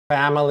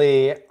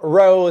Family,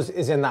 Rose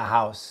is in the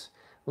house,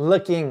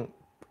 looking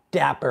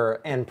dapper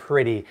and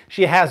pretty.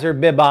 She has her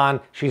bib on,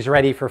 she's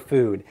ready for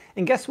food.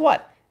 And guess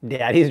what?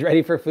 Daddy's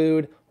ready for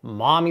food,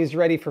 Mommy's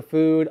ready for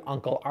food,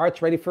 Uncle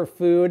Art's ready for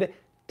food,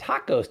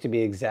 tacos to be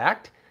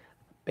exact.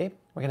 Babe,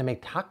 we're gonna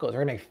make tacos, we're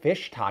gonna make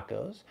fish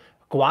tacos,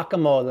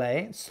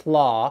 guacamole,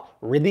 slaw,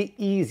 really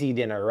easy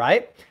dinner,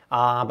 right?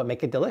 But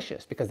make it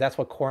delicious because that's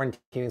what quarantine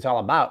is all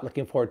about.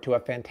 Looking forward to a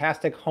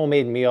fantastic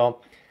homemade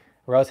meal.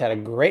 Rose had a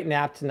great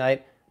nap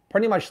tonight.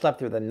 Pretty much slept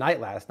through the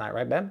night last night,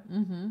 right, babe?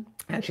 Mm-hmm.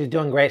 And she's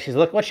doing great.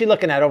 What's she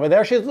looking at over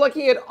there? She's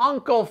looking at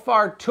Uncle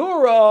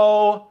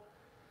Farturo.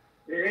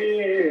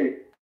 Hey.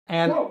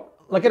 And whoa,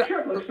 look at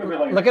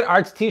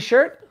Art's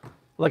t-shirt.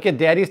 Look at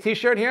Daddy's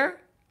t-shirt here.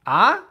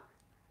 And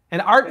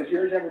Art. Has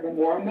yours ever been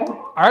worn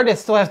though? Art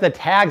still has the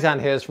tags on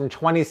his from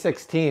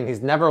 2016.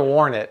 He's never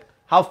worn it.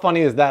 How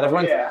funny is that?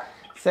 Everyone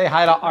say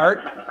hi to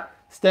Art.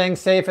 Staying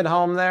safe at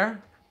home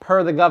there,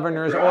 per the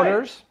governor's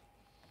orders.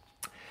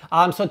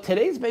 So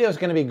today's video is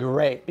going to be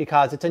great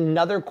because it's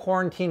another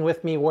quarantine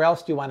with me. Where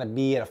else do you want to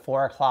be at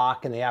 4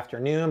 o'clock in the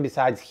afternoon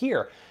besides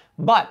here?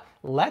 But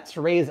let's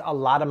raise a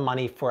lot of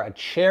money for a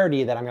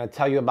charity that I'm going to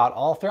tell you about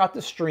all throughout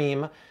the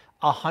stream.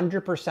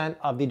 100%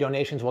 of the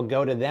donations will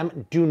go to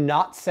them. Do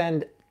not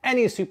send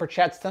any super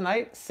chats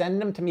tonight. Send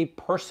them to me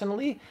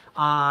personally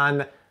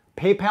on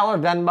PayPal or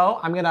Venmo.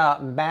 I'm going to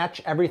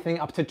match everything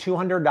up to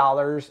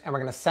 $200 and we're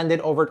going to send it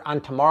over on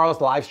tomorrow's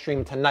live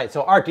stream tonight.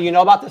 So Art, do you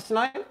know about this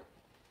tonight?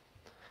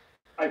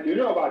 I do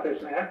know about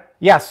this, man.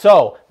 Yeah,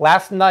 so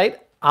last night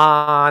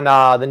on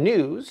the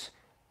news,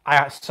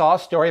 I saw a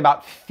story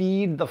about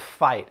Feed the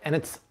Fight. And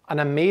it's an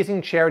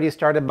amazing charity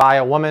started by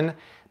a woman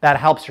that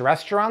helps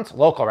restaurants,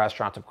 local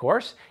restaurants, of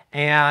course,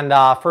 and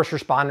first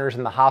responders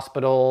in the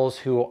hospitals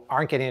who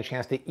aren't getting a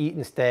chance to eat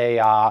and stay,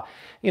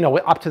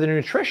 up to their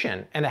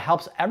nutrition. And it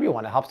helps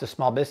everyone. It helps the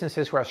small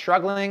businesses who are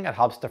struggling. It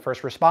helps the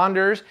first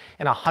responders,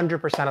 and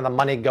 100% of the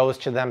money goes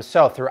to them.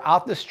 So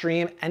throughout the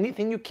stream,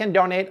 anything you can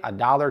donate, $1,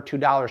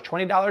 $2,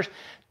 $20,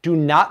 do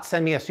not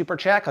send me a super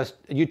chat because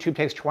YouTube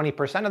takes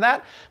 20% of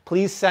that.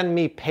 Please send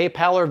me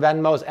PayPal or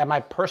Venmos at my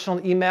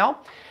personal email,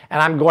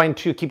 and I'm going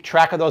to keep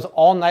track of those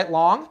all night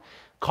long.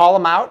 Call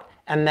them out,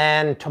 and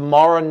then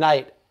tomorrow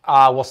night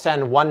we'll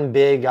send one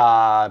big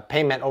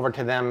payment over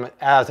to them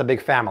as a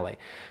big family.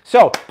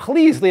 So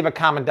please leave a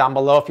comment down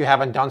below if you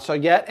haven't done so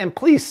yet, and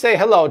please say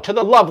hello to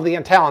the lovely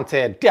and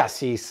talented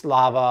Desi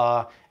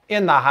Slava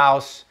in the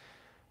house.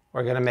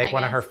 We're gonna make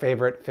one of her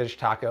favorite fish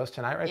tacos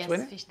tonight, right,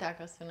 sweetie? Yes, fish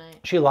tacos tonight.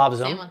 She loves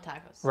them. Salmon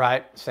tacos.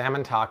 Right,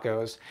 salmon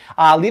tacos.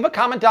 Leave a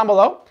comment down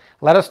below.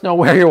 Let us know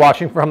where you're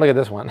watching from. Look at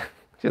this one.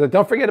 She's like,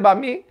 don't forget about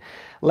me.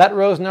 Let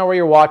Rose know where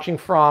you're watching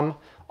from.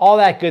 All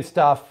that good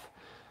stuff.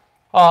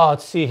 Oh,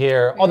 let's see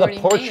here. Oh, the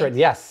portrait.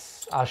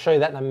 Yes. I'll show you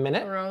that in a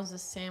minute.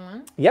 Rose's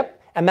salmon.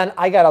 Yep. And then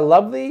I got a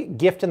lovely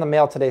gift in the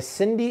mail today.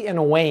 Cindy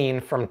and Wayne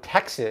from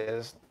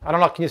Texas. I don't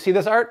know. Can you see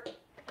this, Art?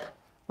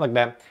 Look,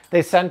 man.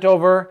 They sent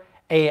over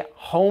a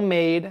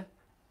homemade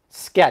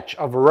sketch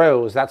of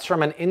Rose. That's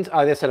from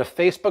they said a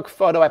Facebook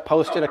photo I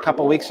posted a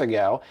couple weeks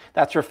ago.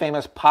 That's her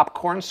famous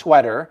popcorn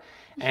sweater.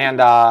 And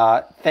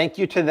thank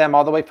you to them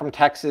all the way from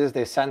Texas.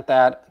 They sent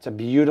that. It's a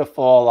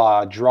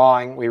beautiful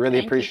drawing. We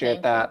really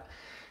appreciate that.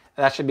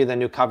 That should be the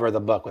new cover of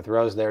the book with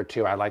Rose there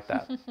too. I like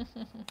that.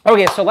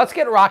 Okay, so let's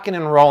get rocking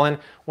and rolling.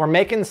 We're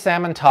making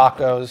salmon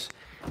tacos.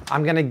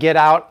 I'm going to get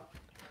out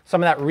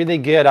some of that really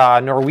good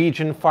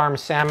Norwegian farm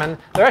salmon.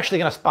 They're actually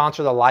going to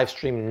sponsor the live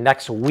stream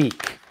next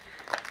week.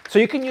 So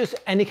you can use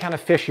any kind of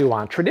fish you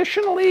want.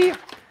 Traditionally,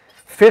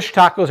 fish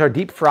tacos are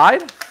deep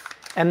fried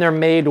and they're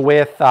made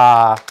with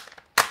cod.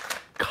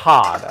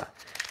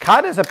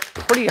 Cod is a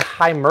pretty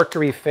high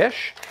mercury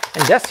fish,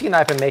 and Desi and I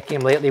have been making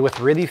them lately with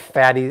really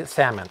fatty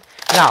salmon.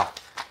 Now,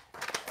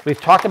 we've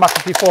talked about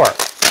this before.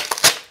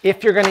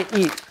 If you're going to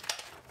eat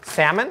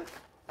salmon,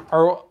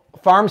 or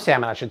farm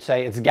salmon I should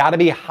say, it's got to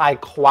be high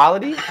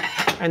quality.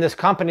 And this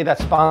company that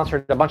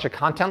sponsored a bunch of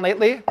content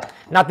lately,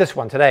 not this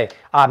one today,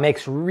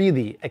 makes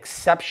really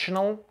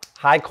exceptional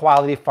high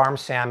quality farm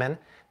salmon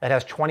that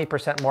has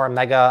 20% more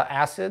omega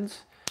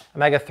acids,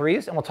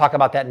 omega-3s, and we'll talk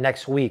about that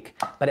next week.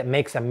 But it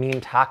makes a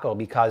mean taco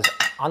because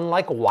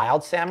unlike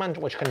wild salmon,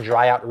 which can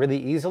dry out really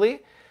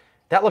easily,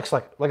 that looks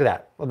like, look at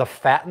that, the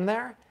fat in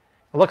there,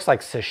 it looks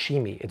like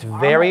sashimi. It's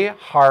very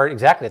hard,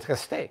 exactly, it's like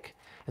a steak.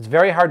 It's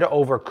very hard to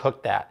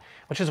overcook that,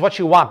 which is what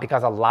you want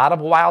because a lot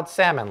of wild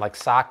salmon like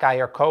sockeye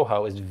or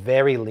coho is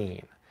very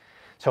lean.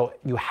 So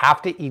you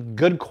have to eat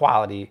good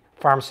quality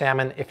farm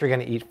salmon if you're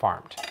gonna eat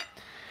farmed.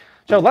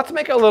 So let's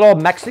make a little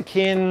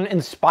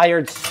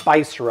Mexican-inspired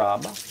spice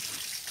rub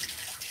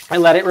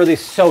and let it really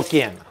soak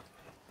in.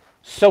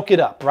 Soak it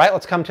up, right?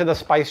 Let's come to the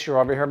spice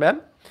rub over here,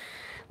 Ben.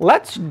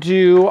 Let's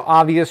do,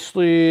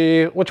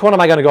 obviously, which one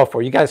am I going to go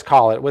for? You guys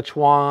call it. Which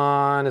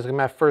one is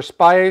my first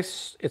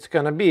spice? It's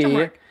going to be...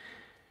 Turmeric.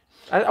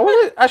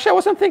 I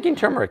wasn't thinking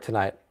turmeric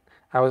tonight.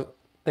 I was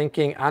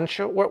thinking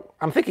ancho.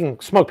 I'm thinking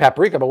smoked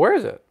paprika, but where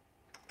is it?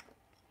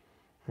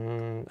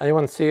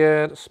 Anyone see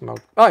it?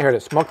 Smoked. Oh, here it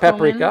is. Smoked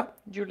paprika.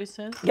 Julie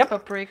says. Yep.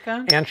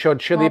 Paprika. Ancho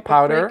chili More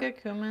powder.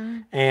 paprika,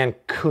 cumin. And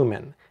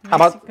cumin.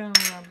 Mexican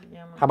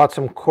How about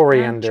some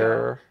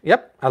coriander? Ancho.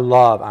 Yep, I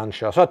love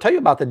ancho. So I'll tell you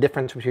about the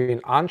difference between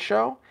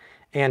ancho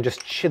and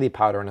just chili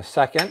powder in a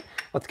second.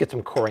 Let's get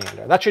some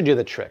coriander. That should do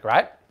the trick,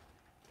 right?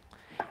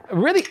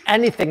 Really,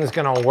 anything is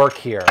going to work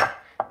here.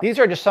 These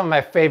are just some of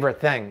my favorite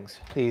things.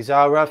 These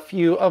are a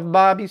few of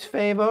Bobby's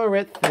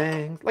favorite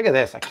things. Look at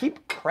this. I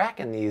keep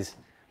cracking these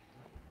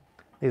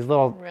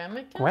little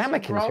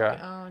ramekins here.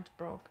 Oh, it's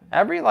broken.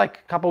 Every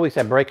like couple weeks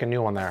I break a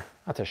new one there.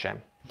 That's a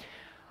shame.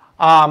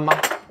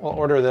 We'll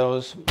order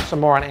those some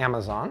more on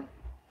Amazon.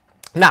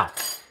 Now,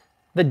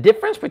 the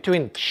difference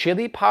between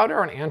chili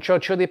powder and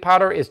ancho chili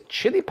powder is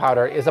chili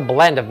powder is a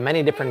blend of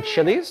many different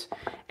chilies.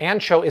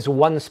 Ancho is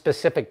one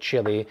specific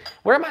chili.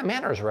 Where are my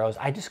manners, Rose?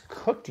 I just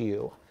cooked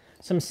you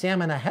some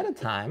salmon ahead of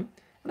time,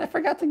 and I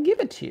forgot to give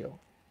it to you.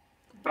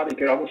 Probably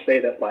could almost say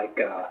that like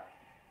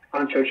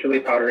ancho chili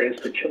powder is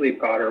to chili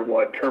powder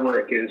what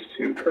turmeric is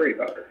to curry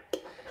powder.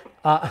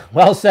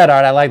 Well said,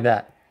 Art. I like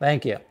that.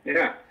 Thank you.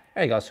 Yeah.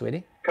 There you go,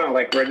 sweetie. Kind of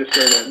like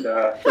registered and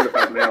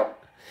certified mail.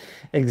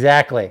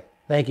 Exactly.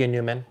 Thank you,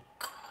 Newman.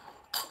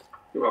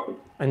 You're welcome.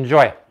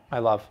 Enjoy, my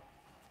love.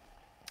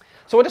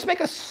 So we'll just make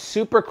a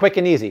super quick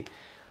and easy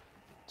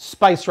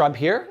spice rub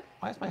here.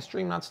 Why is my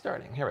stream not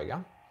starting? Here we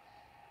go.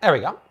 There we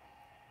go.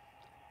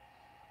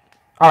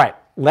 All right,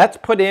 let's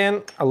put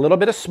in a little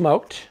bit of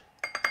smoked.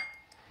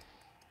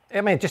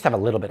 I may just have a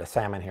little bit of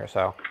salmon here.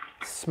 So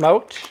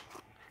smoked,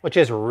 which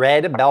is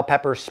red bell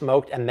pepper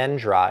smoked and then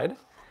dried.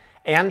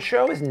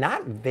 Ancho is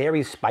not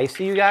very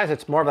spicy, you guys.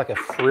 It's more of like a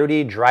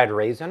fruity dried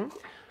raisin.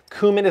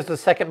 Cumin is the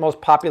second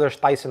most popular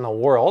spice in the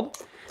world.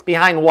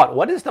 Behind what?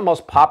 What is the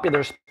most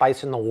popular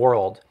spice in the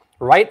world?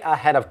 Right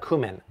ahead of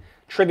cumin.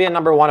 Trivia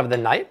number one of the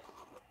night.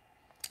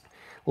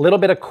 A little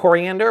bit of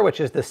coriander, which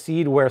is the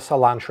seed where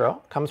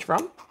cilantro comes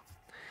from.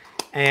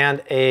 And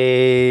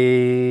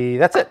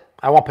that's it.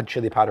 I won't put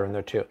chili powder in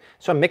there too.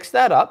 So mix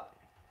that up.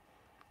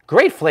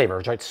 Great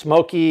flavors, right?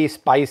 Smoky,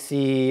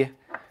 spicy,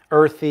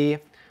 earthy.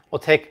 We'll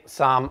take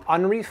some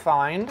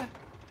unrefined.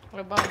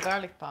 What about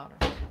garlic powder?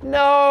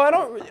 No, I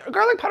don't.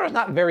 Garlic powder is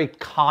not very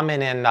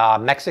common in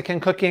Mexican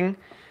cooking.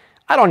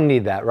 I don't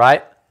need that,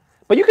 right?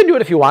 But you can do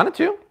it if you wanted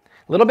to.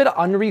 A little bit of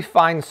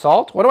unrefined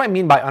salt. What do I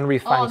mean by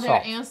unrefined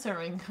salt? Oh, they're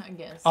answering, I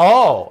guess.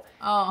 Oh.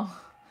 Oh.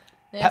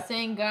 They're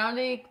saying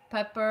garlic,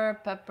 pepper.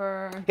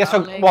 Yeah,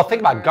 so, garlic, well,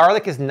 think about it. pepper.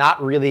 Garlic is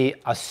not really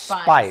a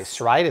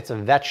spice, right? It's a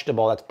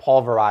vegetable that's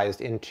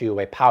pulverized into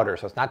a powder.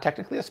 So it's not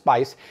technically a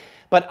spice.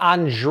 But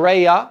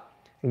Andrea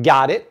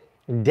got it.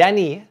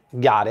 Denny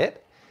got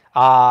it.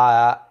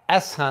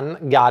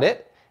 Eshan got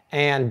it.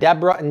 And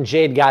Deborah and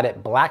Jade got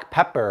it. Black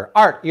pepper.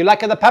 Art, you like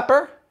the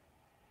pepper?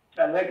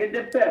 I like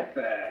the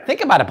pepper.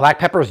 Think about it. Black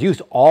pepper is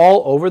used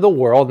all over the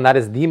world, and that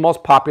is the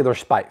most popular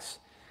spice,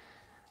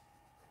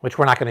 which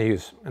we're not going to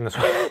use in this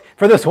one,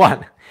 for this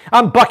one.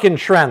 I'm bucking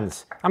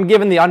trends. I'm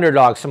giving the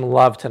underdog some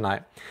love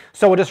tonight.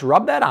 So we'll just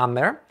rub that on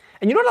there.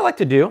 And you know what I like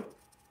to do?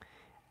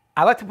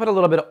 I like to put a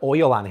little bit of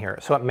oil on here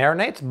so it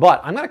marinates, but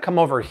I'm going to come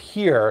over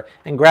here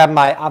and grab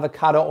my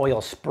avocado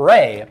oil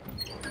spray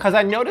because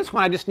I notice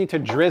when I just need to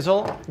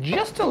drizzle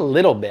just a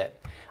little bit,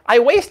 I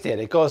waste it.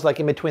 It goes like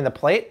in between the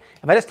plate.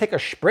 If I just take a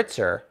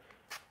spritzer,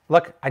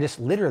 look, I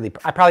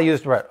probably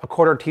used a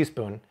quarter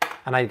teaspoon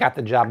and I got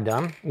the job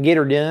done. Get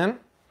her done.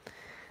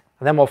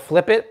 And then we'll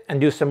flip it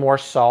and do some more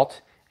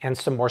salt and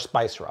some more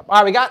spice rub. All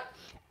right, we got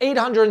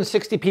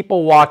 860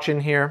 people watching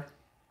here.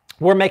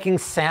 We're making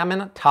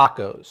salmon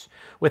tacos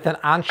with an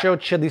ancho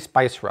chili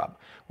spice rub.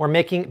 We're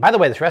making, by the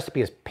way, this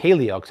recipe is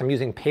paleo because I'm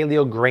using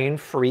paleo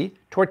grain-free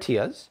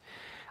tortillas.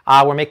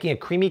 We're making a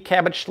creamy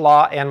cabbage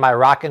slaw and my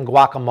rockin'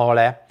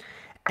 guacamole.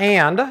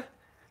 And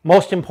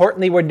most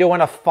importantly, we're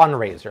doing a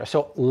fundraiser.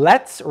 So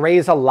let's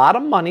raise a lot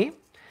of money,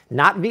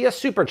 not via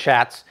super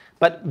chats,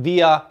 but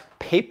via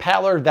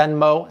PayPal or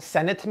Venmo.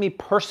 Send it to me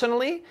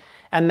personally,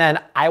 and then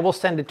I will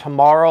send it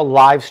tomorrow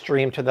live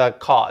stream to the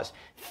cause.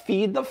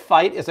 Feed the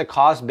Fight is a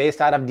cause based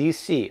out of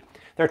DC.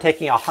 They're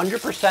taking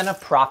 100%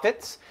 of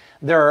profits.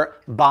 They're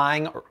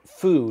buying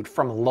food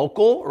from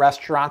local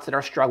restaurants that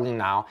are struggling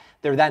now.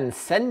 They're then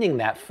sending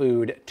that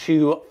food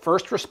to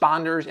first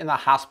responders in the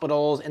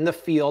hospitals, in the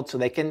field, so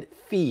they can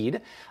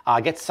feed,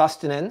 get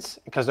sustenance,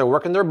 because they're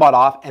working their butt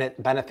off, and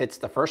it benefits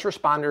the first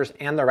responders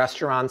and the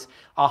restaurants.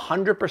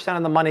 100%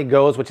 of the money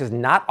goes, which is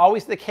not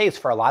always the case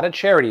for a lot of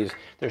charities.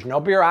 There's no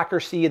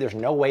bureaucracy, there's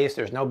no waste,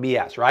 there's no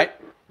BS, right?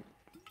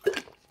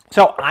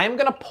 So I'm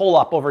gonna pull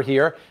up over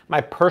here my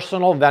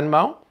personal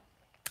Venmo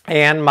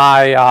and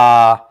my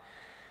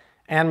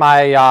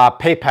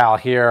PayPal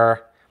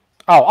here.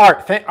 Oh,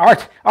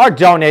 Art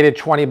donated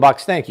 20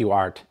 bucks. Thank you,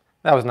 Art.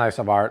 That was nice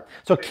of Art.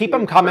 So keep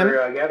them coming.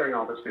 For gathering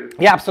all this food.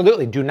 Yeah,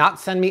 absolutely. Do not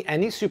send me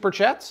any super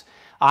chats.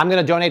 I'm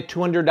going to donate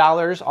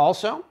 $200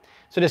 also.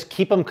 So just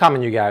keep them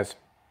coming, you guys.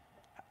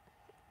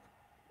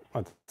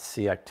 Let's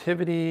see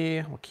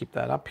activity. We'll keep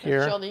that up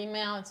here. Show the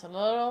email. It's a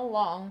little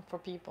long for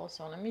people,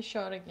 so let me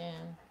show it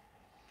again.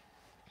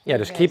 Yeah,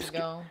 just keep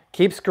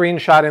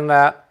screenshotting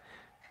that.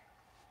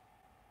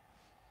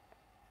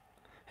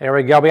 Here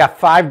we go. We got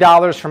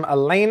 $5 from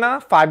Elena,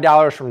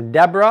 $5 from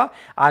Deborah,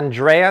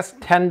 Andreas,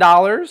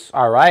 $10.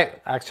 All right,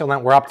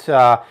 excellent. We're up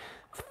to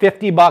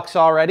 50 bucks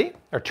already,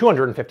 or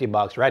 250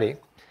 bucks ready.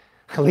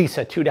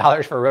 Lisa,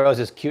 $2 for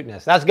Rose's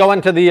cuteness. That's going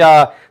to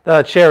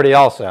the charity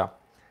also.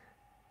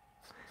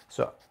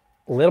 So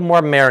a little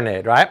more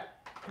marinade, right?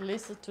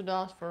 Lisa,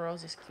 $2 for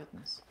Rose's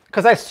cuteness.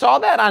 Because I saw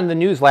that on the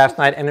news last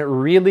night and it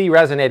really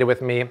resonated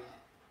with me.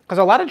 Because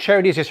a lot of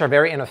charities just are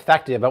very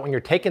ineffective, but when you're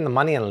taking the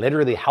money and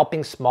literally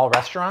helping small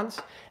restaurants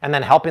and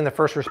then helping the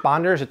first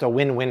responders, it's a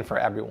win-win for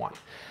everyone.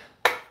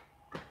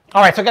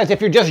 All right, so guys,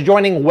 if you're just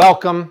joining,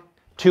 welcome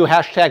to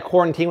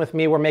 #quarantine with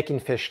me. We're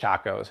making fish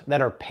tacos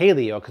that are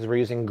paleo because we're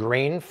using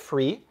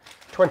grain-free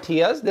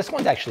tortillas. This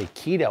one's actually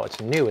keto. It's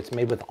new. It's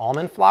made with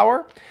almond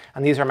flour.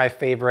 And these are my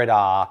favorite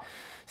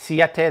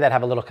siete that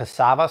have a little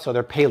cassava, so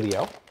they're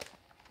paleo.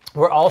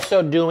 We're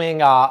also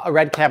doing a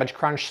red cabbage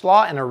crunch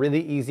slaw and a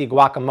really easy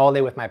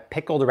guacamole with my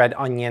pickled red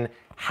onion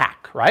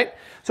hack, right?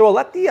 So we'll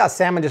let the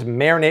salmon just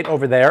marinate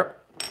over there.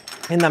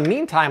 In the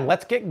meantime,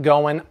 let's get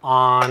going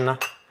on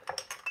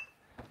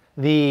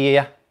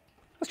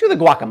let's do the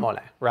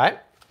guacamole, right?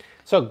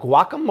 So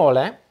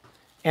guacamole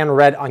and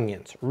red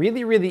onions,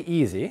 really, really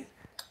easy.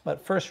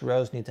 But first,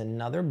 Rose needs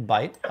another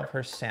bite of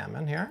her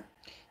salmon here.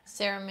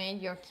 Sarah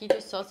made your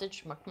keto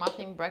sausage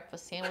McMuffin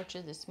breakfast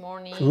sandwiches this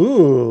morning.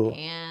 Ooh.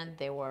 And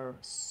they were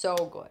so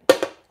good.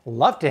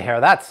 Love to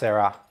hear that,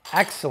 Sarah.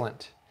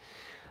 Excellent.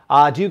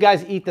 Do you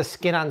guys eat the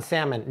skin on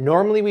salmon?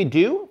 Normally we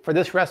do. For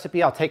this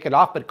recipe, I'll take it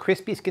off, but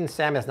crispy skin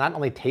salmon is not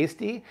only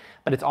tasty,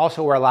 but it's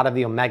also where a lot of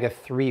the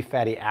omega-3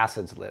 fatty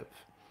acids live.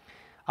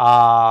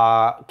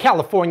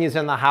 California's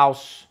in the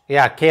house.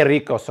 Yeah, que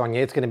rico,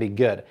 Sonia. It's going to be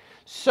good.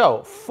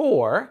 So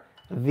for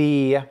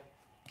the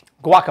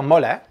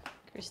guacamole,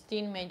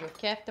 Christine made your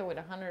kefta with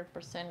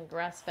 100%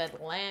 grass-fed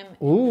lamb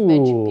and ooh,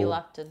 veggie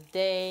pilaf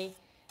today.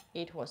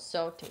 It was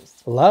so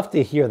tasty. Love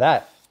to hear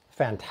that.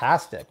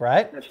 Fantastic,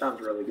 right? That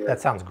sounds really good.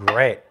 That sounds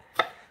great.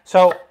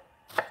 So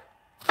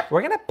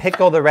we're going to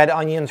pickle the red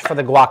onions for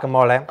the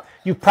guacamole.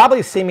 You've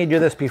probably seen me do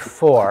this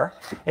before.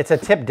 It's a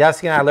tip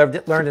Desi and I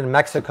learned in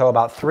Mexico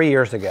about 3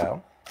 years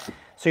ago.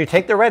 So you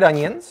take the red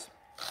onions.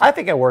 I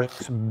think it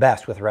works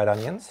best with red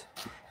onions.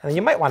 And then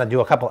you might want to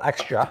do a couple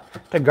extra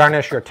to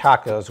garnish your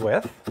tacos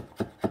with.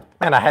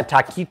 And I had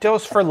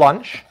taquitos for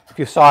lunch, if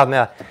you saw on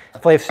the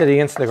Flav City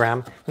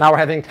Instagram. Now we're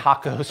having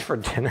tacos for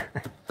dinner.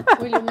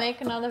 Will you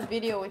make another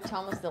video with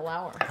Thomas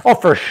DeLauer? Oh,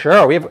 for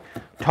sure. We've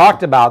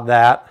talked about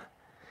that.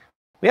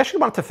 We actually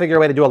wanted to figure a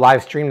way to do a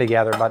live stream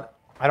together, but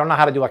I don't know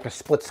how to do like a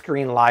split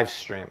screen live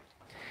stream.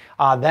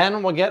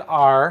 Then we'll get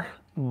our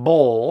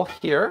bowl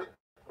here.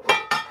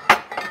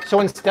 So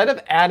instead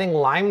of adding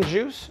lime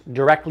juice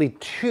directly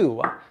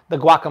to the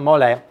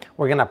guacamole,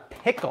 we're going to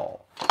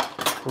pickle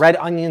red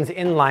onions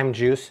in lime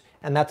juice,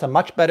 and that's a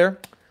much better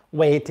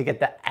way to get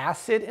the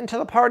acid into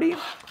the party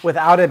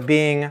without it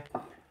being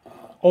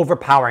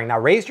overpowering. Now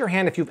raise your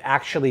hand if you've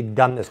actually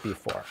done this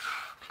before.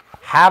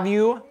 Have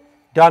you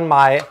done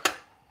my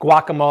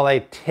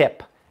guacamole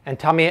tip? And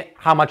tell me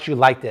how much you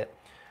liked it.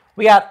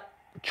 We got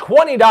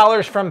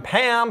 $20 from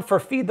Pam for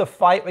Feed the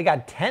Fight. We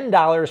got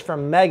 $10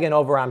 from Megan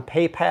over on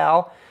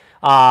PayPal.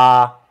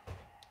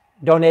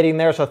 Donating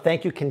there, so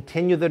thank you.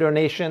 Continue the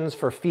donations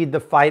for Feed the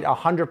Fight.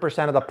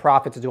 100% of the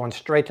profits is going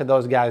straight to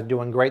those guys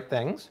doing great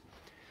things.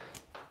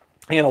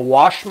 I'm gonna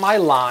wash my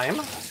lime.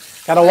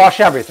 Gotta wash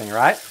everything,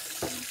 right?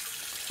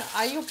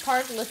 Are you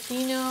part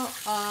Latino?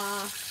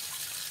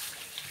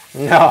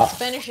 No.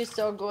 Spanish is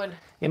so good.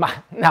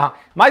 Now,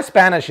 my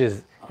Spanish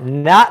is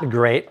not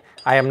great.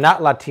 I am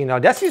not Latino.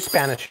 Desi's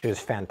Spanish is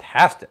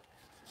fantastic.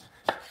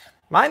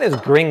 Mine is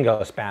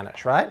gringo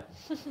Spanish, right?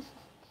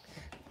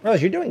 Rose,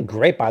 you're doing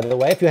great, by the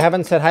way. If you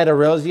haven't said hi to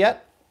Rose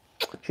yet,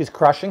 she's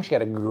crushing. She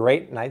had a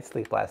great night's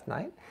sleep last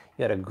night.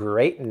 You had a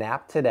great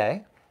nap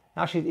today.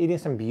 Now she's eating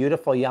some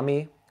beautiful,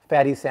 yummy,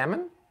 fatty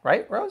salmon.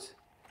 Right, Rose?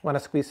 Want to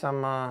squeeze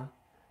some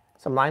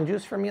lime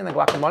juice for me in the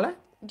guacamole?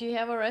 Do you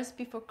have a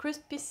recipe for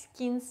crispy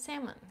skin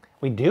salmon?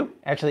 We do.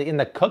 Actually, in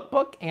the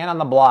cookbook and on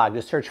the blog.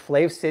 Just search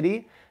Flav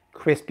City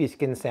crispy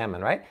skin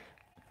salmon, right?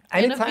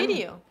 In a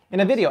video. In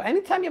a video.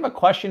 Anytime you have a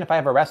question, if I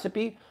have a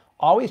recipe,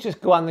 always just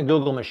go on the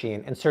Google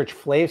machine and search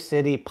Flav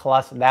City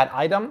plus that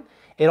item.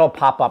 It'll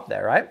pop up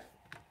there, right?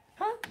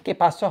 Huh? ¿Qué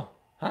pasó?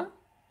 Huh?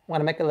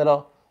 Want to make a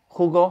little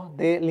jugo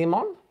de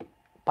limón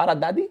para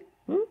daddy?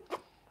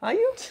 Are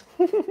you?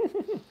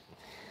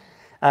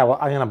 All right, well,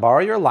 I'm going to borrow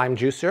your lime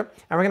juicer,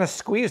 and we're going to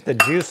squeeze the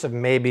juice of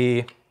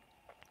maybe,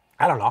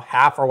 I don't know,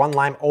 half or one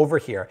lime over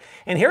here.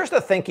 And here's the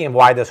thinking of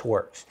why this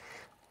works.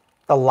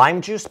 The lime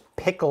juice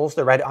pickles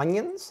the red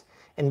onions,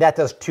 and that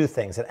does two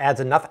things. It adds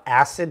enough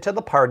acid to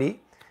the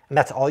party, and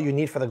that's all you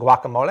need for the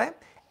guacamole,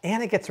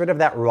 and it gets rid of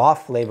that raw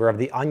flavor of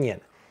the onion.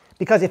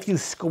 Because if you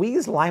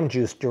squeeze lime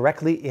juice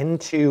directly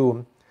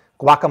into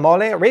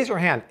guacamole, raise your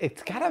hand,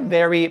 it's got a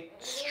very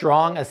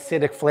strong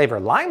acidic flavor.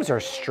 Limes are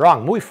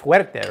strong, muy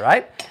fuerte,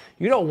 right?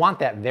 You don't want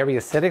that very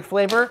acidic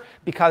flavor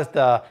because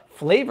the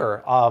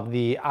flavor of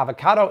the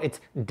avocado, it's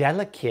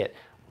delicate,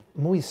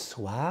 muy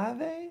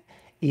suave,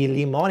 Y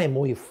limón es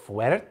muy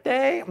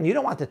fuerte. You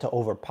don't want it to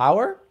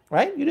overpower,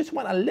 right? You just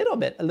want a little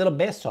bit, a little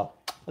beso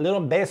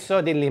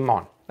de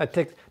limón. That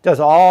does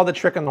all the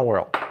trick in the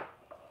world.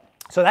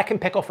 So that can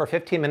pickle for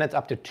 15 minutes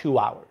up to 2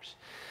 hours.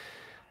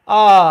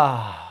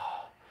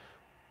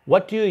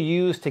 What do you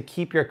use to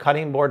keep your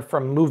cutting board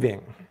from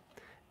moving?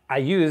 I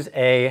use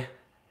a,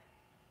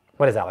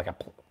 what is that, like a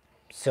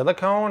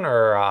silicone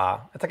or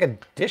it's like a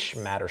dish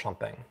mat or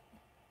something.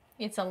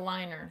 It's a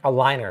liner. A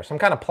liner, some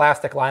kind of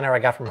plastic liner I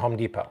got from Home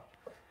Depot.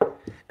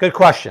 Good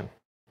question.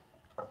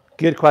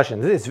 Good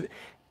question.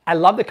 I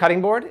love the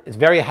cutting board. It's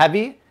very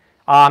heavy.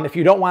 If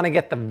you don't want to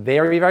get the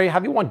very, very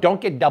heavy one,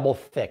 don't get double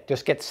thick.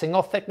 Just get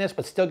single thickness,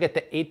 but still get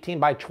the 18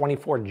 by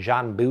 24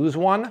 John Booz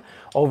one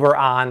over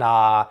on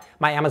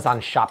my Amazon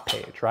shop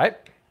page, right?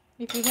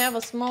 If you have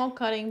a small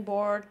cutting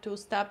board to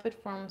stop it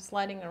from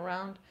sliding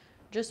around,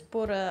 just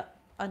put a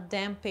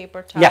damp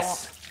paper towel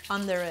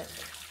under it.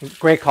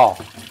 Great call.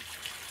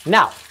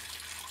 Now,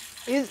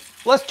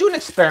 let's do an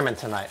experiment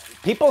tonight.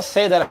 People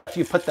say that if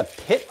you put the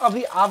pit of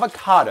the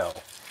avocado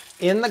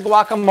in the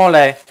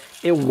guacamole,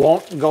 it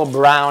won't go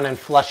brown and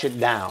flush it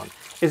down.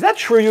 Is that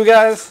true, you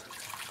guys?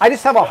 I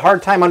just have a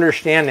hard time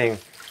understanding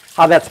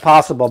how that's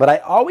possible, but I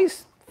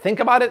always think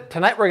about it.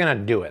 Tonight we're gonna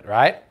do it,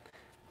 right?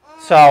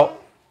 So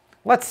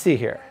let's see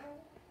here.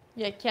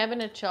 Yeah,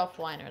 cabinet shelf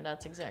liner,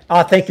 that's exactly.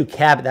 Oh, thank you,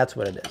 cabinet, that's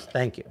what it is.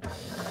 Thank you.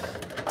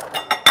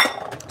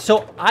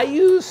 So I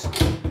use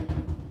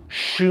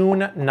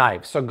Shun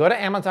knives. So go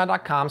to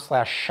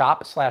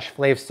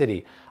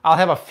amazon.com/shop/FlavCity. I'll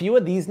have a few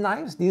of these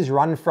knives. These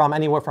run from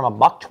anywhere from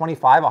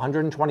 $125,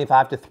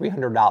 $125 to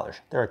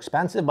 $300. They're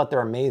expensive, but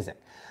they're amazing.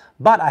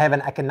 But I have an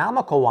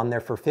economical one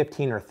there for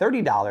 $15 or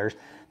 $30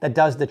 that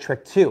does the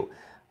trick too.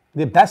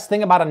 The best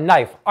thing about a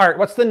knife, Art,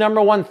 what's the number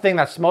one thing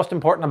that's most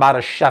important about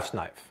a chef's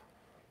knife?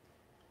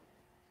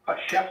 A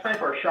chef's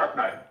knife or a sharp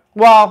knife?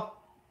 Well,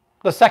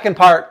 the second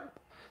part,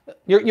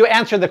 you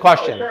answered the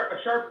question. A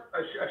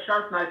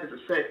sharp knife is a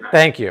safe knife.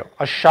 Thank you.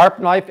 A sharp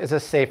knife is a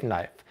safe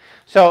knife.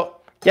 So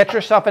get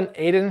yourself an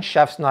 8-inch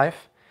chef's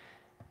knife.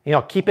 You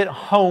know, keep it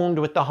honed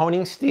with the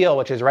honing steel,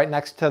 which is right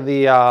next to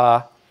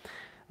the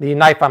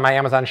knife on my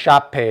Amazon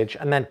shop page,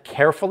 and then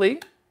carefully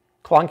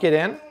clunk it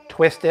in,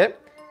 twist it,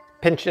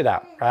 pinch it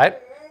out, right?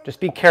 Just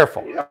be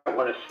careful. You don't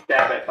want to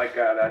stab it like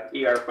that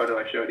ER photo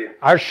I showed you.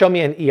 I showed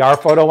me an ER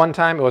photo one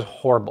time. It was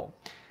horrible.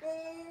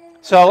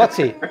 So let's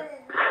see.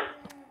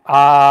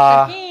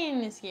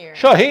 Shaheen is here.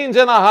 Shaheen's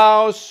in the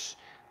house.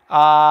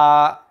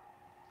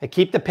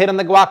 Keep the pit in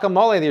the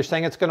guacamole. You're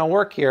saying it's going to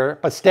work here.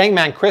 But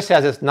Stangman, Chris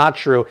says it's not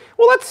true.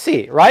 Well, let's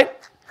see, right?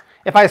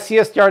 If I see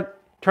it start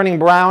turning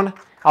brown,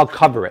 I'll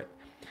cover it.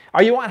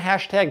 Are you on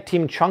hashtag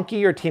Team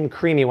Chunky or Team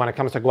Creamy when it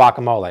comes to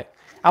guacamole?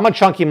 I'm a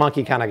chunky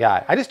monkey kind of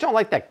guy. I just don't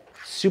like that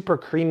super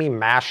creamy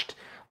mashed,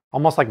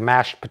 almost like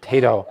mashed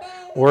potato.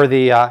 Or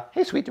the,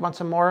 hey, sweet, do you want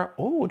some more?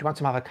 Ooh, do you want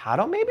some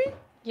avocado maybe?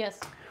 Yes.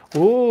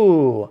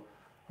 Ooh,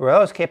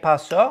 Rose, ¿qué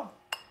pasó?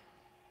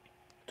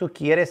 ¿Tú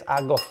quieres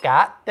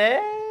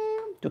aguacate?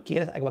 ¿Tú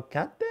quieres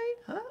aguacate?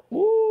 Huh?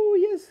 Ooh,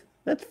 yes,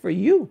 that's for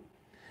you.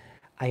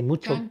 Hay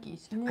mucha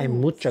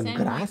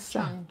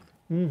grasa.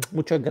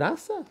 Mucha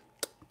grasa.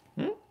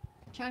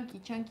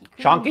 Chunky.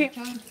 Chunky?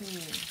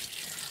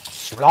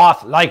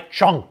 Sloth like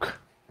chunk.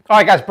 All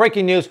right, guys,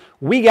 breaking news.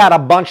 We got a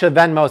bunch of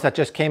Venmos that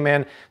just came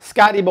in.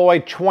 Scotty Boy,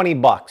 20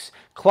 bucks.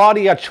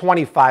 Claudia,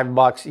 25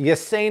 bucks.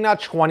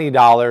 Yesenia,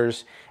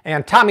 $20.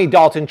 And Tommy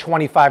Dalton,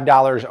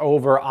 $25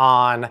 over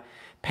on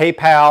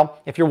PayPal.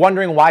 If you're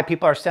wondering why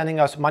people are sending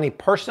us money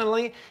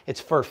personally, it's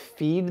for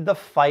Feed the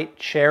Fight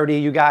charity,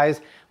 you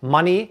guys.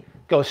 Money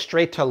goes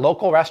straight to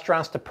local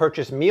restaurants to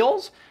purchase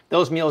meals.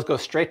 Those meals go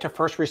straight to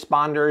first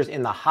responders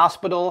in the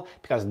hospital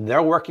because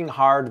they're working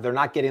hard. They're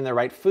not getting the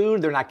right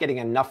food. They're not getting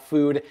enough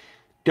food.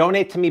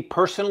 Donate to me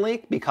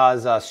personally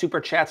because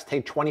Super Chats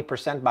take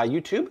 20% by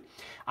YouTube.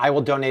 I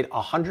will donate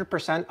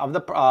 100% of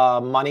the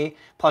money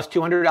plus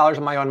 $200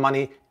 of my own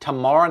money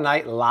tomorrow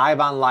night live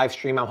on live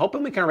stream. I'm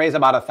hoping we can raise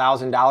about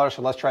 $1,000,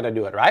 so let's try to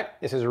do it, right?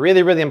 This is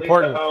really, really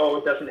important. Lisa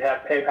O doesn't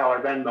have PayPal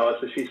or Venmo,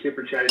 so she's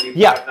Super Chatted you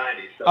 $5.90.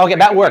 So okay,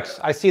 that works.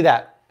 I see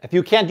that. If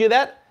you can't do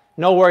that,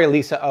 no worry,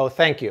 Lisa O.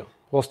 Thank you.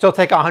 We'll still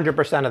take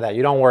 100% of that.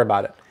 You don't worry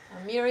about it.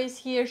 Amira is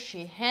here.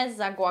 She has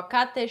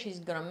aguacate. She's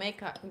going to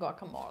make a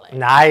guacamole.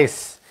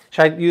 Nice.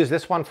 Should I use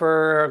this one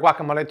for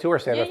guacamole too or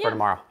save it for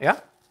tomorrow? Yeah?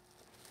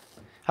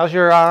 How's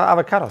your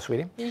avocado,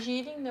 sweetie? Is she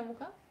eating the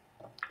avocado?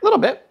 A little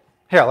bit.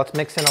 Here, let's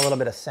mix in a little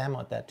bit of salmon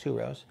with that too,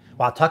 Rose.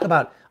 Wow, talk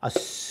about a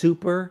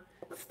super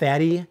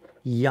fatty,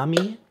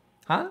 yummy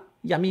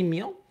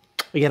meal.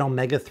 We get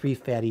omega-3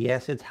 fatty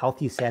acids,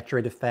 healthy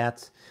saturated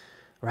fats,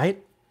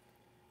 right?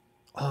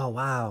 Oh,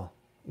 wow.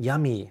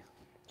 Yummy.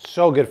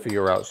 So good for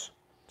you, Rose.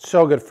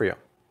 So good for you.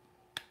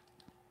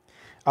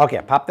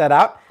 Okay, pop that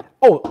out.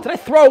 Oh, did I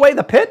throw away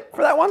the pit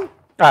for that one?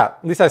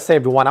 At least I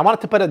saved one. I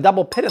wanted to put a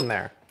double pit in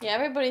there. Yeah,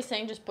 everybody's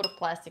saying just put a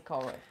plastic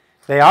over it.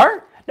 They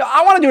are? No,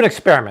 I want to do an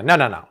experiment.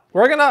 No.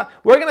 We're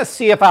gonna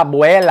see if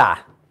abuela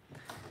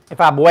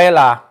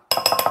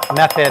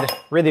method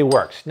really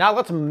works. Now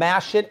let's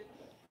mash it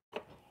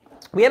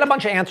we had a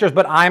bunch of answers,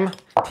 but I'm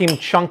team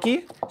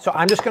chunky. So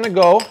I'm just gonna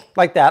go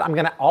like that. I'm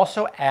gonna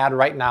also add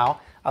right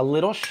now a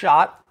little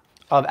shot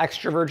of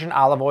extra virgin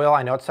olive oil.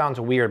 I know it sounds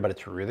weird, but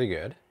it's really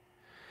good.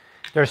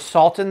 There's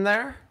salt in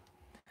there,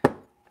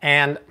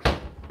 and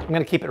I'm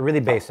gonna keep it really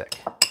basic.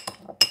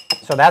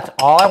 So that's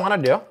all I wanna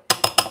do.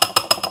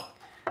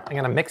 I'm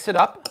gonna mix it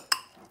up,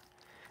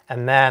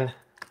 and then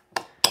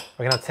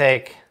we're gonna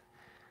take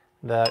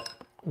the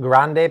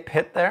grande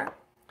pit there,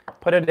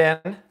 put it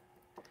in,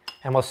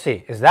 and we'll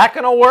see. Is that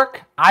gonna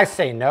work? I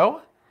say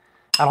no.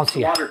 I don't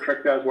see it. The water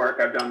trick does work.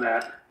 I've done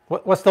that.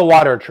 What's the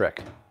water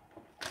trick?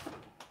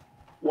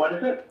 What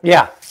is it?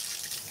 Yeah.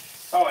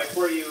 Oh, it's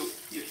where you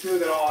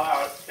smooth it all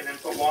out and then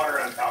put water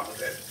on top of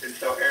it. And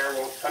so air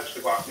won't touch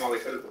the guacamole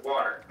because of the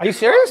water. Are you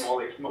serious?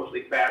 Guacamole is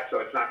mostly fat, so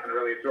it's not going to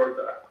really absorb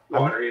the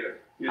water either.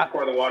 You just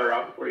pour the water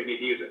out before you need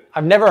to use it.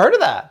 I've never heard of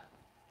that.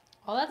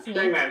 Oh, that's neat.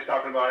 Stingman's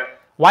talking about it.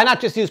 Why not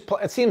just use,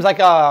 it seems like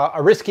a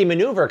risky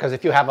maneuver, because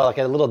if you have like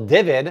a little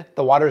divot,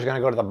 the water's gonna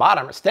go to the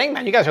bottom.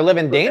 Stingman, you guys are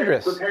living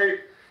dangerous.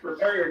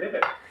 Repair your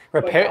divot.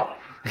 Repair.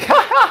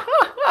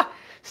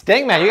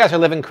 Stingman, you guys are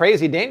living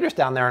crazy dangerous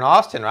down there in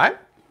Austin, right?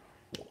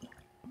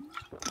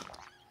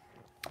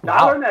 Wow.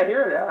 I learned that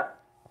here,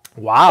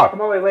 yeah. Wow.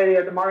 Guacamole lady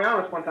at the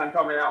Marianas one time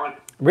told me that one.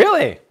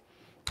 Really?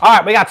 All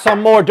right, we got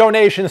some more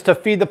donations to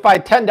Feed the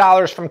Fight.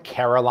 $10 from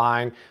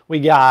Caroline. We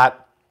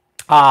got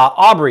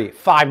Aubrey,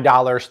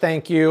 $5.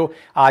 Thank you.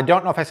 I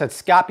don't know if I said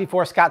Scott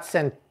before. Scott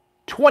sent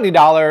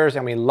 $20,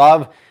 and we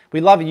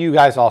love you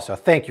guys also.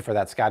 Thank you for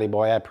that, Scotty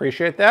boy. I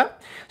appreciate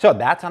that. So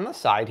that's on the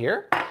side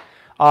here.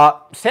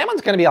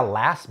 Salmon's going to be a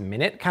last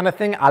minute kind of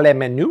thing, a la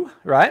menu,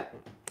 right?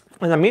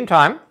 In the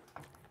meantime,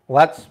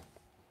 let's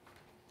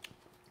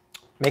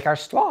make our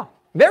slaw.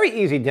 Very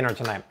easy dinner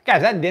tonight.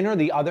 Guys, that dinner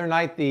the other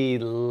night, the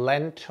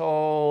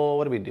lentil,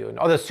 what did we do?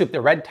 Oh, the soup,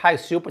 the red Thai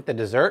soup with the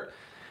dessert.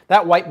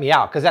 That wiped me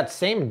out, because that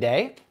same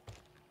day,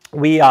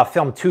 we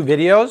filmed 2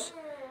 videos,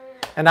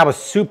 and I was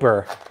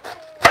super,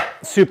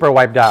 super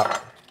wiped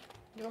out.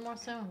 You want more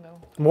salmon,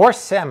 though? More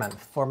salmon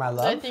for my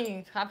love. I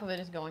think half of it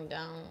is going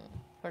down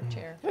her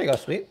chair. There you go,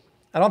 sweet.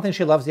 I don't think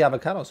she loves the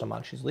avocado so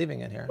much. She's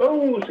leaving it here.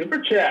 Oh,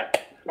 super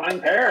chat. Flying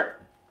pear.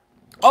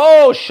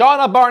 Oh,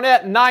 Shauna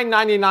Barnett,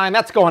 $9.99.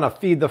 That's going to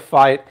Feed the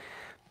Fight.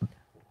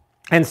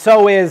 And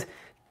so is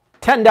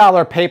 $10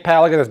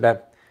 PayPal. Look at this, babe.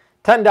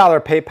 $10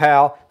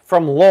 PayPal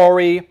from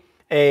Lori.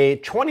 A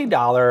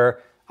 $20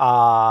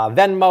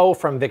 Venmo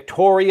from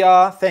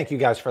Victoria. Thank you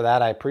guys for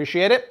that. I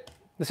appreciate it.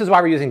 This is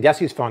why we're using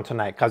Desi's phone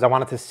tonight, because I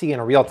wanted to see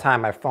in real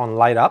time my phone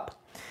light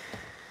up.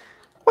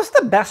 What's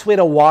the best way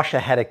to wash a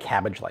head of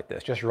cabbage like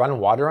this? Just run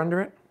water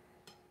under it?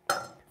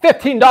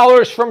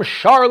 $15 from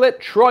Charlotte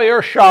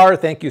Troyer Shar.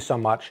 Thank you so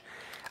much.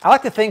 I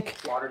like to think...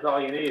 Water's all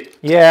you need.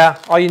 Yeah,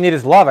 all you need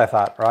is love, I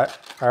thought, right?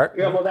 All right.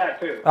 Yeah, well, that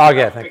too. Oh,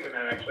 yeah, thank you.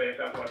 That actually, if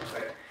that's what I'm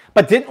saying.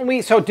 But didn't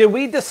we, so did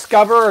we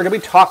discover, or did we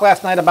talk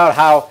last night about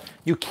how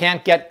you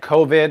can't get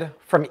COVID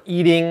from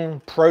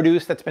eating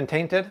produce that's been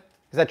tainted?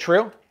 Is that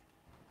true?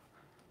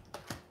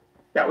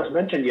 That was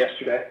mentioned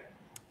yesterday.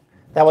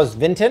 That was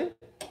Vinton?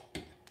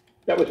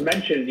 That was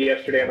mentioned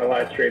yesterday on the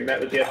live stream. That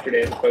was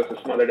yesterday as opposed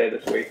to some other day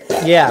this week.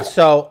 Yeah,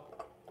 so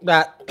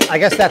that, I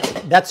guess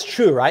that's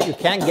true, right? You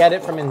can't get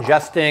it from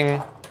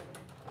ingesting,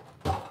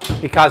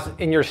 because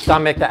in your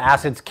stomach the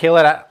acids kill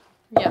it.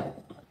 Yeah.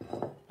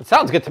 It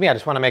sounds good to me. I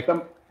just want to make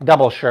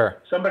double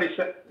sure. Somebody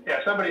said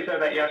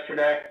that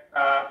yesterday.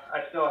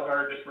 I still have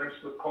heard just rinse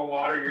with cold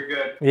water. You're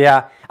good.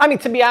 Yeah. I mean,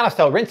 to be honest,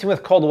 though, rinsing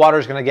with cold water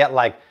is going to get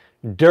like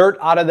dirt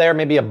out of there,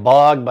 maybe a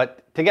bug.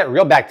 But to get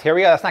real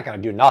bacteria, that's not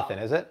going to do nothing,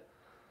 is it?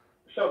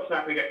 Soap's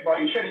not going to get...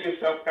 Well, you should have used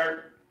soap.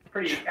 They're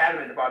pretty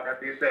adamant about that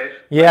these days.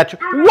 Yeah.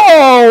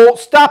 Whoa!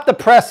 Stop the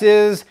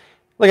presses.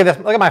 Look at this.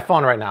 Look at my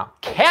phone right now.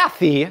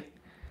 Kathy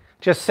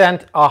just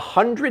sent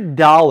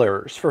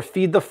 $100 for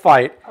Feed the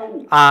Fight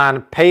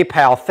on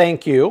PayPal.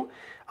 Thank you.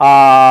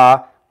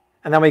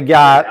 And then we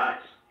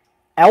got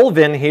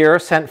Elvin here,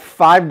 sent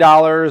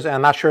 $5. And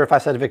I'm not sure if I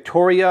said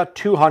Victoria,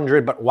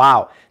 $200, but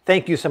wow.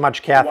 Thank you so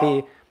much,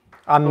 Kathy.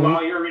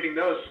 While you're reading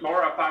those,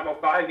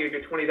 Smora505 gave you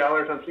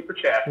 $20 on Super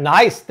Chat.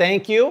 Nice,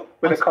 thank you.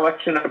 With a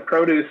collection of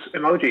produce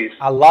emojis.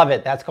 I love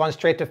it. That's going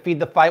straight to Feed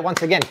the Fight.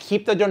 Once again,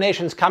 keep the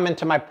donations coming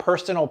to my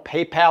personal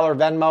PayPal or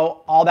Venmo.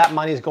 All that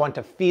money is going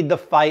to Feed the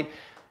Fight,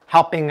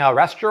 helping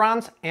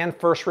restaurants and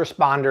first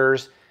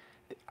responders.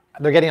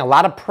 They're getting a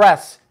lot of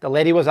press. The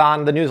lady was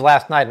on the news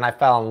last night, and I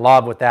fell in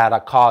love with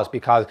that cause,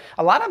 because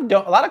a lot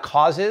of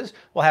causes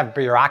will have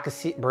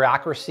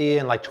bureaucracy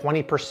and like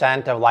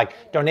 20% of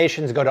like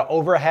donations go to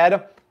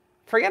overhead.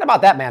 Forget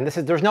about that, man.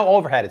 There's no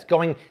overhead. It's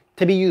going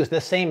to be used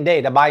the same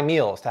day to buy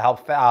meals to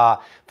help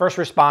first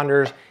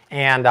responders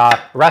and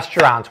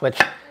restaurants. Which,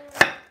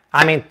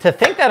 I mean, to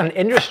think that an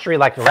industry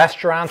like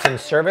restaurants and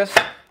service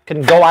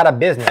can go out of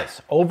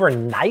business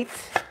overnight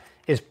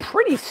is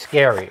pretty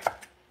scary.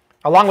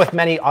 Along with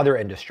many other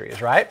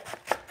industries, right?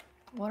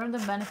 What are the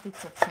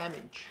benefits of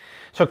cabbage?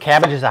 So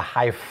cabbage is a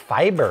high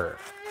fiber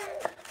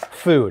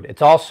food.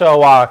 It's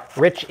also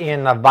rich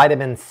in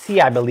vitamin C,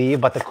 I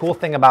believe. But the cool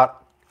thing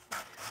about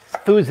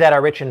foods that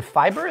are rich in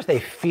fibers. They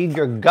feed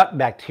your gut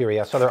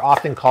bacteria, so they're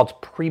often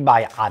called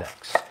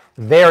prebiotics.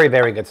 Very,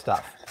 very good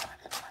stuff.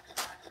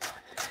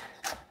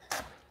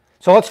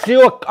 So let's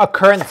do a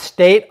current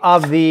state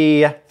of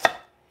the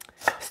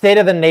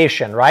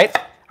nation, right?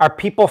 Are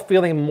people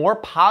feeling more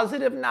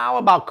positive now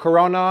about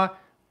Corona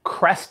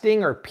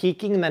cresting or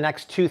peaking in the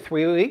next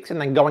 2-3 weeks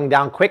and then going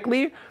down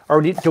quickly? Or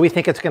do we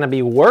think it's going to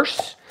be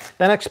worse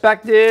than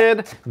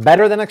expected,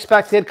 better than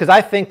expected? Because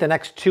I think the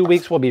next 2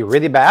 weeks will be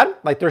really bad,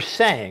 like they're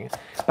saying.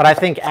 But I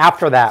think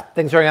after that,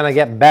 things are going to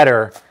get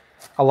better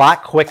a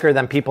lot quicker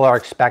than people are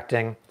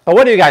expecting. But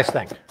what do you guys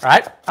think,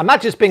 right? I'm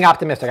not just being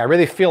optimistic. I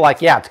really feel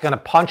like, yeah, it's going to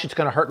punch. It's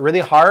going to hurt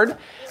really hard.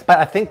 But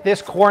I think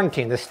this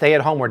quarantine, this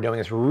stay-at-home we're doing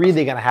is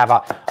really going to have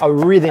a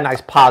really nice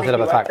positive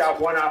effect. Left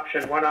out one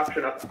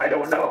option of I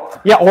don't know.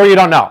 Yeah, or you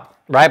don't know,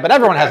 right? But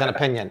everyone has an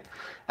opinion.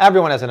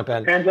 Everyone has an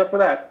opinion. Hands up for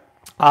that.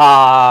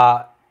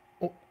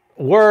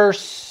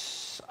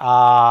 Worse.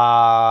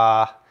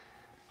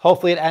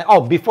 Hopefully,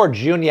 before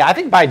June. Yeah, I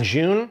think by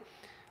June,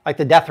 like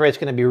the death rate's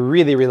going to be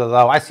really, really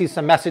low. I see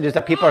some messages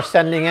that people are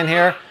sending in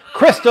here.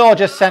 Crystal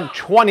just sent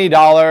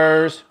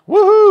 $20.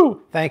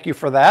 Woohoo! Thank you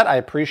for that. I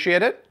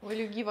appreciate it. Will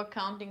you give a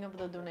counting of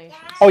the donations?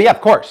 Oh, yeah,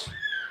 of course.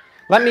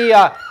 Let me,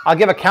 I'll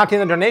give a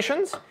counting of the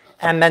donations,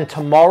 and then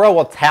tomorrow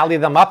we'll tally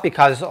them up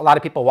because a lot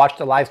of people watch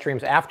the live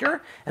streams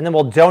after, and then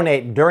we'll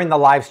donate during the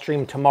live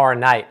stream tomorrow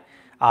night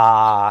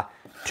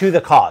to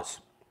the cause.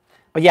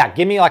 But yeah,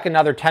 give me like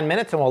another 10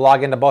 minutes and we'll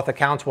log into both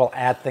accounts. We'll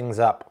add things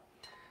up.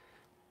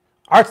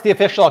 Art's the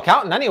official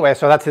accountant anyway,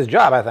 so that's his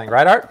job, I think.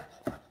 Right, Art?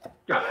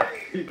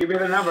 You give me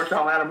the number, so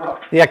I'll add them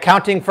up. The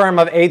accounting firm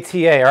of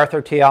ATA, Arthur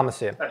T.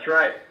 Almasi. That's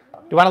right. Do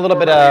you want a little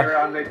bit of... You're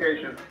on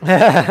vacation.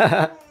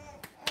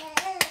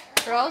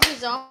 Rose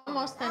is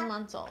almost 10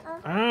 months old.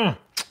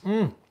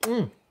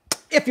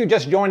 If you're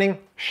just joining,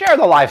 share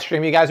the live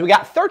stream, you guys. I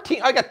got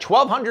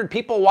 1,200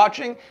 people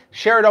watching.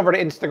 Share it over to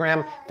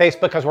Instagram,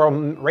 Facebook, because we're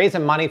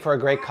raising money for a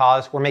great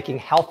cause. We're making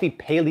healthy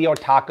paleo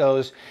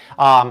tacos,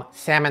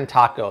 salmon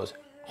tacos,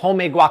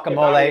 homemade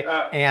guacamole,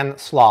 and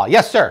slaw.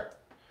 Yes, sir.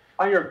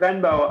 On your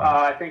Venmo,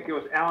 I think it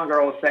was Alan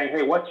Girl was saying,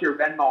 hey, what's your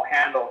Venmo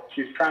handle?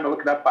 She's trying to look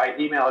it up by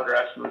email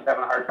address and was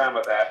having a hard time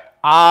with that.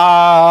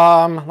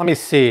 Let me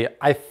see.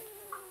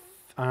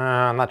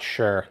 I'm not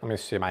sure. Let me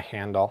see my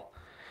handle.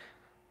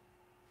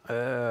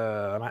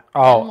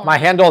 My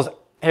handle's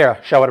here.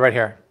 Show it right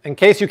here. In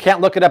case you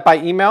can't look it up by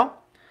email.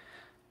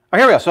 Oh,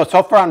 here we go. So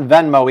far on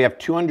Venmo, we have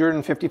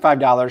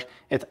 $255.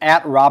 It's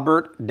at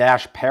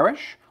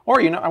Robert-Parrish.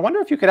 Or, I wonder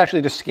if you could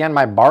actually just scan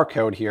my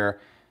barcode here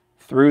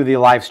through the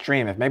live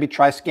stream. Maybe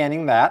try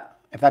scanning that.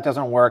 If that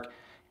doesn't work,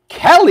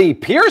 Kelly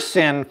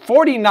Pearson,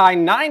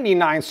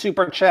 $49.99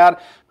 super chat,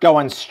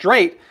 going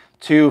straight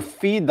to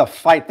feed the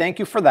fight. Thank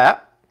you for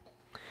that.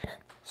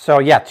 So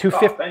yeah,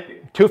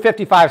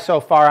 $255 so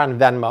far on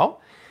Venmo.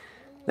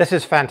 This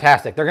is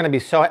fantastic. They're going to be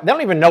they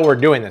don't even know we're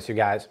doing this, you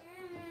guys.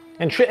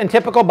 In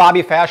typical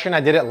Bobby fashion,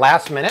 I did it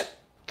last minute.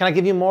 Can I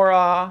give you more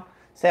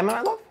salmon,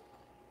 I love?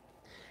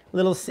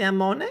 Little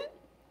salmone.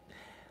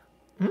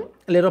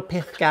 Little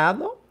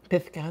pescado.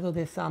 Pescado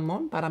de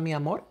salmón para mi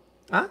amor.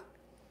 ¿Ah?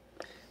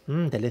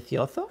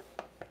 Delicioso.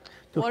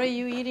 What are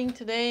you eating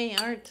today,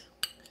 Art?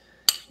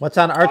 What's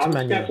on Art's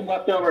menu? Got some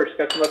leftovers.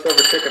 Got some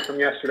leftover chicken from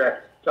yesterday.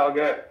 It's all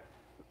good.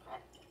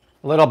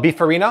 A little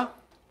beefarina?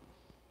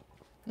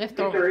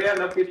 Pizzeria,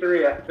 no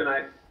pizzeria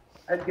tonight.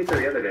 I had pizza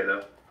the other day,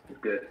 though. It's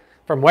good.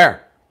 From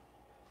where?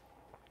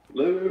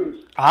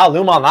 Lou's.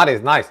 Lou Malnati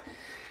is nice.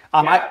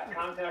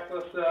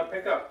 Contactless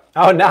pickup.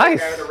 Oh, nice.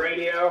 Guy with the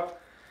radio.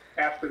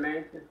 Ask the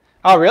name.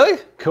 Oh, really?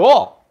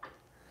 Cool.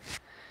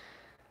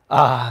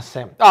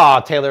 Same.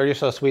 Oh, Taylor, you're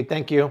so sweet.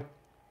 Thank you.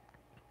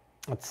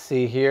 Let's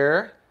see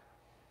here.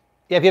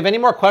 Yeah, if you have any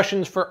more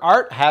questions for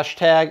Art,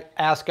 hashtag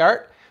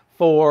AskArt.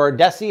 For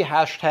Desi,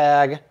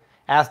 hashtag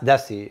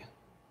AskDesi.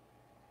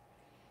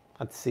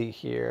 Let's see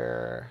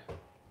here.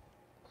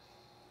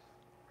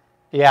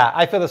 Yeah,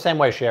 I feel the same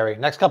way, Sherry.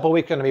 Next couple of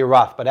weeks are going to be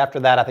rough, but after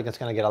that, I think it's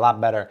going to get a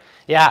lot better.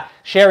 Yeah,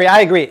 Sherry,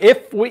 I agree.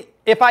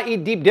 If I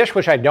eat deep dish,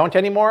 which I don't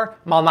anymore,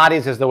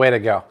 Malnati's is the way to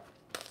go.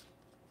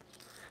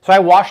 So I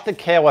wash the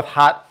kale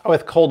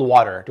with cold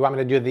water. Do you want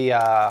me to do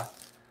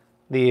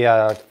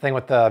the thing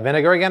with the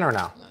vinegar again or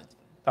no?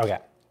 Okay.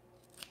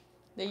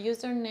 The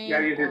username. You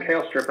gotta use your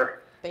kale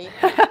stripper.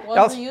 PayPal.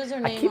 What's the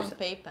username on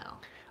PayPal?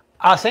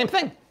 Same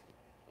thing.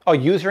 Oh,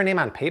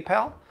 username on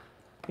PayPal?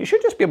 You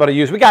should just be able to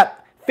use. We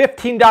got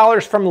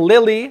 $15 from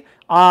Lily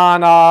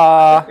on.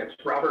 I think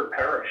it's Robert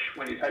Parrish.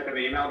 When you type in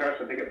the email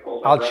address, I think it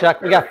pulls up. I'll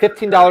check. We got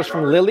 $15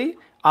 from Lily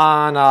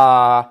on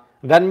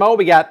Venmo.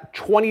 We got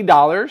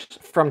 $20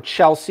 from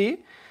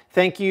Chelsea.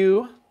 Thank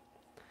you.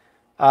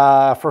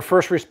 For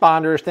first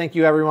responders, thank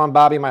you everyone.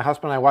 Bobby, my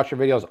husband, and I watch your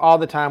videos all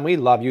the time. We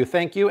love you.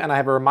 Thank you. And I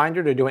have a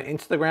reminder to do an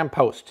Instagram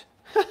post.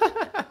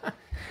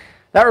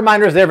 That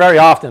reminder is there very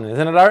often,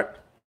 isn't it, Art?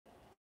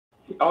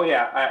 Oh,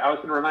 yeah. I was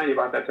going to remind you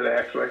about that today,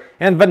 actually.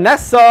 And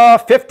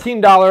Vanessa,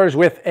 $15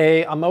 with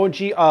a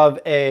emoji of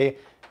a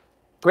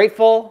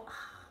grateful,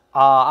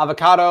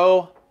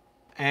 avocado,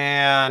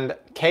 and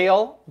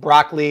kale,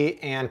 broccoli,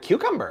 and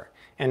cucumber.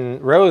 And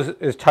Rose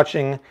is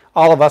touching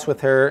all of us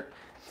with her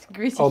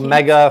Greasy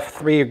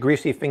omega-3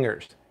 greasy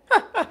fingers.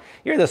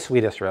 You're the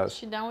sweetest, Rose. Is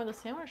she done with the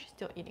salmon or is she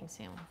still eating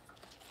salmon?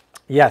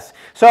 Yes.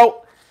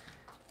 So,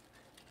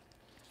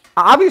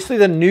 obviously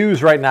the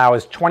news right now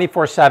is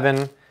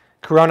 24/7,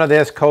 Corona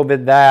this,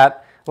 COVID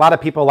that. A lot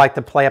of people like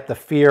to play up the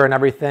fear and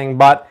everything,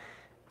 but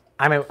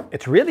I mean,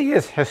 it really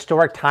is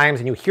historic times,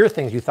 and you hear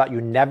things you thought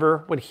you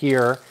never would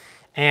hear.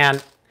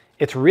 And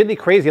it's really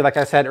crazy, like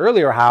I said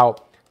earlier, how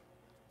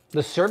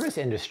the service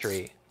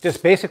industry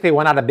just basically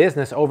went out of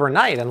business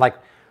overnight. And like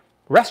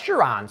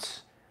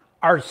restaurants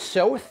are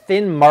so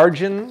thin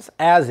margins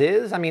as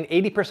is. I mean,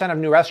 80% of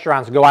new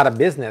restaurants go out of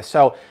business.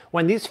 So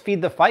when these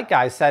Feed the Fight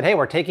guys said, hey,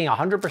 we're taking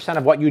 100%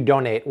 of what you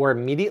donate, we're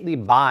immediately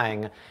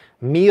buying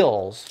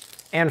meals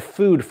and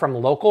food from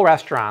local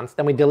restaurants,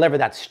 then we deliver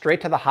that straight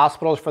to the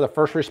hospitals for the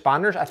first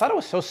responders. I thought it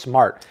was so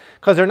smart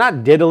because they're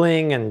not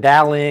diddling and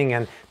dallying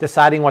and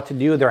deciding what to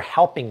do. They're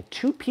helping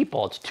two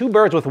people. It's two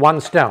birds with one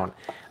stone.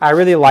 I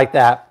really like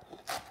that.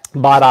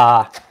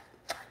 But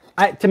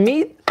to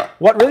me,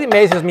 what really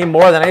amazes me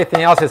more than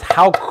anything else is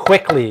how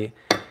quickly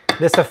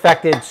this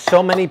affected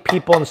so many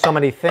people and so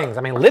many things.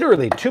 I mean,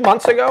 literally 2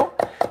 months ago,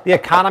 the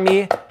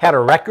economy had a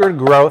record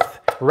growth,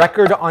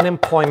 record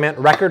unemployment,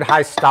 record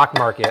high stock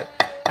market.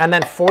 And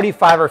then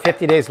 45 or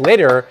 50 days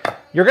later,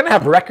 you're going to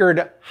have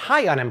record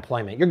high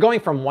unemployment. You're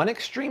going from one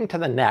extreme to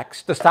the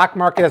next. The stock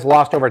market has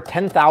lost over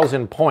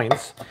 10,000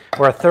 points,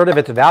 or a third of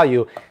its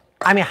value.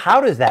 I mean,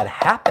 how does that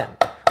happen?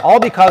 All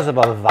because of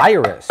a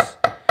virus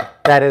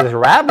that is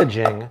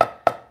ravaging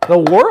the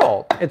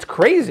world. It's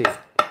crazy,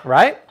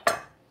 right?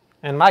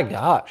 And my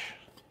gosh,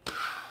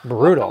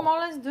 brutal.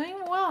 Guacamole is doing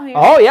well here.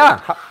 Oh yeah.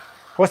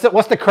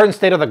 What's the current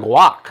state of the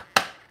guac?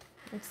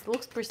 It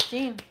looks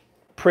pristine.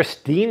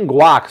 Pristine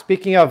guac.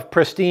 Speaking of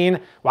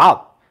pristine,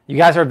 wow, you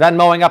guys are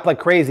Venmoing up like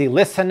crazy.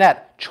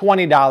 Listenette,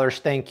 $20,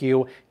 thank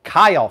you.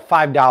 Kyle,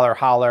 $5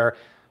 holler.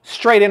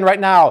 Straight in right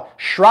now,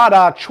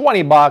 Shraddha,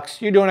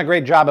 $20. You're doing a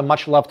great job, and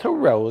much love to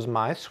Rose,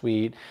 my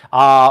sweet.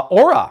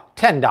 Aura,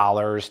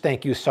 $10.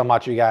 Thank you so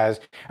much, you guys.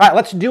 All right,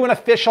 let's do an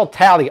official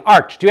tally.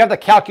 Arch, do you have the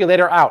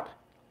calculator out?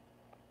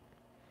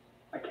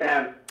 I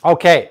can.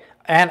 Okay.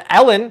 And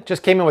Ellen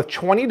just came in with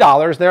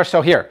 $20 there.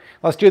 So here,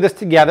 let's do this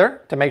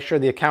together to make sure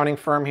the accounting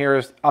firm here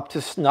is up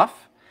to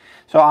snuff.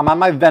 So I'm on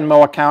my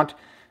Venmo account.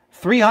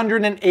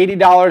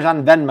 $380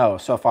 on Venmo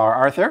so far,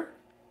 Arthur.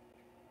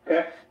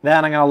 Okay.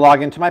 Then I'm going to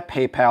log into my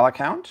PayPal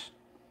account.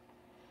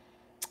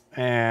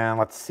 And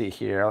let's see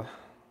here.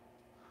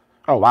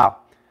 Oh, wow.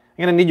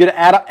 I'm going to need you to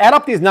add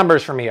up these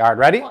numbers for me, Art.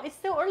 Ready? Well, it's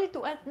still early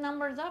to add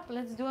numbers up.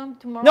 Let's do them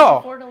tomorrow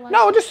before the lunch.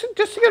 No, just to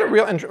get it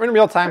in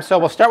real time. So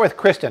we'll start with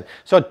Kristen.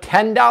 So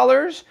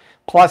 $10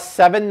 plus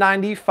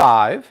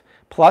 $7.95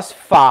 plus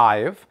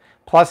 5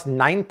 plus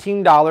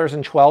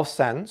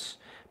 $19.12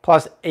 plus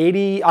plus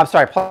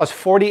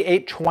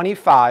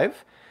 $48.25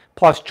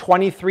 plus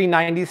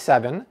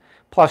 $23.97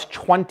 plus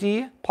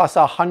 20 plus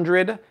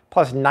 100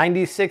 plus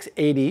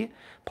 $96.80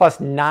 plus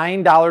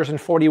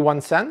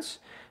 $9.41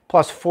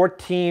 plus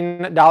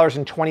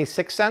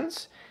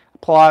 $14.26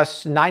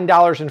 plus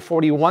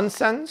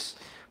 $9.41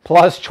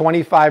 plus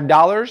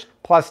 $25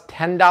 plus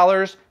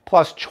 $10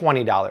 plus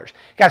 $20.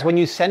 Guys, when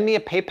you send me a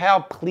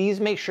PayPal, please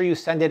make sure you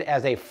send it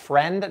as a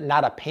friend,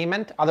 not a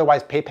payment.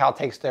 Otherwise, PayPal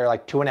takes their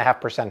like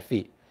 2.5%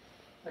 fee.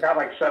 I got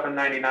like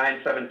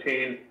 $7.99,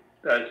 17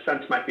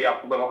 cents might be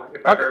up a little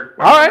if I heard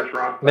All right,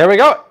 wrong. There we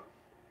go.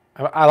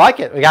 I like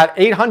it. We got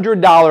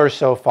 $800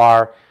 so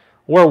far.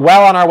 We're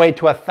well on our way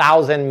to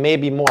 1,000,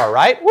 maybe more,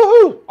 right?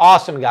 Woohoo!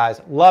 Awesome,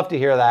 guys. Love to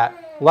hear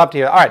that. Love to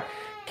hear that. All right,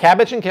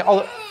 cabbage and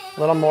a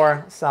little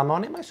more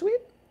salmon, my sweet.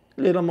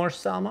 A little more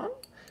salmon.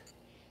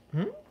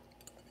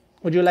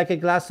 Would you like a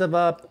glass of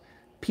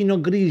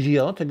Pinot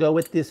Grigio to go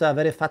with this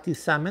very fatty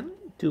salmon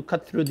to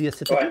cut through the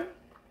acidity?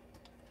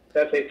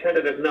 That's a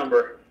tentative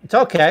number. It's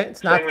okay.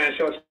 It's not. I'm going to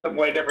show something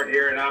way different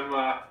here, and I'm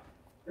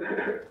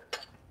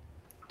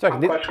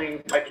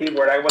questioning my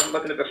keyboard. I wasn't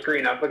looking at the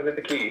screen. I was looking at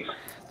the keys.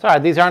 It's all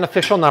right. These aren't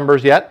official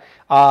numbers yet.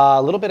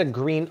 A little bit of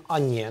green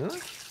onion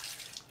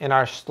in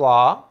our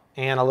slaw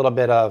and a little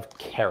bit of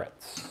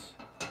carrots.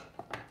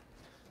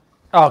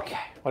 Okay.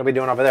 What are we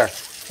doing over there?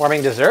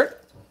 Warming dessert?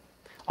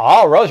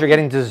 Oh, Rose, you're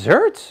getting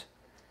dessert.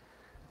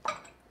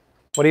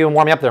 What are you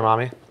warming up there,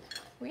 Mommy?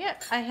 Well, yeah,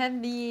 I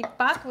had the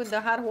pot with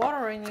the hot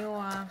water and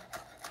you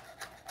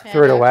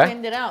threw it away?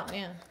 Cleaned it out,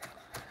 yeah.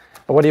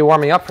 But what are you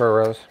warming up for,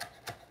 Rose?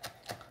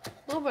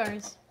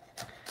 Blueberries.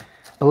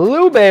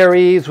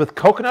 Blueberries with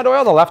coconut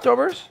oil, the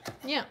leftovers?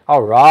 Yeah.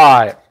 All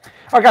right.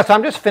 Okay, so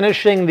I'm just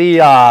finishing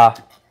the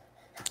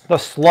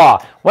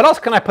slaw. What else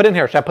can I put in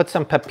here? Should I put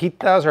some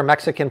pepitas or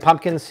Mexican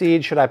pumpkin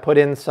seeds? Should I put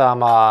in some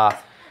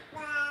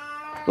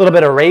little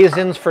bit of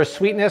raisins for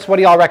sweetness? What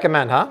do y'all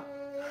recommend, huh?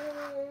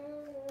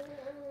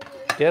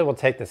 Good, we'll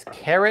take this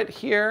carrot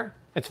here.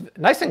 It's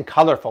nice and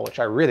colorful, which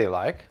I really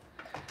like.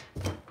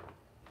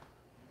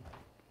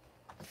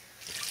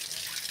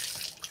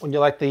 Would you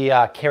like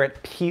the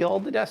carrot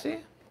peeled,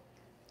 Desi?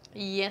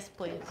 Yes,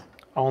 please.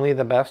 Only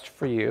the best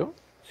for you.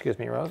 Excuse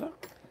me, Rosa.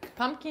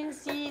 Pumpkin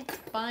seeds,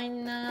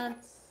 pine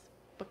nuts,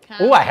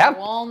 pecan, Ooh, I have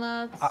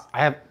walnuts. I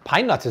have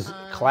pine nuts is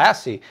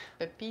classy.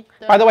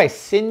 Pepita. By the way,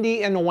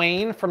 Cindy and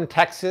Wayne from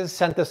Texas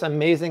sent this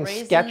amazing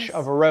Raisins. sketch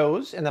of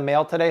Rose in the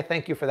mail today.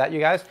 Thank you for that, you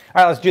guys.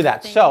 All right, let's do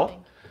that.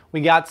 So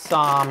we got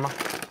some,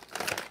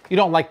 you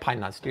don't like pine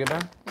nuts, do you,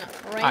 Ben? No,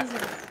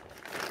 raisins.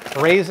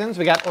 Raisins,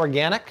 we got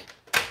organic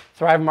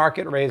Thrive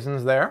Market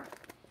raisins there.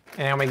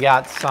 And we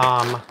got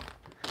some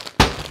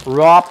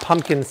raw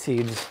pumpkin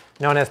seeds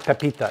known as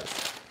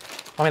pepitas.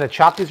 I'm going to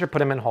chop these or put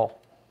them in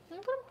whole?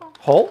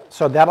 Whole.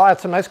 So that'll add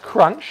some nice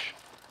crunch.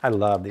 I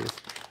love these.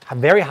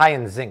 Very high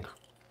in zinc,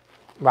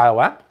 by the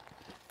way,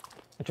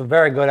 which is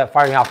very good at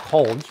fighting off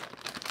colds.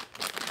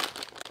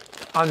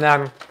 And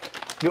then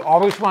you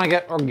always want to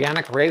get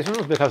organic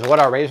raisins because what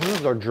are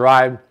raisins? They're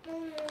dried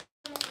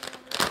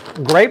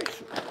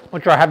grapes,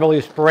 which are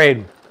heavily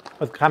sprayed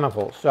with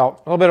chemicals.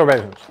 So a little bit of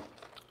raisins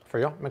for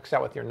you. Mix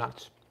that with your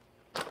nuts.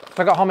 It's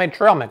like a homemade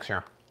trail mix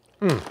here.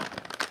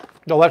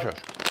 Delicious.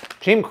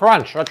 Team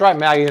Crunch. That's right,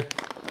 Maggie.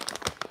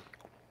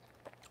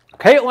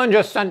 Caitlin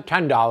just sent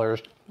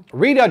 $10.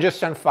 Rita just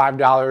sent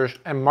 $5.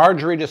 And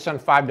Marjorie just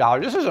sent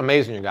 $5. This is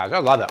amazing, you guys. I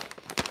love it.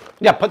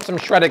 Yeah, put some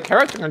shredded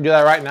carrots. I'm going to do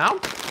that right now.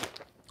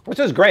 This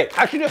is great.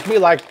 I should just be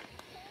like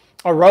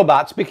a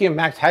robot. Speaking of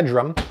Max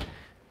Headroom,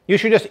 you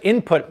should just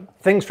input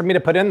things for me to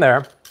put in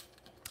there,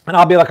 and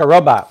I'll be like a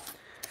robot.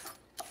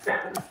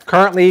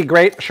 Currently,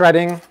 great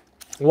shredding.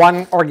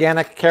 1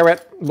 organic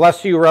carrot.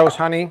 Bless you, Rose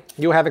Honey.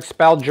 You have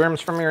expelled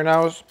germs from your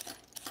nose.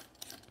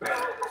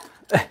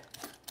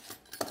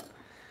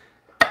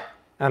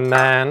 And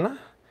then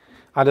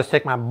I'll just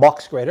take my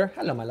box grater.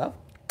 Hello, my love.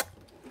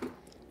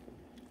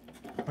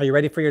 Are you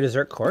ready for your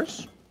dessert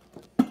course?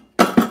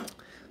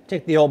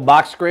 Take the old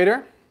box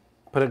grater,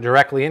 put it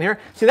directly in here.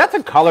 See, that's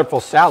a colorful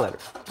salad,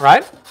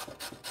 right?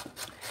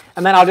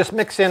 And then I'll just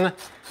mix in,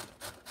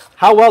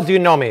 how well do you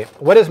know me?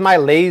 What is my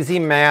lazy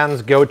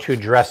man's go-to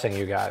dressing,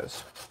 you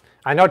guys?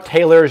 I know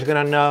Taylor's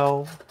gonna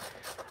know.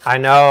 I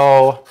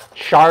know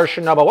Char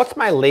should know, but what's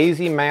my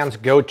lazy man's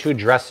go-to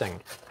dressing?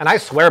 And I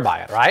swear by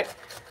it, right?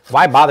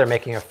 Why bother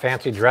making a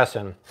fancy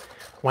dressing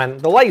when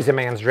the lazy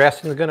man's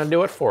dressing is gonna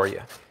do it for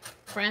you?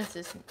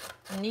 Francis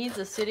needs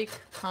acidic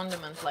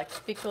condiment like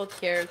pickled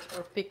carrots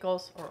or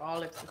pickles or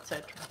olives,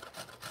 etc.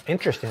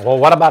 Interesting. Well,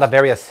 what about a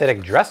very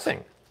acidic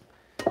dressing?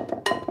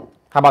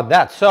 How about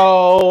that?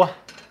 So,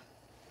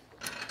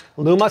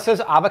 Luma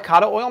says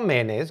avocado oil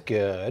mayonnaise.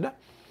 Good.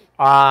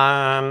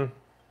 Yeah,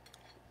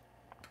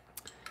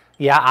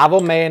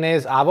 avo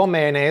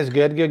mayonnaise.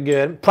 Good, good,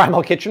 good.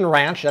 Primal Kitchen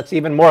Ranch. That's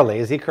even more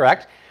lazy,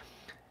 correct?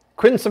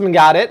 Crimson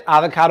got it.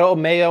 Avocado,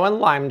 mayo, and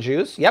lime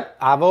juice. Yep,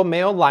 avo,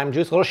 mayo, lime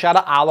juice. A little shot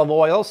of olive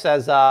oil,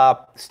 says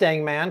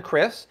Staying Man,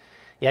 Chris.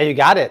 Yeah, you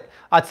got it.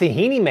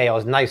 Tahini mayo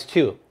is nice,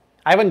 too.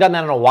 I haven't done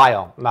that in a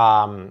while,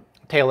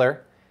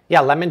 Taylor.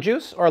 Yeah, lemon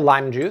juice or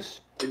lime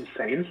juice.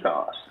 Insane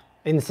sauce.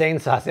 Insane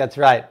sauce, that's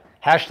right.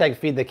 Hashtag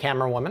feed the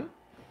camera woman.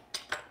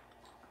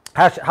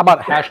 How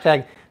about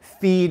hashtag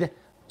feed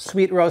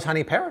Sweet Rose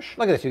Honey Parish?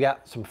 Look at this, you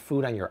got some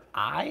food on your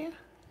eye.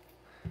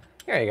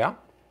 Here you go.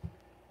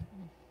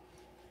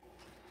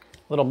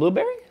 Little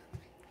blueberry?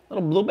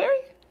 Little blueberry?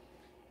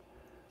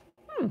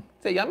 Is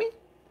that yummy?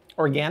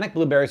 Organic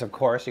blueberries, of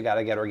course. You got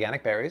to get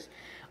organic berries.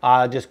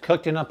 Just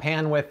cooked in a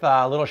pan with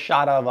a little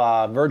shot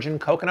of virgin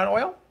coconut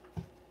oil.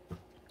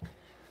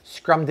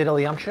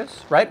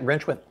 Scrumdiddlyumptious, right?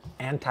 Rinsed with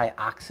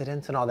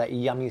antioxidants and all that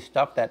yummy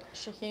stuff that...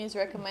 Shaheen is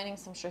recommending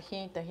some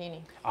Shaheen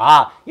tahini.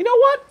 You know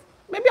what?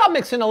 Maybe I'll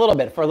mix in a little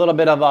bit for a little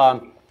bit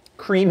of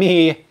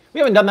creamy... We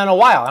haven't done that in a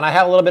while, and I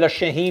have a little bit of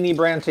Shaheen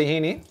brand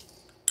tahini.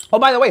 Oh,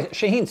 by the way,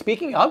 Shaheen,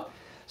 speaking of...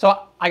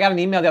 So I got an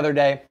email the other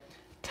day.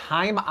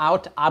 Time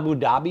Out Abu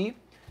Dhabi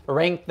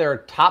ranked their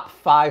top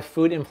 5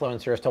 food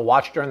influencers to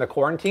watch during the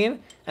quarantine,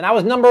 and I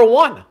was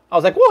 #1. I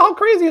was like, whoa, how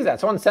crazy is that?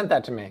 Someone sent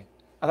that to me.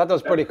 I thought that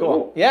was pretty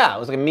cool. Yeah, it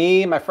was like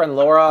me, my friend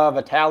Laura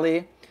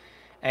Vitali,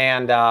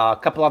 and a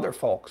couple other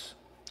folks.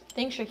 I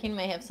think Shaheen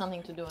may have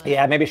something to do with it.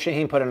 Yeah, maybe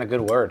Shaheen put in a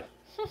good word.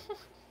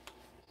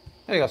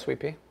 There you go,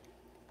 sweet pea.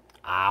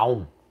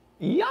 Ow.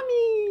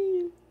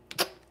 Yummy.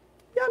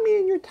 Yummy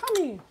in your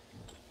tummy.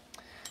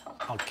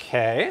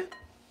 Okay.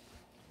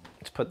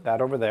 Let's put that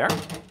over there.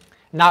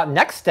 Now,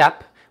 next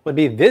step would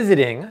be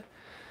visiting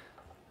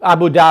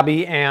Abu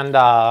Dhabi and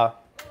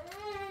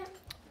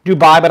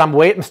Dubai, but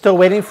I'm still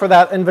waiting for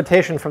that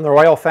invitation from the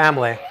royal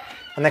family,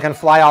 and they can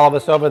fly all of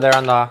us over there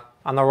on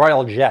the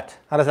royal jet.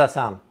 How does that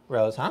sound,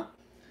 Rose? Huh?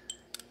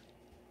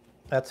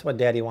 That's what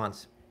Daddy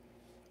wants.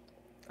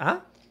 Huh?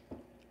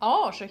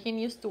 Oh, Shaheen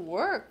used to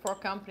work for a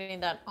company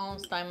that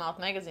owns Time Out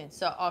magazine.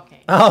 So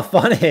okay. Oh,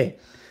 funny.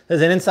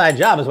 There's an inside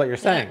job, is what you're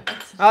saying.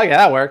 Oh yeah,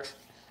 that works.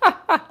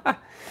 All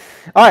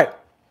right.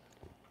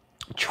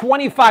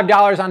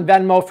 $25 on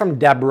Venmo from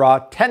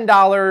Deborah.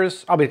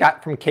 $10. Oh, we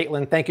got from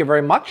Caitlin. Thank you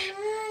very much.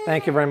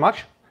 Thank you very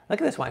much. Look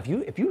at this one.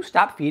 If you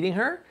stop feeding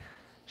her,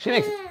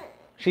 she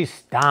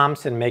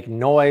stomps and make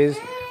noise.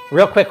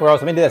 Real quick,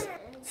 Rose, let me do this.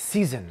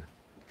 Season.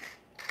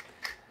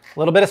 A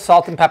little bit of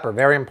salt and pepper,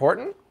 very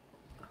important.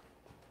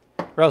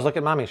 Rose, look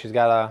at mommy. She's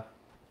got a...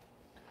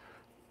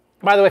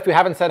 By the way, if you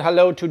haven't said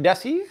hello to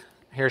Desi,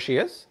 here she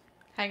is.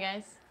 Hi,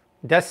 guys.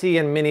 Desi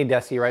and mini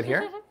Desi right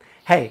here.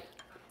 Hey,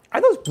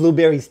 are those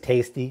blueberries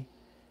tasty?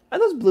 Are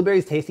those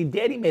blueberries tasty?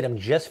 Daddy made them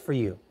just for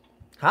you.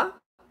 Huh?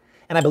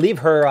 And I believe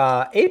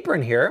her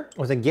apron here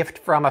was a gift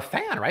from a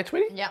fan, right,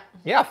 sweetie? Yeah.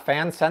 Yeah, a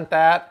fan sent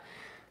that.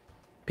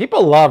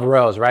 People love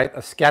Rose, right?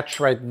 A sketch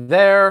right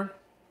there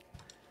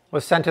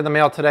was sent in the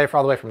mail today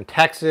all the way from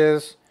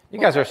Texas. You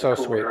guys are so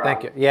sweet.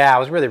 Thank you. Yeah, it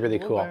was really, really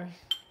cool.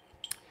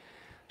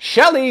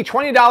 Shelly,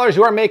 $20.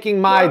 You are making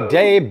my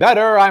day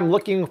better. I'm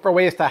looking for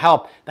ways to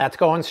help. That's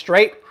going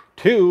straight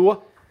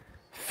to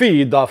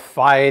Feed the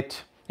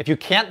Fight. If you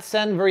can't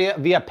send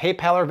via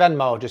PayPal or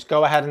Venmo, just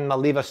go ahead and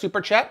leave a super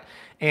chat,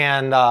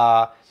 and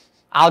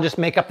I'll just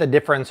make up the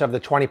difference of the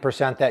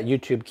 20% that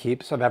YouTube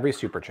keeps of every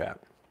super chat.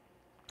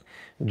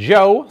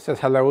 Joe says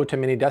hello to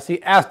Mini Desi.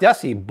 Ask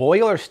Desi,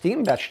 boil or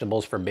steam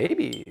vegetables for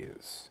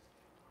babies?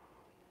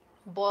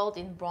 Boiled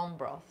in bone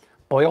broth.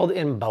 Boiled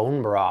in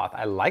bone broth.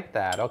 I like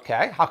that.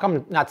 Okay. How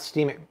come not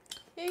steaming?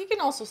 Yeah, you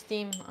can also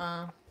steam,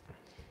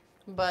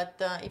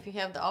 but if you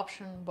have the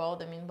option, boil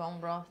them in bone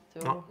broth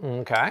too. Oh,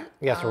 okay.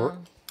 Yes, Rose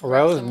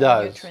Rose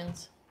does.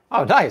 Nutrients.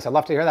 Oh, nice. I'd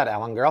love to hear that,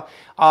 Alan girl.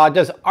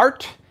 Does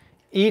Art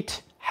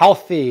eat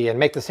healthy and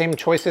make the same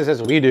choices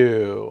as we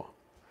do?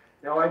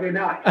 No, I do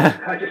not.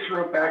 I just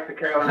wrote back to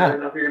Carolyn. I don't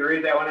know if you're going to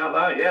read that one out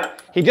loud. Yeah.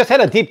 He just had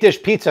a deep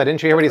dish pizza.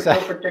 Didn't you hear what he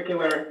said?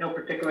 No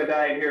particular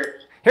diet here.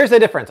 Here's the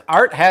difference.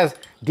 Art has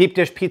deep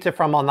dish pizza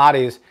from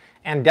Malnati's,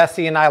 and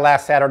Desi and I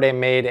last Saturday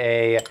made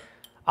a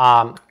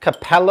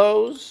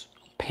Capello's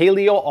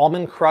Paleo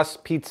Almond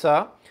Crust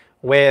Pizza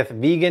with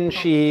vegan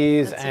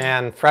cheese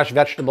and fresh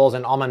vegetables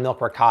and almond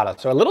milk ricotta.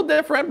 So a little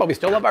different, but we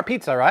still love our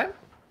pizza, right?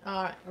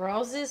 All right.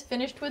 Rose is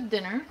finished with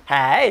dinner.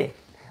 Hey,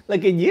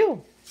 look at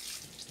you.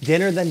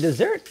 Dinner than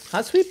dessert,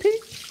 huh, Sweet Pea?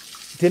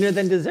 Dinner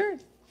than dessert.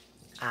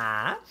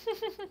 Ah.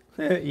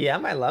 Yeah,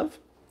 my love.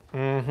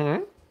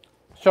 Mm-hmm.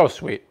 So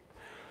sweet.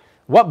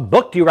 What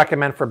book do you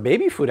recommend for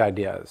baby food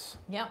ideas?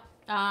 Yeah.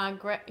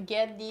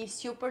 Get the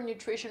Super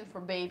Nutrition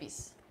for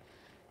Babies.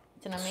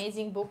 It's an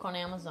amazing book on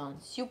Amazon.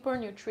 Super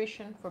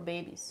Nutrition for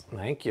Babies.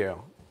 Thank you.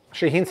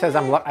 Shaheen says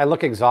I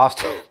look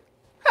exhausted.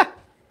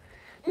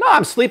 No,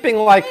 I'm sleeping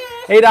like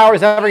 8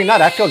 hours every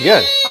night. I feel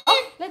good.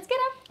 Oh, let's get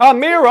up.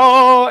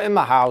 Amira in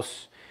the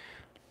house.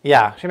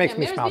 Yeah, she makes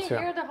me smile Amira's too.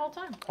 been here the whole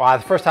time. Well,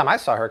 the first time I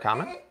saw her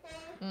comment.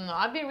 No,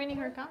 I've been reading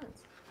her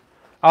comments.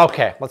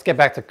 Okay, let's get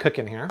back to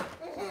cooking here.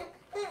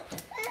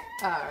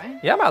 All right.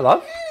 Yeah, my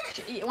love.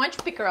 Why don't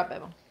you pick her up,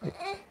 Evan?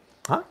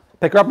 Huh?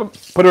 Pick her up and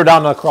put her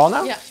down on the crawl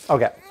now? Yeah.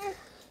 Okay.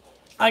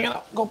 I'm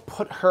gonna go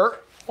put her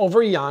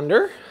over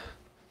yonder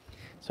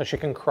so she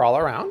can crawl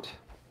around.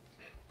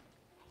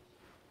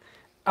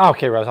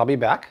 Okay, Rose, I'll be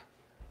back.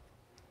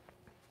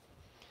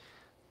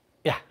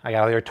 Yeah, I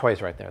got all your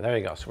toys right there. There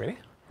you go, sweetie.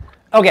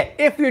 Okay,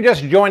 if you're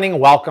just joining,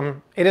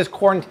 welcome. It is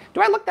quarantine.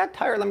 Do I look that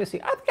tired? Let me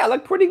see. I think I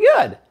look pretty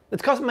good.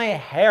 It's because my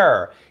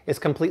hair is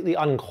completely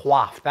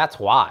uncoiffed. That's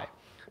why.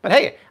 But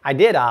hey, I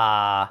did, what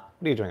are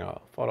you doing, a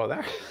photo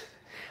there?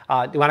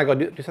 Do you want to go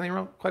do something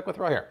real quick with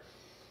Ro here?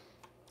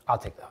 I'll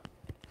take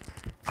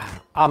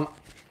that.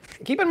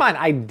 Keep in mind,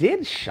 I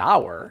did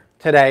shower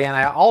today, and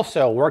I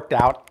also worked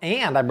out,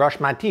 and I brushed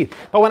my teeth.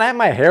 But when I have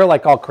my hair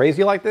like all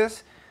crazy like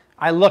this,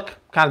 I look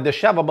kind of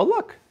disheveled, but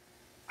look,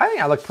 I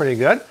think I look pretty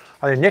good.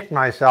 I nicked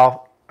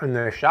myself in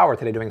the shower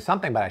today doing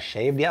something, but I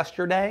shaved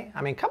yesterday.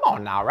 I mean, come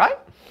on now, right?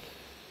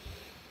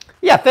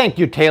 Yeah, thank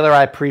you, Taylor.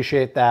 I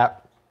appreciate that.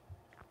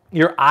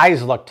 Your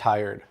eyes look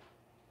tired.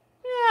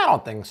 Yeah, I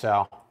don't think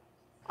so.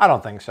 I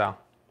don't think so.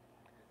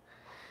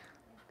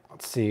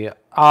 Let's see.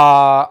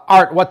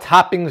 Art, what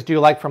toppings do you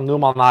like from Lou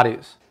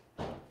Malnati's?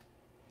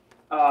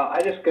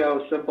 I just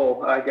go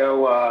simple. I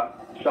go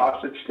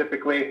sausage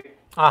typically,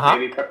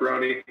 maybe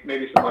pepperoni,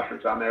 maybe some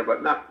mushrooms on there,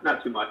 but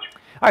not too much.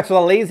 All right, so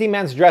the Lazy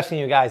Man's dressing,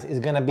 you guys, is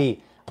going to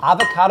be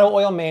avocado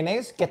oil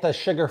mayonnaise. Get the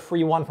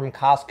sugar-free one from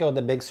Costco,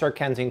 the Big Sur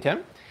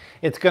Kensington.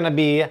 It's going to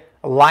be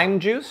lime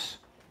juice,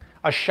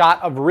 a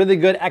shot of really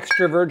good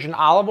extra virgin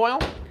olive oil,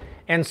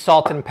 and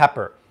salt and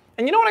pepper.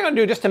 And you know what I'm going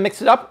to do just to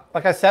mix it up?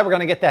 Like I said, we're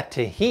going to get that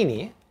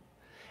tahini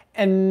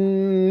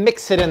and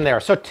mix it in there.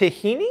 So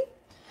tahini,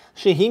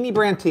 Shahini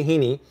brand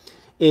tahini,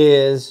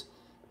 is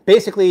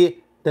basically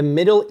the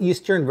Middle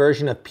Eastern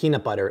version of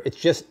peanut butter. It's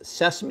just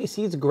sesame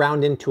seeds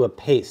ground into a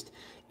paste.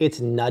 It's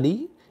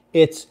nutty,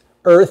 it's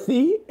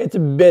earthy, it's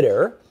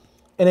bitter,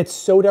 and it's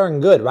so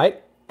darn good,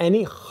 right?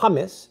 Any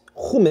hummus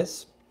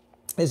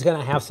is going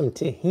to have some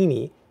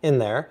tahini in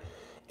there,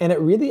 and it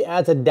really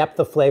adds a depth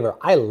of flavor.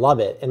 I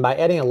love it, and by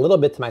adding a little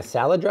bit to my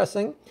salad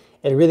dressing,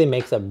 it really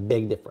makes a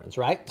big difference,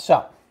 right?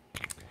 So,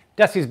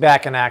 Desi's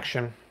back in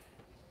action.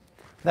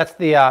 That's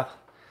the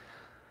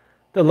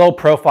low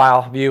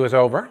profile view is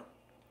over.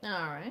 All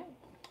right.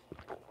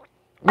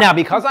 Now,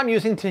 because I'm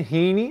using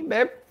tahini,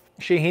 babe,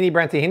 Shahini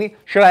brand tahini,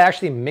 should I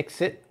actually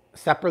mix it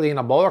separately in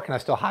a bowl, or can I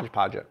still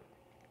hodgepodge it?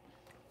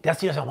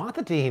 Desi doesn't want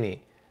the tahini.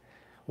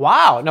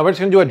 Wow. No, we're just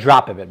going to do a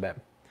drop of it, babe.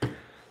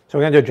 So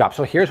we're going to do a drop.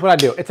 So here's what I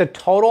do. It's a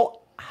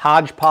total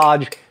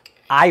hodgepodge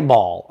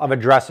eyeball of a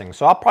dressing.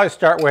 So I'll probably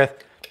start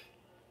with,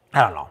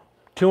 I don't know,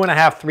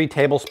 2.5, 3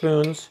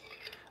 tablespoons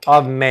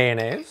of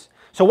mayonnaise.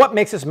 So what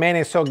makes this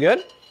mayonnaise so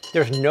good?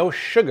 There's no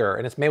sugar,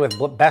 and it's made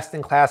with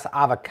best-in-class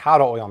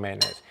avocado oil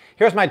mayonnaise.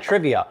 Here's my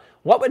trivia.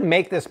 What would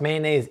make this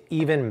mayonnaise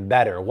even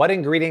better? What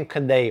ingredient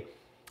could they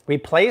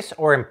replace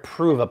or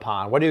improve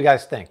upon? What do you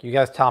guys think? You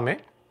guys tell me.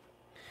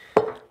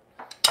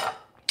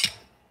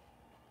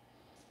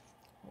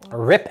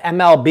 RIP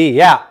MLB,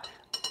 yeah.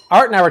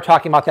 Art and I were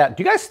talking about that.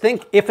 Do you guys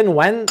think if and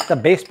when the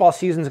baseball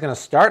season is going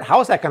to start, how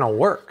is that going to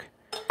work?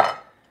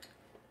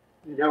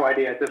 No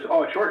idea.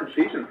 Oh, a shortened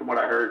season from what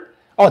I heard.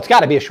 Oh, it's got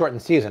to be a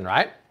shortened season,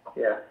 right?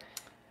 Yeah.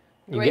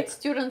 Great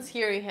students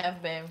here you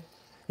have, babe.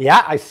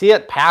 Yeah, I see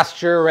it.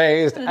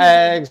 Pasture-raised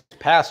eggs,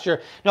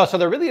 pasture. No, so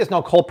there really is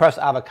no cold-pressed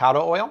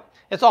avocado oil.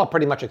 It's all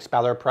pretty much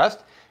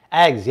expeller-pressed.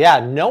 Eggs, yeah,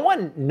 no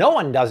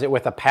one does it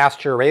with a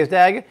pasture-raised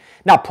egg.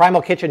 Now,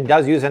 Primal Kitchen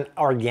does use an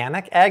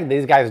organic egg.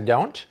 These guys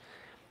don't.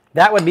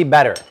 That would be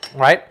better,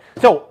 right?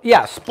 So,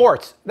 yeah,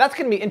 sports. That's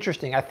going to be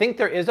interesting. I think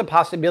there is a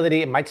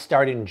possibility it might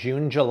start in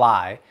June,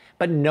 July,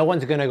 but no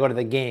one's going to go to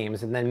the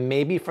games. And then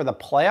maybe for the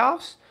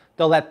playoffs,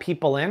 they'll let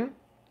people in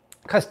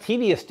because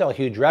TV is still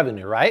huge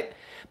revenue, right?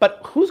 But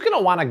who's going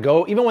to want to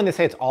go, even when they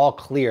say it's all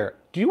clear?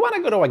 Do you want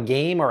to go to a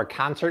game or a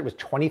concert with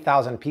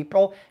 20,000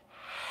 people?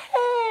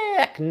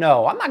 Heck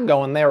no, I'm not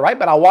going there, right?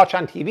 But I'll watch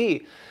on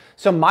TV.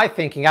 So my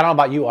thinking, I don't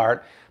know about you,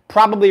 Art,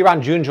 probably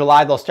around June,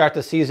 July, they'll start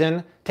the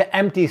season to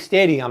empty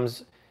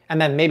stadiums. And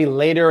then maybe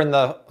later in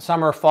the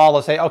summer, fall,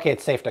 they'll say, okay,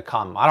 it's safe to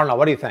come. I don't know.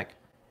 What do you think?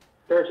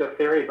 There's a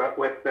theory, but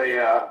with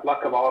the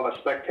luck of all of us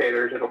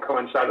spectators, it'll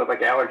coincide with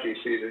like allergy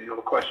season. You know,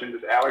 the question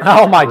is allergy.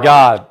 Oh my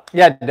God.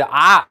 Yeah,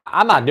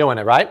 I'm not doing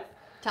it, right?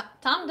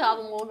 Tom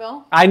Dalton will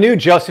go. I knew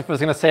Joseph was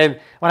going to say,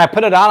 when I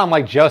put it on, I'm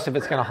like, Joseph,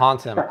 it's going to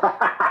haunt him.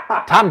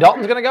 Tom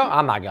Dalton's going to go?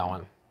 I'm not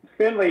going.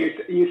 Finley,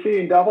 you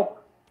seeing double?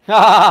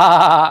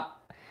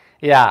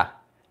 Yeah.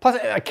 Plus,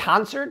 a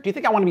concert? Do you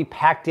think I want to be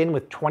packed in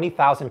with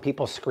 20,000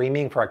 people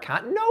screaming for a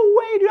concert? No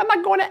way, dude. I'm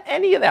not going to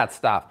any of that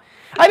stuff.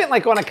 I didn't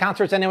like going to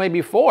concerts anyway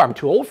before. I'm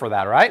too old for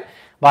that, right?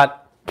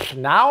 But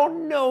now,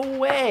 no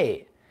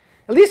way.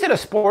 At least at a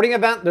sporting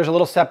event, there's a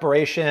little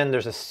separation.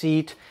 There's a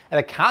seat. At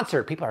a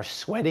concert, people are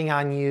sweating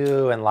on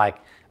you and like,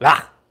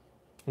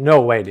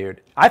 no way,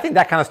 dude. I think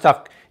that kind of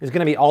stuff is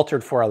going to be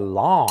altered for a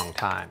long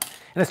time.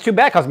 And it's too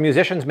bad because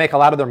musicians make a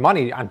lot of their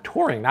money on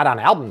touring, not on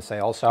album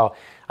sales. So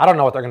I don't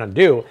know what they're going to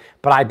do.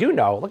 But I do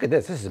know, look at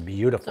this. This is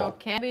beautiful. So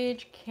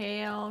cabbage,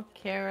 kale,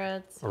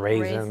 carrots,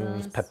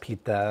 raisins,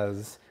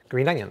 pepitas,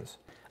 green onions.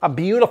 A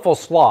beautiful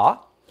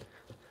slaw,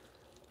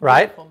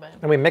 right?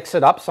 And we mix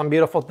it up, some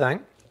beautiful thing.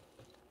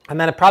 And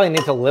then it probably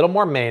needs a little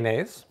more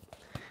mayonnaise.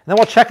 And then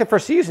we'll check it for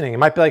seasoning. It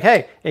might be like,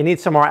 hey, it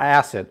needs some more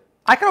acid.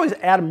 I can always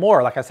add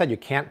more. Like I said, you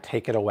can't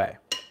take it away.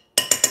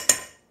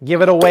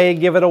 Give it away,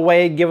 give it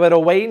away, give it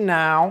away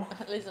now.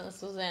 Listen,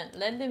 Suzanne,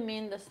 let them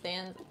in the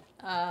stands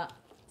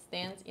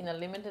in a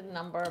limited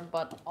number,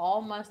 but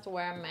all must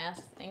wear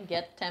masks and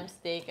get temps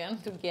taken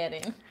to get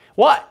in.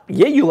 What?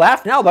 Yeah, you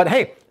laugh now, but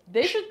hey.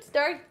 They should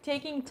start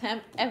taking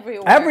temp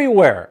everywhere.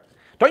 Everywhere.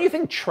 Don't you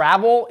think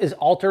travel is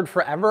altered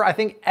forever? I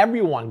think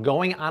everyone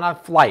going on a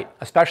flight,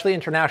 especially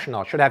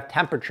international, should have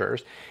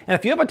temperatures. And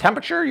if you have a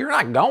temperature, you're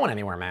not going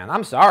anywhere, man.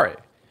 I'm sorry.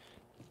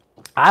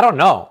 I don't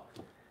know.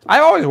 I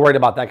always worried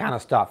about that kind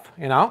of stuff,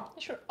 you know?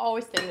 You should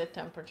always take the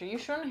temperature. You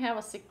shouldn't have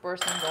a sick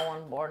person go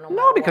on board.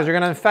 No, because you're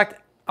going to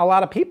infect a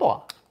lot of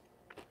people.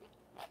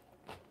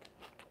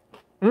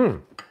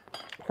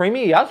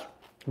 Creamy, yes,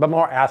 but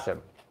more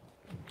acid.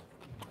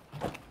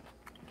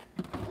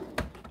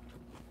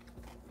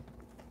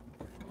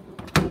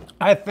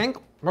 I think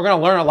we're going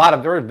to learn a lot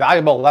of very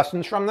valuable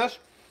lessons from this.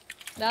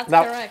 That's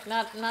correct.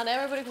 Not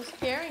everybody who's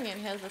carrying it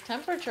has the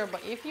temperature,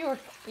 but if you have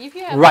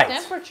the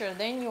temperature,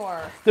 then you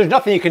are. There's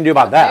nothing you can do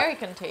about that. Very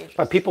contagious.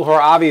 But people who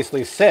are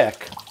obviously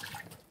sick.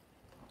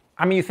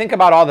 I mean, you think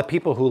about all the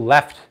people who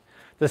left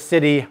the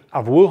city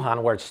of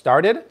Wuhan where it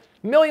started.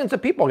 Millions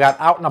of people got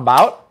out and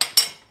about.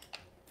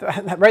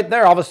 Right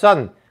there, all of a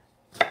sudden,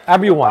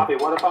 everyone. Bobby,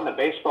 what if on the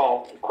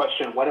baseball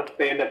question? What if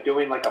they end up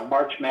doing like a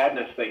March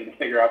Madness thing to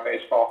figure out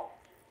baseball?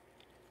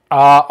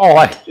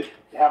 Just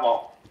have a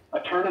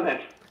tournament.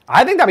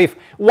 I think that'd be,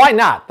 why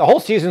not? The whole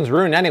season's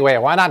ruined anyway.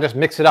 Why not just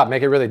mix it up,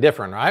 make it really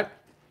different, right?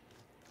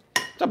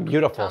 It's a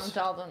beautiful.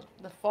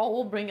 The fall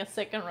will bring a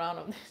second round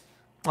of this.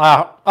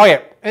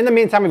 Okay, in the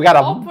meantime, we've got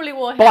a Hopefully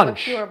we'll have a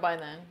cure by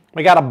then.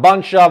 We got a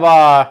bunch of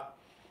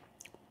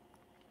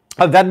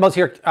Venmos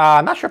here.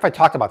 I'm not sure if I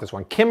talked about this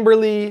one.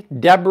 Kimberly,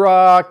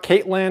 Deborah,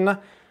 Caitlin.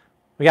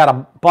 We got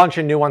a bunch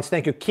of new ones.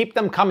 Thank you. Keep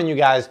them coming, you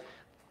guys.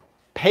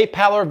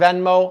 PayPal or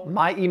Venmo,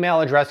 my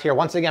email address here.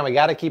 Once again, we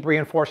got to keep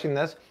reinforcing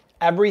this.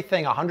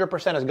 Everything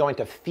 100% is going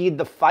to feed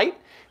the fight.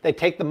 They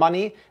take the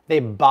money, they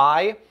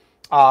buy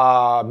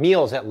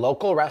meals at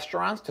local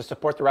restaurants to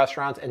support the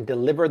restaurants and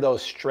deliver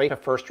those straight to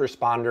first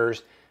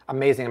responders.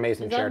 Amazing,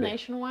 amazing charity. Is that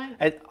nationwide?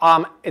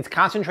 It's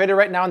concentrated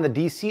right now in the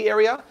DC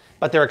area,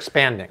 but they're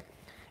expanding.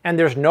 And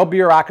there's no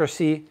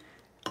bureaucracy.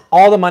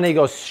 All the money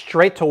goes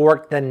straight to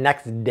work the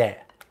next day.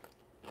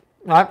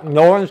 Right?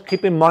 No one's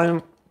keeping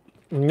money.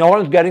 No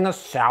one's getting a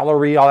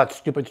salary, all that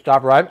stupid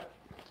stuff, right?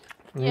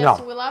 Yes,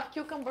 No. we love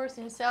cucumbers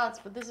in salads,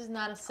 but this is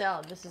not a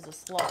salad. This is a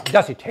slaw.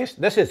 Does it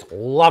taste? This is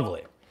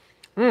lovely.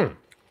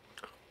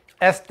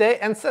 Esta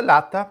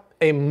ensalada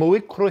es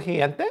muy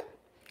crujiente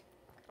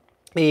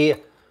y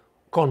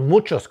con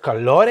muchos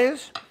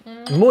colores,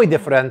 muy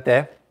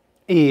diferente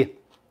y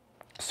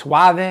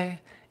suave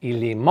y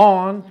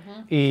limón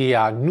y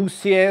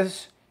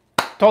nueces.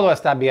 Todo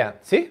está bien,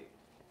 ¿sí?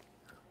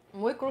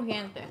 Muy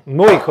crujiente.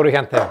 Muy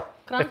crujiente.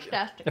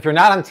 Crunchtastic. If you're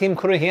not on team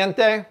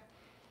crujiente,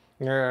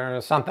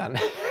 you're something.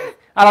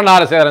 I don't know how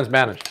to say that in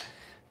Spanish.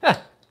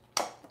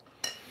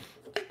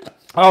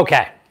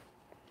 Okay.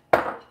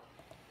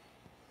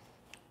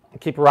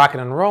 Keep rocking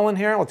and rolling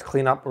here. Let's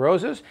clean up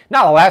roses.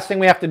 Now, the last thing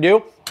we have to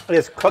do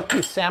is cook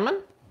the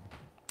salmon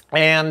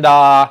and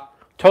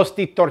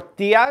toasty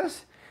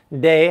tortillas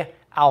de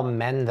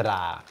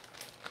almendra.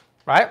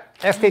 Right?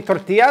 Este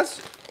tortillas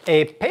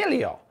es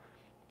paleo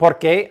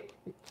porque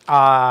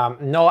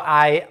no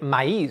hay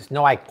maíz,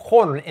 no hay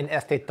corn en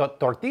este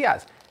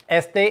tortillas.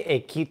 Este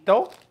es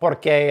keto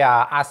porque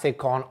hace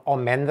con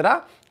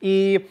almendra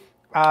y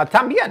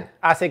también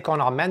hace con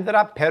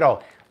almendra, pero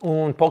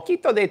un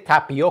poquito de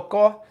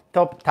tapioca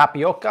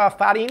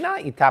farina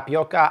y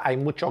tapioca hay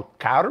mucho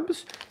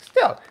carbs.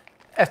 Still,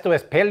 esto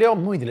es paleo,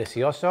 muy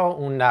delicioso.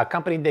 Una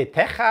company de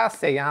Texas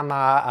se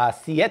llama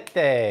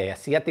Siete,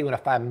 una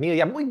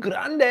familia muy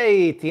grande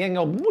y tiene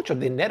mucho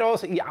dinero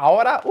y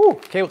ahora,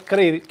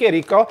 qué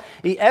rico.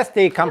 Y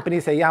este company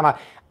se llama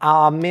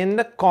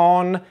Almond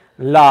con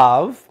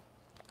Love,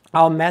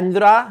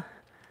 almendra,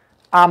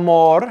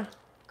 amor.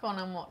 Con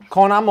amor.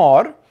 Con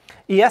amor.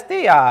 Y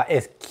este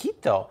es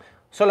keto.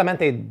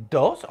 Solamente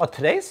 2 o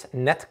 3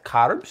 net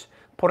carbs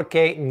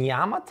porque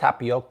ñama,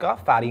 tapioca,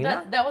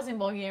 farina. That was in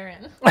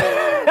Bulgarian. Oh,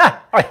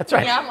 that's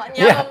right.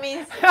 Ñama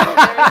means there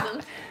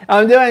isn't.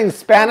 I'm doing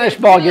Spanish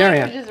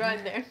Bulgarian. Which is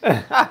right there.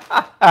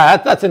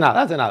 That's enough.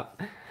 That's enough.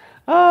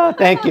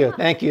 Thank you,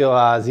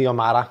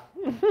 Ziomara.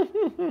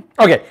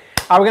 Okay,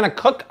 we're gonna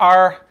cook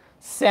our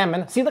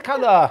salmon. See, look how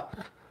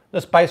the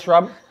spice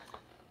rub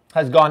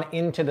has gone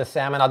into the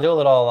salmon. I'll do a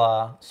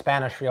little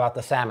Spanish for you about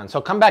the salmon.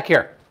 So come back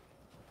here.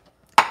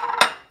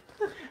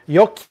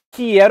 Yo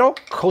quiero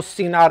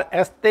cocinar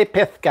este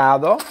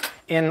pescado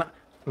en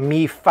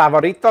mi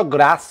favorito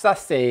grasa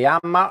se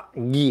llama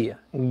ghee.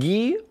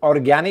 Ghee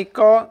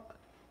orgánico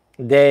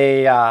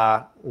de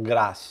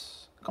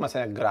gras. ¿Cómo se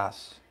llama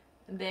gras?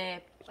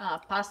 De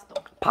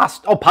pasto.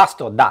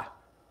 Pasto, da.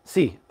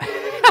 Sí.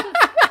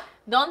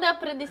 ¿Dónde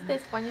aprendiste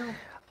español?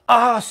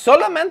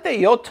 Solamente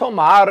yo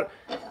tomar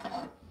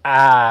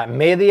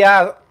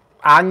media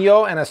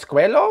año en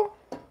escuela.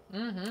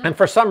 And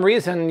for some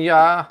reason, you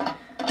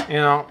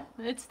know,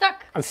 it's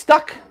stuck. I'm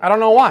stuck. I don't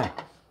know why.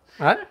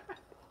 Right?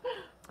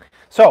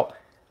 So,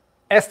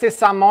 este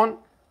salmón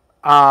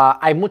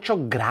hay mucho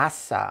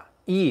grasa.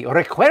 Y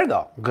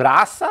recuerdo,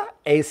 grasa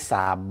es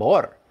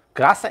sabor.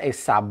 Grasa es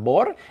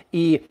sabor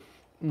y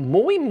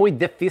muy, muy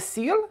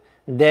difícil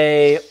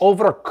de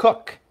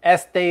overcook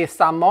este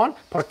salmón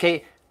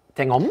porque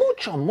tengo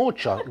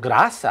mucho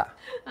grasa.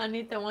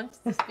 Anita wants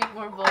to speak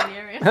more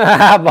Bulgarian.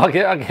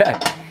 Okay.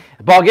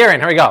 Bulgarian,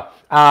 here we go.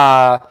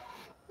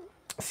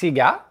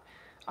 Siga,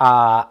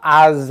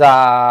 az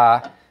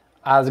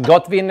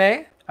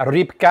gotvine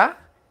rybka,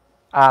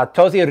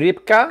 tozi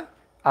rybka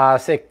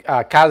se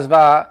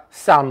kazva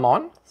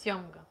salmon.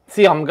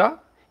 Siomga.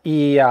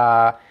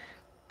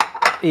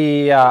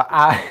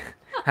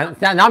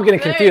 Now I'm getting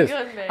confused.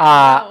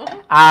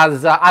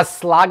 Az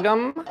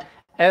slagam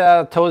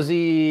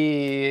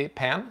tozi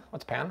pan.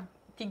 What's pan?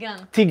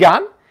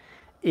 Tigan.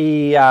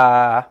 I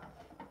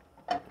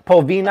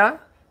povina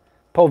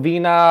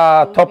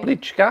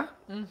toplichka.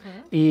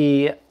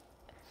 I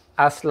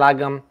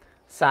aslagam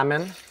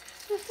salmon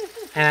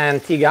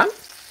and tigan.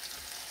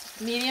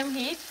 Medium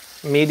heat.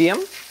 Medium.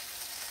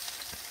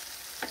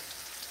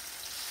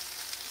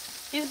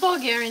 His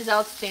Bulgarian is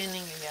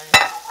outstanding, you guys.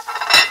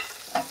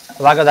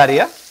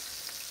 Lagadaria.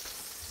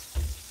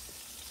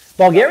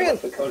 Bulgarian.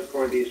 What's the code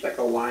for the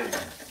second wine?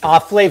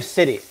 Flav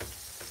City.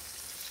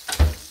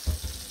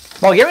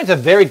 Bulgarian is a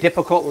very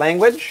difficult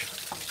language.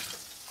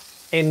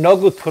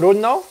 Mnogo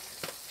trudno.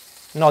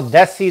 No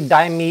desi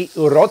daj mi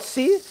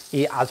uroci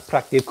I az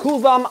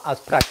praktikugam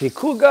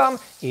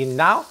I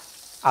now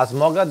az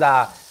moga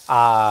da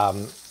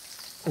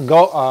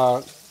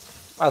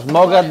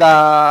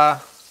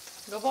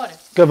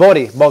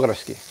govori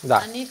bulgarski. Da.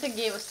 Anita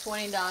gave us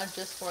 $20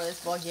 just for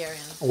this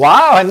Bulgarian.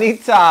 Wow,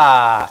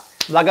 Anita!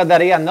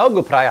 Благодаря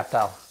много,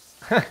 приятел.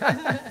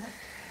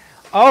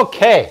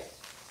 Okay.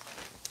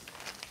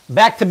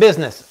 Back to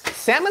business.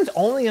 Salmon's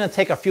only going to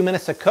take a few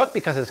minutes to cook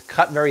because it's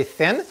cut very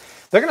thin.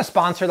 They're going to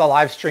sponsor the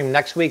live stream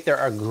next week. They're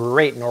a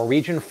great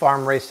Norwegian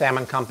farm-raised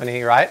salmon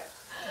company, right?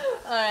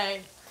 All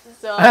right.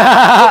 So,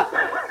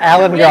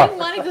 Alan, go.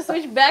 money to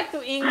switch back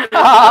to English.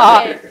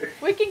 Okay.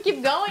 We can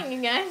keep going,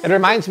 you guys. It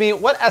reminds me,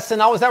 what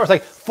SNL was that? It was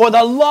like, for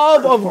the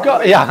love of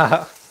God.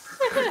 Yeah.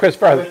 Chris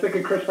Farley. I was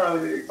thinking Chris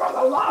Farley, for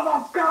the love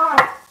of God.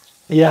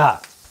 Yeah.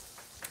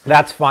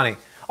 That's funny.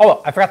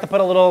 Oh, I forgot to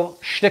put a little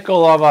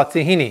shtickle of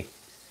tahini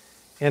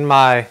in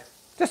my,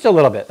 just a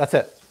little bit. That's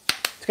it.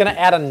 It's going to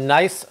add a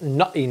nice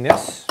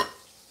nuttiness,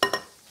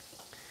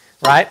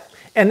 right?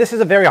 And this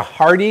is a very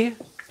hearty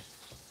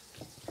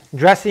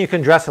dressing. You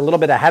can dress a little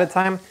bit ahead of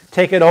time.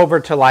 Take it over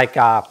to like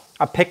a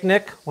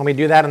picnic when we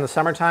do that in the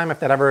summertime, if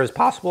that ever is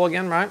possible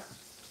again, right?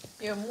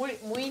 You're muy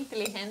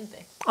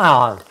inteligente.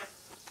 Ah,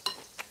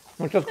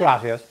 muchas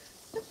gracias.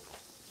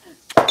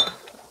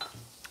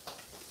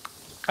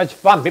 It's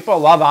fun. People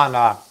love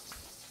on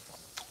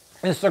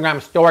Instagram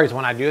stories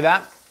when I do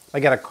that. I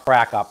get a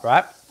crack up,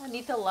 right?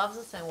 Anita loves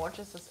us and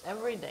watches us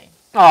every day.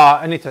 Oh,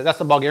 Anita, that's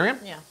the Bulgarian?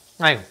 Yeah.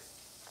 Hey.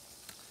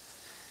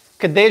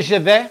 Kde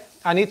живе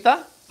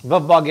Anita? В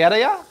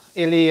Bulgaria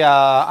или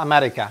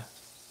America?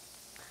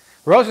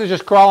 Rose is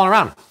just crawling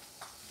around.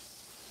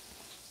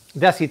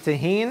 Desi,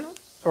 tahini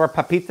or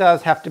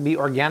papitas have to be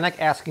organic,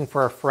 asking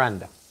for a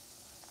friend.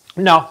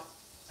 No,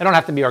 they don't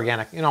have to be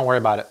organic. You don't worry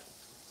about it.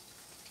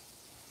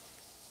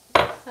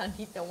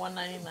 Anita,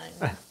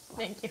 $1.99.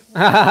 Thank you.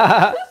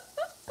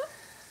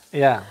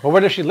 Yeah, but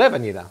where does she live,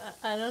 Anita?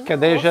 I don't know.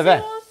 Kde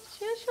живе?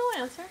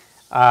 She'll answer.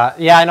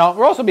 Yeah, I know.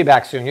 Rose will be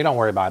back soon. You don't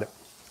worry about it.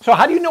 So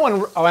how do you know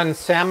when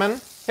salmon...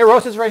 Here,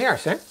 Rose is right here,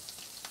 see?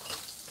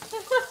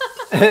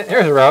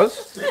 Here's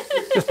Rose.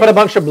 Just put a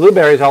bunch of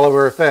blueberries all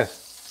over her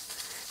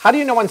face. How do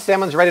you know when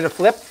salmon's ready to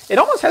flip? It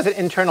almost has an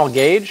internal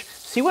gauge.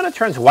 See when it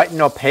turns white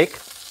and opaque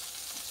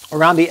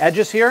around the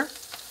edges here?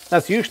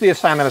 That's usually a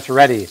sign that it's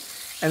ready.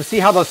 And see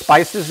how those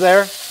spices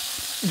there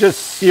just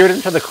seared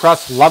into the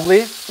crust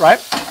lovely,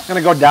 right? I'm going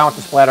to go down with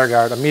the splatter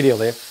guard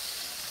immediately.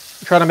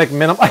 Trying to make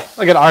minimal...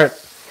 Look at Art.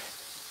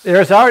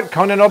 There's Art,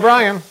 Conan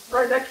O'Brien.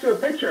 Right next to a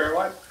picture.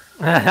 What?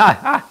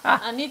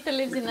 Anita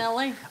lives in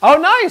LA. Oh,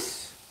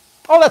 nice.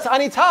 Oh, that's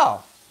Anita.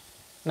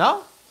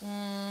 No?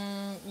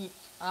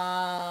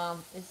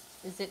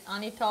 Is it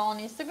Anita on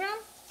Instagram?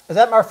 Is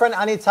that my friend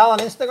Anita on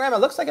Instagram? It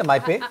looks like it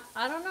might be.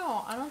 I don't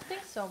know. I don't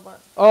think so, but...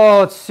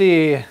 Oh, let's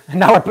see.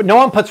 Now no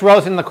one puts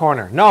Rose in the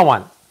corner. No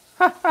one.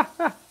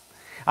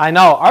 I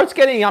know. Art's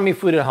getting yummy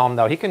food at home,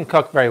 though. He can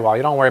cook very well.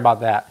 You don't worry about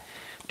that.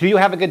 Do you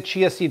have a good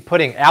chia seed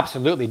pudding?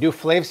 Absolutely. Do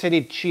Flav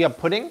City chia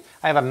pudding.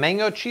 I have a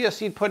mango chia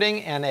seed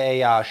pudding and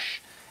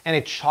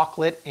a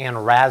chocolate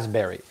and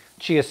raspberry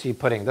chia seed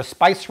pudding. The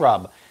spice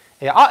rub.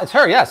 Yeah, oh, it's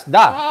her, yes.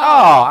 Da.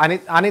 Oh,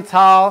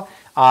 Anital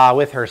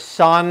with her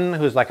son,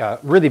 who's like a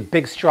really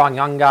big, strong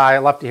young guy. I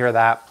love to hear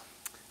that.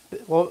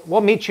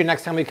 We'll meet you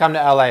next time we come to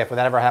LA if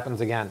that ever happens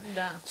again.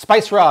 Da.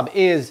 Spice rub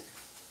is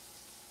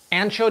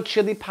ancho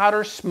chili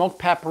powder, smoked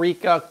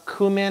paprika,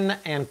 cumin,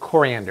 and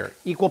coriander.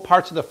 Equal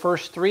parts of the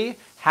first three,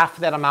 half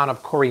that amount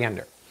of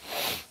coriander.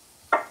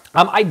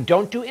 I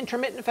don't do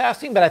intermittent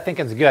fasting, but I think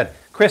it's good.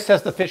 Chris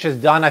says the fish is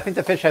done. I think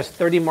the fish has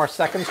 30 more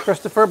seconds,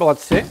 Christopher, but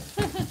let's see.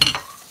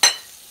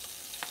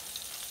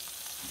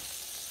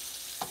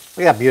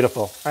 Look at that,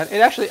 beautiful. Right?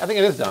 It actually, I think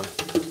it is done.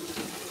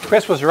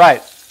 Chris was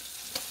right.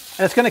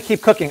 And it's going to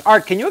keep cooking.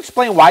 Art, can you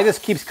explain why this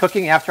keeps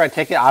cooking after I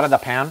take it out of the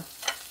pan?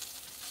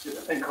 There's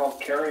a thing called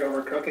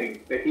carryover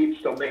cooking. The heat's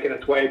still making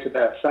its way to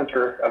the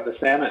center of the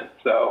salmon,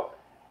 so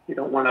you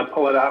don't want to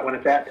pull it out when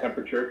it's at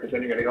temperature because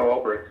then you're going to go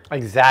over it.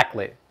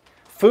 Exactly.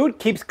 Food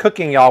keeps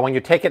cooking, y'all, when you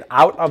take it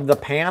out of the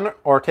pan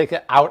or take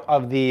it out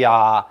of the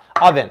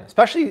oven,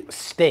 especially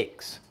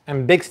steaks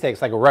and big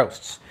steaks like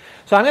roasts.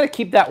 So I'm going to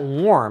keep that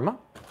warm.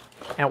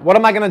 And what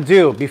am I going to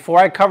do before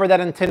I cover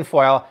that in tin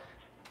foil?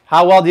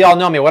 How well do y'all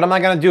know me? What am I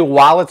going to do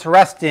while it's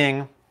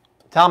resting?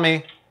 Tell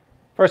me.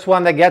 First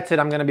one that gets it,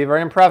 I'm going to be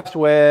very impressed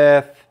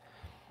with.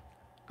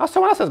 Oh,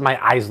 someone else says my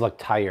eyes look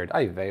tired.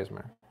 Ay, vez,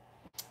 man.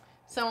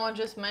 Someone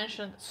just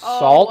mentioned,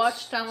 Salt?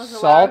 watch Thomas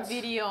Salt?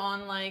 video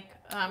on like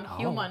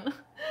human.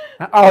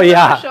 Oh,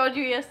 yeah. I showed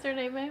you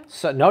yesterday, babe.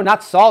 So, no,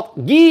 not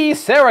salt. Ghee,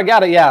 Sarah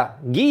got it, yeah.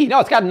 Ghee, no,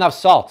 it's got enough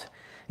salt.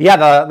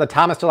 Yeah, the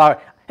Thomas DeLauer.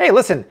 Hey,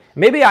 listen,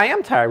 maybe I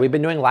am tired. We've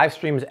been doing live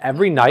streams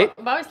every night.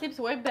 Bobby sleeps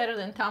way better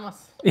than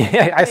Thomas.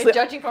 Yeah, I sleep.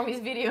 Judging from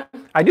his video.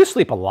 I do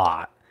sleep a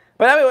lot.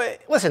 But anyway,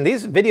 listen,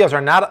 these videos are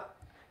not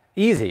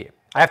easy.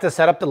 I have to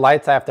set up the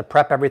lights. I have to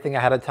prep everything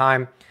ahead of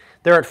time.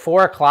 They're at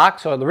 4 o'clock,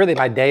 so really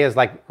my day is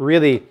like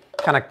really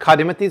kind of cut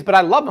in with these, but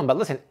I love them. But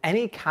listen,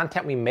 any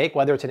content we make,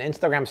 whether it's an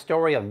Instagram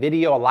story, a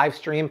video, a live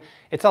stream,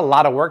 it's a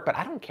lot of work, but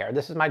I don't care.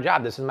 This is my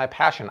job. This is my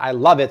passion. I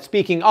love it.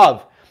 Speaking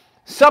of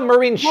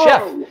submarine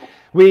chef,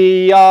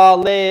 we all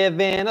live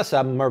in a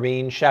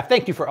submarine, chef.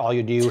 Thank you for all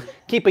you do,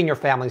 keeping your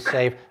family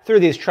safe through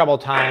these troubled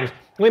times.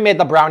 We made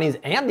the brownies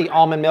and the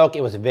almond milk.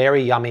 It was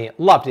very yummy.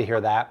 Love to hear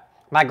that.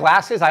 My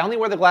glasses, I only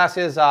wear the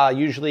glasses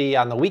usually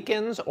on the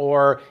weekends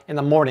or in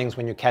the mornings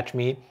when you catch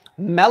me.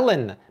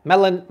 Melon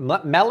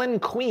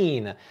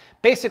Queen.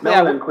 Basically,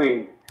 Melanin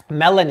Queen.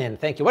 Melanin,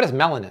 thank you. What is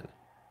melanin?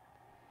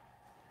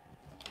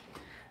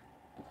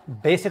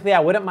 Basically, I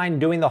wouldn't mind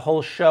doing the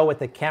whole show with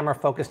the camera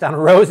focused on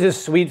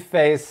Rose's sweet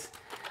face.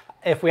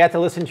 If we had to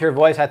listen to your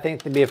voice, I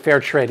think it'd be a fair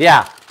trade.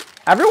 Yeah,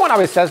 everyone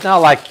always says now,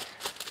 like,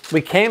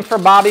 we came for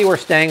Bobby, we're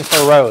staying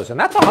for Rose. And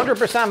that's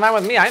 100% fine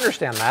with me. I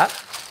understand that.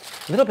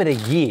 A little bit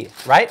of ghee,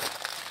 right?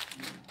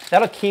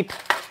 That'll keep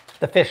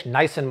the fish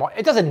nice and moist.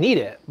 It doesn't need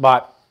it,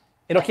 but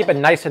it'll keep it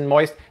nice and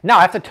moist. Now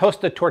I have to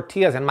toast the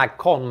tortillas in my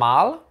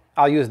comal.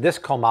 I'll use this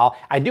comal.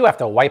 I do have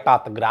to wipe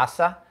out the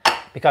grasa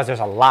because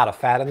there's a lot of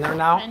fat in there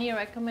now. Any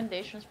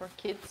recommendations for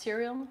kids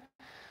cereal?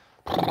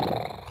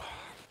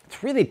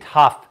 It's really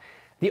tough.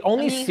 The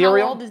only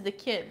cereal. How old is the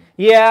kid?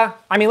 Yeah,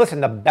 I mean, listen,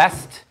 the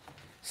best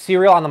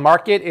cereal on the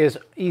market is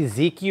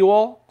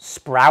Ezekiel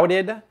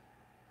sprouted,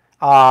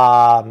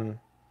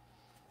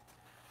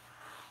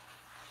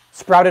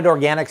 sprouted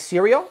organic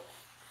cereal.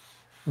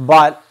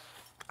 But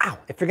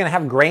if you're going to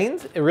have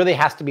grains, it really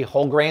has to be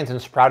whole grains, and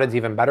Sprouted's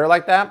even better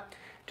like that.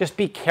 Just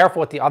be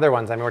careful with the other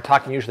ones. I mean, we're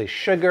talking usually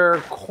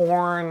sugar,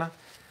 corn, a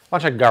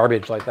bunch of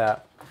garbage like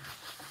that.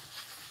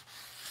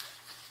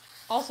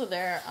 Also,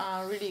 there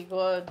are really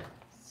good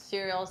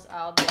cereals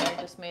out there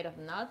just made of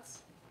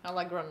nuts, or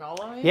like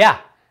granola. Maybe. Yeah.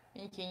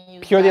 You can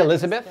use Pure the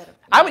Elizabeth.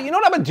 You know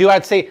what I would do?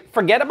 I'd say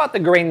forget about the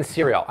grain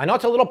cereal. I know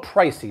it's a little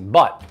pricey,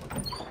 but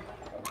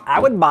I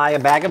would buy a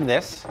bag of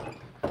this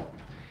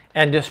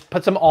and just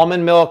put some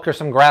almond milk or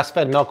some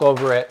grass-fed milk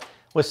over it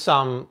with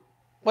some,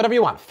 whatever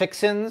you want,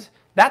 fixins.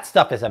 That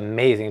stuff is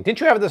amazing.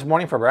 Didn't you have it this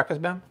morning for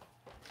breakfast, Ben?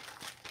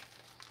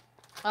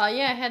 Yeah,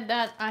 I had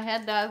that. I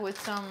had that with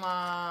some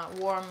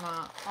warm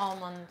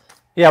almond.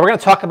 Yeah, we're going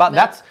to talk about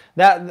that.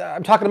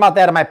 I'm talking about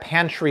that in my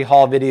pantry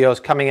haul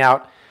videos coming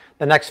out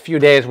the next few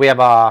days. We have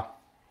a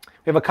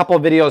couple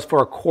of videos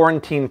for a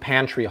quarantine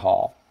pantry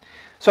haul.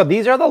 So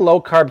these are the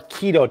low-carb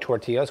keto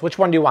tortillas. Which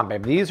one do you want,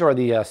 babe? These or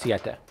the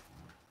siete?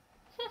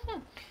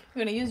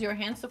 You're going to use your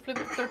hands to flip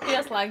the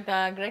tortillas like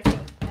the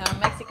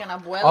Mexican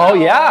abuela? Oh,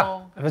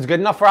 yeah. If it's good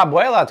enough for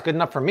abuela, it's good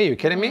enough for me. You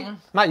kidding me? I'm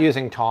not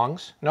using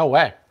tongs. No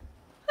way.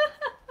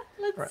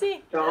 Let's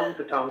see. Tong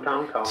to tong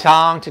tong tong.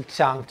 Tong to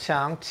tong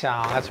tong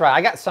tong. That's right.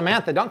 I got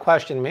Samantha. Don't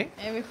question me.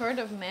 Have you heard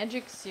of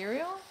magic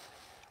cereal?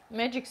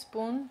 Magic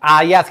spoon?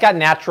 Yeah, it's got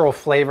natural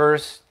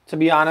flavors, to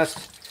be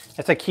honest.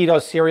 It's a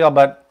keto cereal,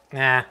 but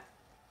nah,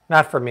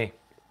 not for me.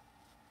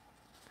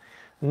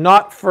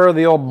 Not for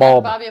the old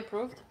bulb. Bobby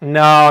approved?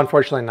 No,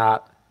 unfortunately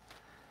not.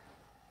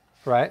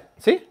 Right?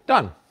 See?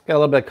 Done. Get a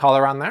little bit of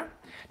color on there.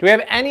 Do we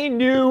have any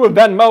new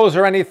Venmos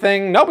or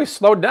anything? No, we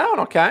slowed down.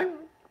 Okay.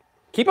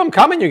 Keep them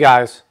coming, you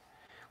guys.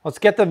 Let's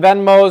get the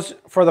Venmos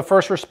for the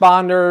first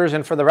responders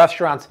and for the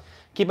restaurants.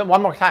 Keep it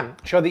one more time.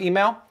 Show the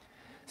email.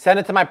 Send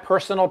it to my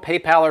personal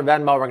PayPal or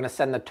Venmo. We're going to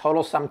send the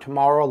total sum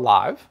tomorrow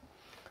live.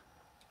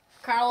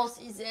 Carlos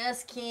is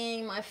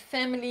asking, my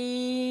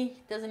family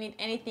doesn't eat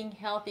anything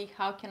healthy.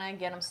 How can I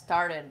get them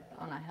started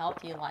on a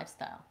healthy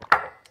lifestyle?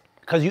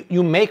 Because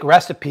you make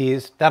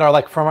recipes that are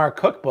like from our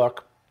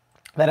cookbook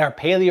that are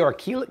paleo or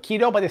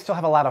keto, but they still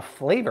have a lot of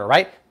flavor,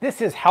 right?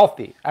 This is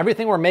healthy.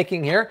 Everything we're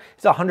making here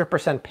is 100%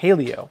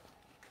 paleo.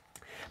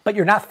 But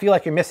you're not feel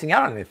like you're missing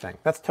out on anything.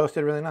 That's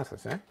toasted really nicely,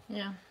 see?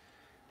 Yeah.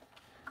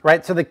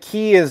 Right, so the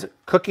key is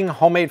cooking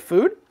homemade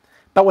food,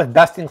 but with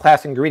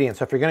best-in-class ingredients.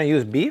 So if you're going to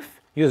use beef,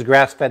 use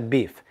grass-fed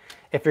beef.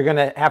 If you're going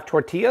to have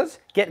tortillas,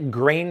 get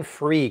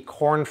grain-free,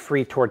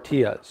 corn-free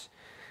tortillas.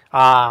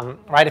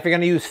 Right, if you're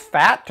going to use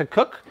fat to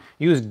cook,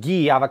 use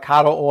ghee,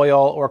 avocado oil,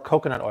 or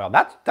coconut oil.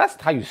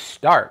 That's how you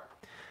start.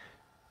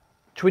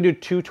 Should we do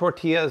 2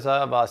 tortillas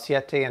of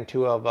siete and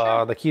 2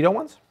 of the keto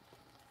ones?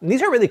 And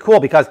these are really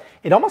cool because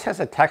it almost has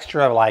a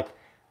texture of like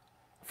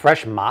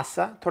fresh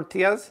masa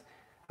tortillas.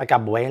 Like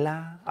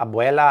abuela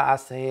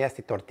hace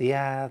este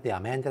tortillas de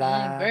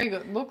almendra. Very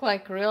good. Look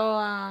like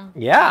real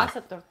yeah.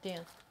 masa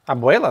tortillas.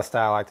 Abuela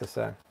style, I like to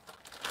say.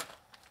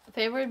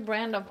 Favorite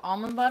brand of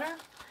almond butter?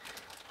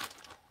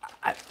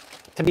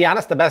 To be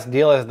honest, the best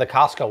deal is the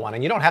Costco one.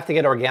 And you don't have to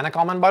get organic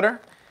almond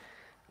butter.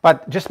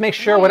 But just make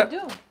sure No, you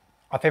do.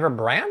 A favorite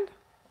brand?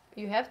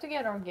 You have to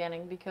get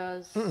organic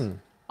because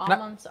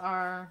almonds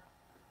are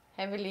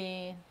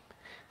heavily...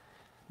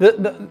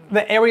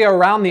 The area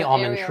around the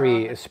almond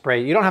tree is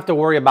sprayed. You don't have to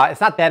worry about, it's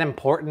not that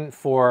important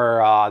for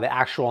the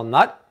actual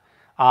nut.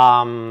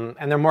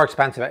 And they're more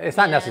expensive. It's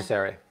not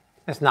necessary.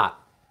 It's not.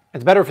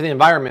 It's better for the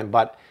environment,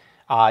 but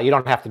you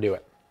don't have to do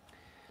it.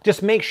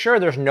 Just make sure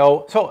there's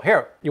no, so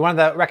here, you want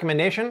the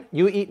recommendation?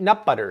 You eat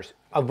nut butters.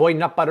 Avoid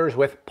nut butters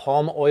with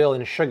palm oil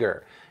and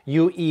sugar.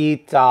 You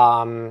eat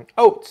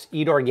oats,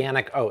 eat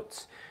organic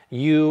oats.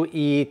 You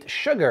eat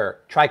sugar,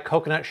 try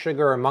coconut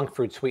sugar or monk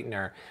fruit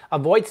sweetener.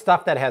 Avoid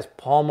stuff that has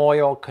palm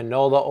oil,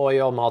 canola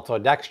oil,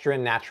 maltodextrin,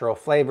 natural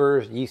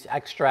flavors, yeast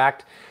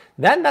extract.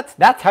 Then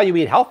that's how you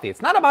eat healthy.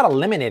 It's not about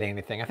eliminating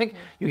anything. I think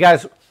you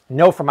guys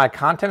know from my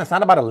content, it's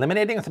not about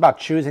eliminating, it's about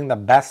choosing the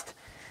best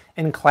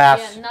in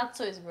class. Yeah,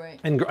 natso is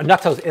great. And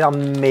natso is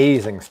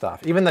amazing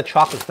stuff. Even the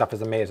chocolate stuff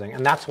is amazing.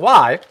 And that's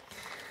why,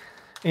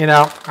 you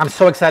know, I'm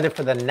so excited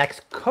for the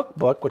next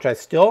cookbook, which I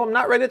still am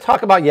not ready to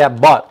talk about yet,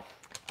 but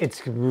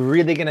it's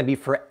really going to be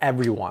for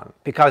everyone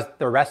because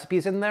the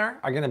recipes in there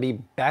are going to be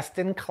best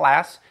in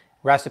class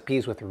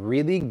recipes with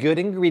really good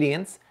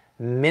ingredients,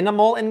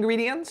 minimal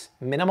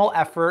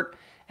effort,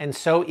 and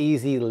so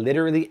easy.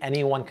 Literally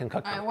anyone can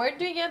cook them. Where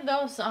do you get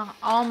those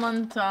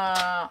almond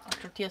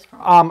tortillas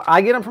from?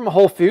 I get them from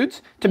Whole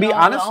Foods. To be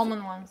honest, the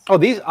almond ones. Oh,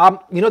 these.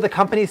 You know, the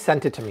company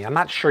sent it to me. I'm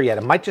not sure yet.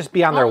 It might just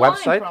be on their Online,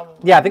 website.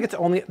 probably. Yeah, I think it's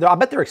only. I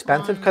bet they're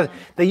expensive because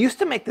they used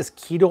to make this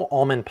keto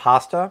almond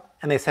pasta,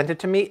 and they sent it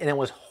to me, and it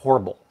was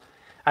horrible.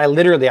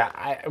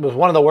 It was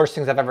one of the worst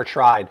things I've ever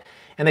tried.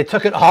 And they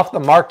took it off the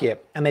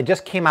market, and they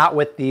just came out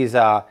with these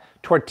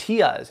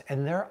tortillas,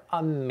 and they're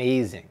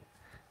amazing.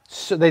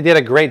 So they did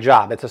a great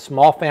job. It's a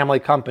small family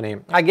company.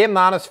 I gave them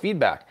honest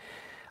feedback.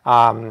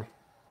 But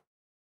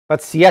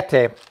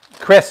Siete,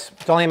 Chris,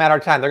 it's only a matter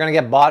of time. They're going to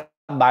get bought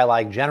by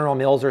like General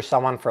Mills or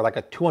someone for like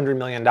a $200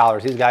 million.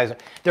 These guys,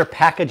 their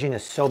packaging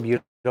is so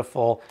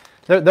beautiful.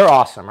 They're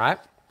awesome, right?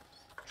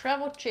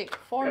 Travel Chick,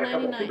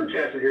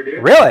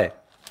 $4.99. Really?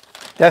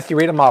 Desi,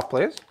 read them off,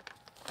 please.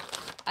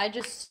 I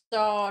just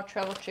saw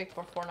Travel Chick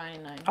for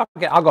 $4.99.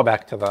 Okay, I'll go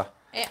back to the...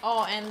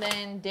 Oh, and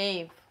then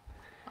Dave.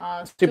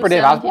 Super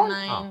Dave Osborne?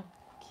 $2.79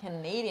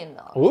 Canadian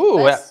dollars.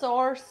 Ooh. Best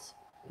source.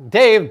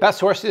 Dave, best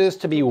sources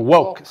to be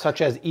woke,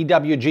 such as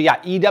EWG.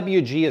 Yeah,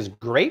 EWG is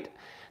great.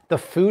 The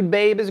Food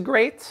Babe is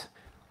great.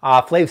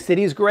 Flav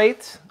City is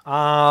great.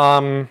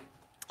 Yeah,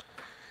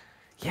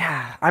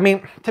 I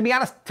mean, to be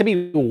honest, to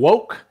be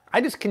woke, I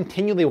just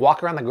continually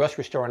walk around the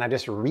grocery store and I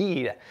just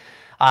read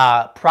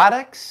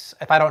products.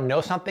 If I don't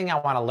know something, I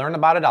want to learn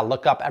about it. I'll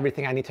look up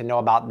everything I need to know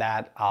about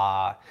that,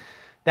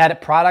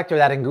 that product or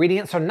that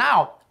ingredient. So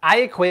now I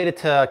equate it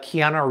to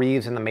Keanu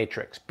Reeves in The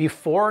Matrix.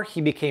 Before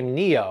he became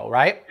Neo,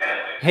 right?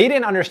 He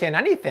didn't understand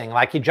anything.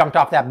 Like he jumped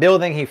off that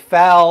building, he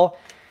fell,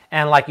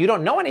 and like you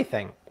don't know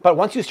anything. But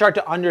once you start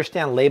to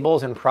understand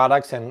labels and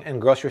products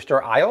and grocery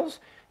store aisles,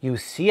 you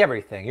see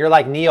everything. You're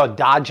like Neo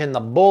dodging the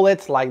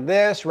bullets like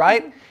this,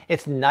 right?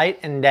 It's night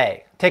and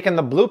day. Taking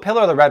the blue pill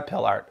or the red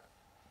pill, Art?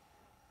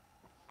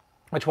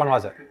 Which one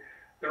was it?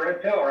 The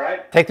red pill,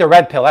 right? Take the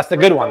red pill. That's the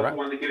good one, right? The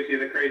one that gives you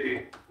the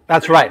crazy.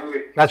 That's right.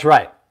 That's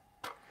right.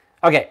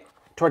 Okay,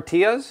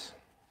 tortillas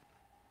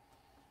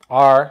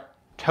are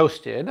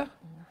toasted.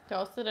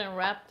 Toasted and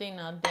wrapped in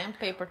a damp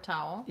paper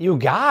towel. You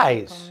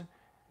guys,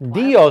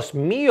 Dios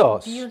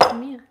míos. Dios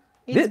mío.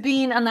 It's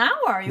been an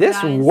hour, you This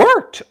guys.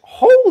 worked.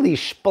 Holy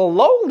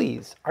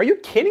spalolis. Are you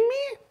kidding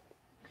me?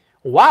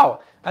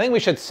 Wow. I think we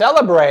should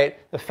celebrate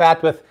the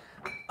fact with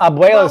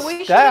Abuela's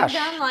we stash. should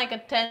have done like a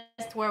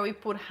test where we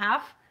put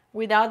half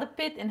without the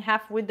pit and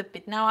half with the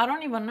pit. Now, I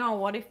don't even know.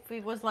 What if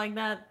it was like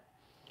that?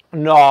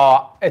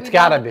 No, it's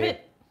got to be.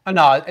 Pit?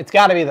 No, it's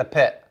got to be the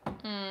pit.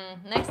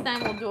 Next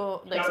time we'll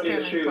do the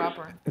experiment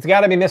proper. It's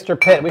got to be Mr.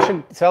 Pitt. We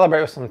should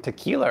celebrate with some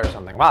tequila or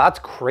something. Wow, that's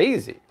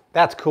crazy.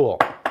 That's cool.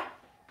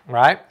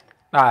 Right?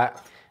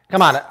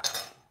 Come on.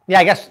 Yeah,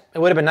 I guess it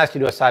would have been nice to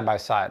do a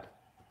side-by-side.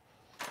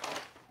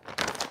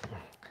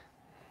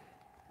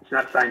 It's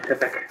not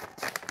scientific.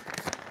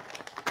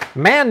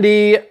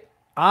 Mandy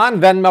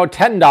on Venmo,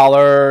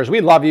 $10.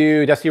 We love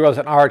you. Desi Rose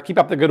and Art. Keep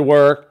up the good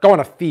work. Going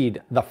to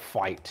feed the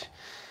fight.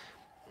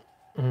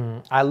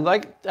 I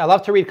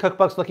love to read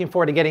cookbooks. Looking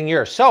forward to getting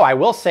yours. So I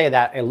will say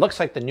that it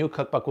looks like the new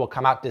cookbook will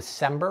come out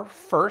December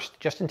 1st,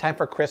 just in time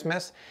for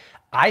Christmas.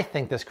 I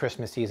think this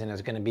Christmas season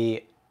is going to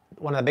be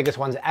one of the biggest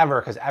ones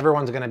ever because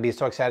everyone's going to be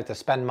so excited to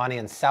spend money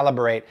and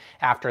celebrate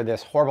after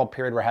this horrible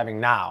period we're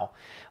having now.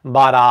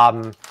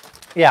 But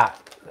yeah,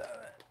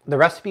 the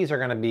recipes are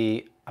going to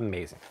be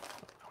amazing.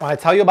 When I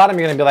tell you about them,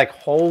 you're going to be like,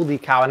 holy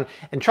cow.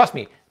 And trust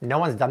me, no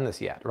one's done this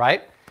yet,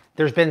 right?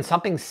 There's been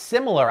something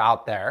similar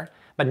out there,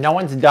 but no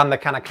one's done the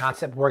kind of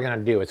concept we're going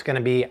to do. It's going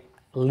to be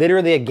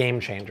literally a game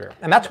changer.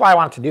 And that's why I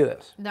wanted to do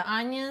this. The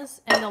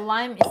onions and the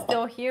lime is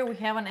still here. We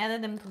haven't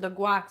added them to the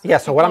guac. Yeah,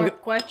 so what I'm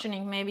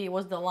questioning, maybe it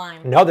was the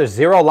lime. No, there's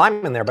zero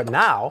lime in there, but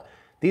now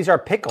these are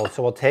pickled.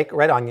 So we'll take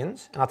red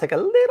onions and I'll take a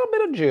little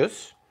bit of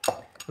juice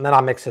and then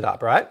I'll mix it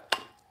up, right?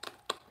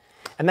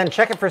 And then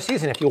check it for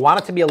season. If you want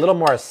it to be a little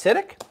more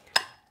acidic,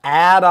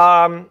 add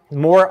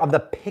more of the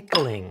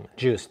pickling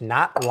juice,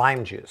 not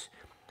lime juice.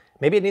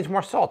 Maybe it needs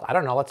more salt. I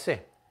don't know. Let's see.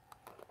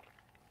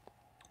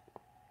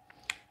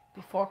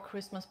 Before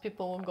Christmas,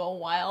 people will go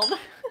wild.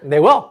 They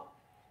will.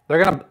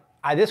 They're going to,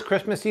 this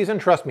Christmas season,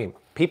 trust me,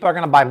 people are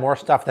going to buy more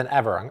stuff than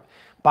ever.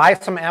 Buy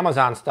some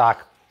Amazon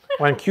stock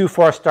when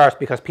Q4 starts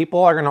because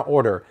people are going to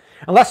order.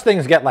 Unless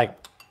things get like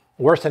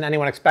worse than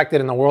anyone expected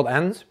and the world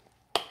ends,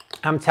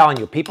 I'm telling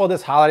you, people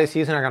this holiday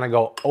season are going to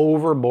go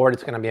overboard.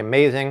 It's going to be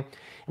amazing.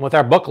 And with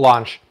our book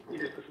launch. You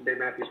just put some Dave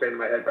Matthews Band in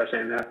my head by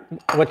saying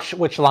that.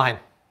 Which line?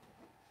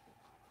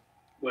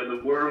 When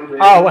the world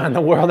ends. Oh, when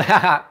the world.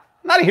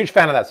 Not a huge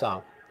fan of that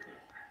song.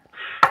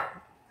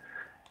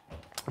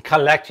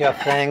 Collect your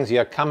things.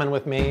 You're coming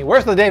with me.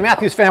 Where's the Dave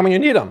Matthews fan when you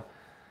need them?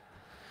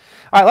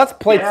 All right, let's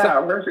plate.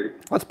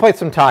 Let's plate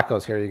some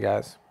tacos here, you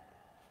guys.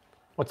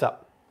 What's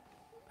up?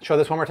 Show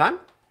this one more time.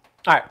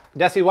 All right,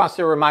 Desi wants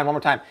to remind one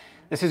more time.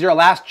 This is your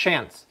last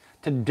chance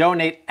to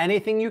donate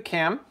anything you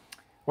can.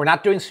 We're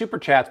not doing super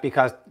chats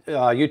because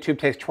YouTube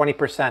takes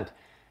 20%.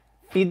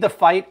 Feed the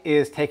Fight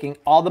is taking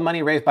all the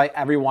money raised by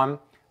everyone,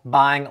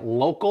 buying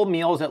local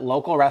meals at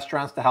local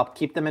restaurants to help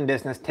keep them in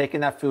business, taking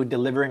that food,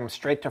 delivering them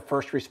straight to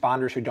first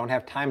responders who don't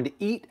have time to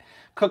eat,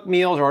 cook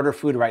meals, or order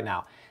food right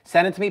now.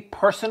 Send it to me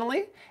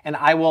personally, and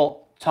I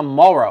will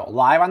tomorrow,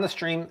 live on the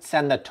stream,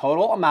 send the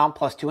total amount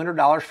plus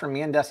 $200 from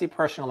me and Desi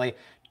personally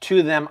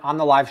to them on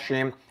the live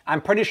stream.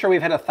 I'm pretty sure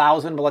we've hit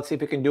 1,000, but let's see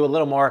if we can do a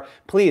little more.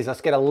 Please,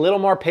 let's get a little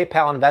more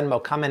PayPal and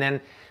Venmo coming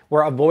in.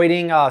 We're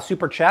avoiding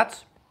super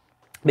chats.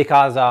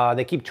 because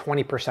they keep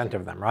 20%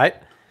 of them, right?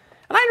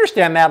 And I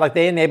understand that, like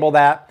they enable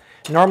that.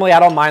 Normally I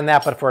don't mind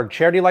that, but for a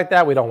charity like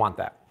that, we don't want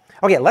that.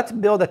 Okay, let's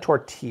build a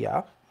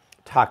tortilla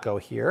taco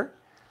here.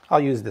 I'll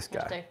use this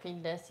guy.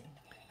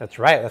 That's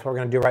right, that's what we're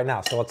gonna do right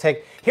now. So we'll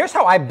take, here's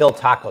how I build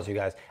tacos, you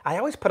guys. I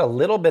always put a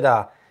little bit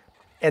of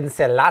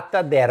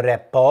ensalada de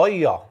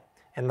repollo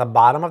in the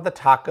bottom of the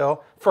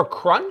taco for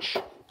crunch,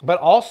 but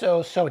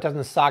also so it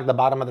doesn't sog the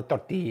bottom of the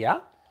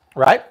tortilla,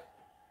 right?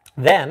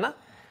 Then,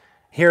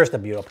 here's the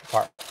beautiful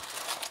part.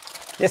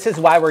 This is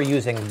why we're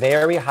using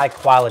very high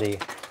quality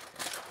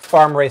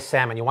farm-raised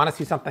salmon. You wanna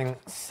see something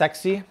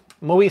sexy?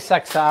 Muy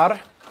sexar.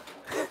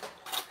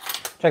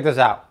 Check this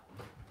out.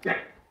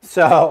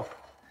 So,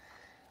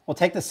 we'll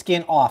take the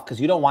skin off because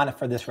you don't want it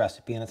for this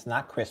recipe and it's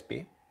not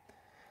crispy.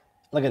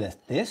 Look at this.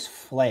 This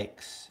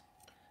flakes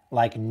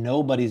like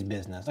nobody's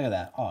business. Look at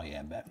that. Oh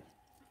yeah, babe.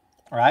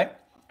 All right?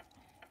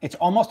 It's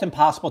almost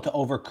impossible to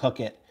overcook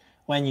it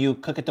when you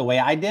cook it the way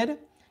I did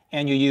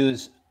and you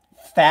use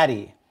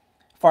fatty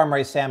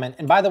farm-raised salmon.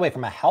 And by the way,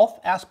 from a health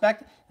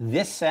aspect,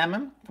 this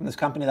salmon from this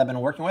company that I've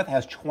been working with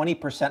has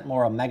 20%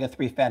 more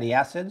omega-3 fatty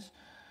acids.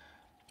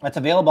 It's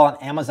available on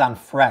Amazon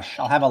fresh.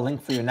 I'll have a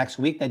link for you next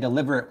week. They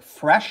deliver it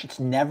fresh. It's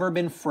never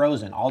been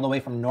frozen all the way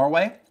from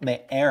Norway.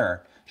 They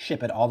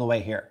ship it all the way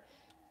here.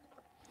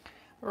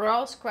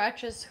 Rose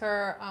scratches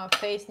her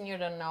face near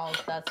the nose,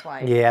 that's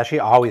why. Yeah, she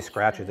always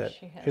scratches it.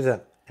 She's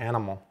an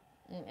animal.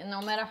 And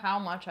no matter how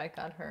much I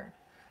cut her,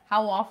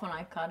 how often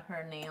I cut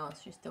her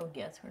nails, she still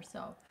gets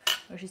herself.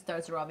 Or she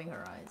starts rubbing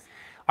her eyes.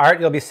 All right,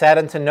 you'll be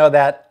saddened to know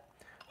that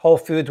Whole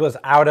Foods was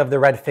out of the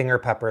red finger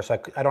pepper, so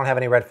I don't have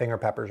any red finger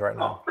peppers right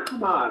now. Oh,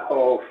 come on,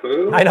 Whole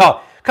Foods. I know.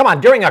 Come on,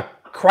 during a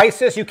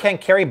crisis, you can't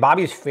carry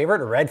Bobby's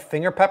favorite red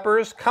finger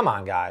peppers? Come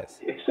on, guys.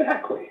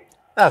 Exactly.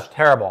 That's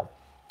terrible,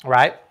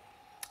 right?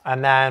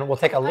 And then we'll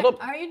take a little...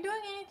 Are you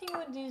doing anything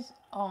with these?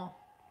 Oh.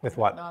 With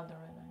what? Not the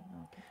red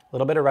onion. Okay. A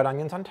little bit of red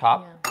onions on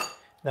top. Yeah.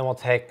 Then we'll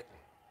take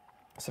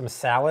some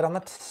salad on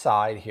the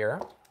side here.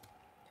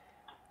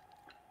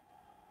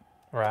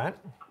 Right.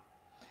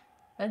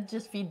 Let's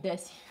just feed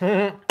Desi.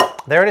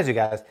 There it is, you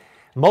guys.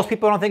 Most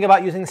people don't think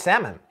about using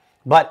salmon,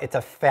 but it's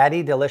a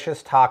fatty,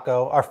 delicious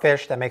taco or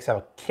fish that makes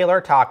a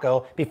killer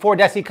taco. Before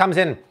Desi comes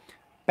in,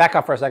 back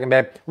up for a second,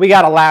 babe. We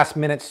got a last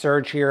minute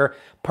surge here.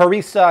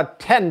 Parisa,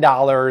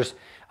 $10.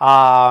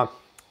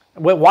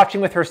 Watching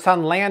with her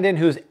son Landon,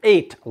 who's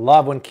 8.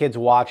 Love when kids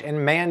watch.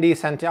 And Mandy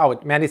sent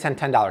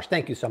 $10.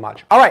 Thank you so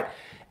much. All right,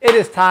 it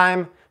is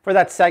time for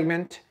that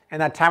segment and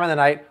that time of the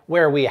night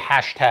where we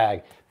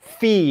hashtag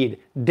feed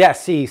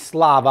Desi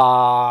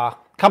Slava.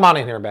 Come on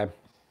in here, babe.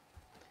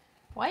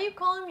 Why are you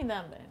calling me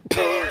that, babe?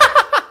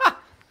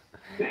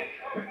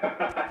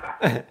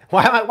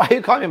 Why are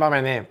you calling me by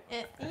my name?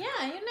 Yeah,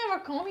 you never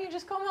call me. You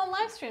just call me on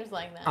live streams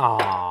like that.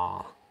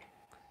 Aww.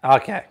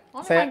 Okay.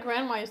 Only my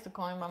grandma used to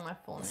call me by my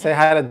full name. Say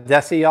hi to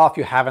Desi, y'all, if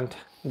you haven't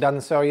done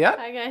so yet.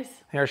 Hi, guys.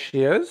 Here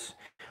she is.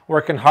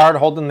 Working hard,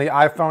 holding the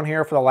iPhone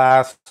here for the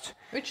last...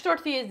 Which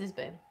tortilla is this,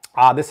 babe?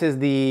 This is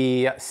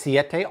the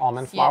Siete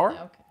almond flour.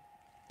 Okay.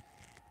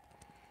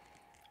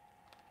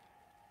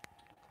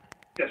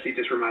 Desi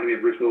just reminded me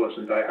of Bruce Willis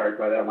in Die Hard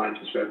by that line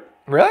just said.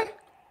 Really?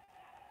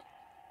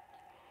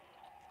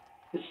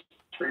 Just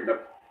bring it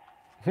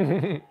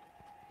up.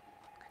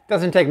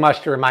 Doesn't take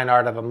much to remind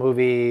Art of a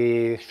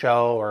movie,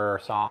 show,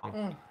 or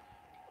song.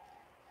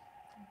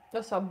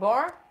 The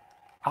sabor?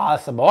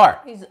 Sabor.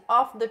 He's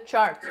off the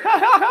charts.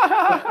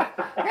 I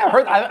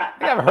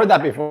think I've heard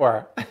that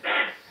before.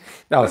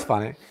 That was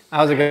funny.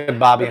 That was a good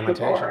Bobby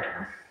imitation.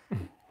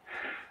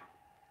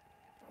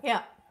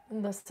 Yeah.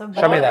 The sabor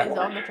Show me that. is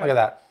off the charts. Look at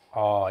that.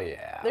 Oh,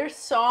 yeah. There's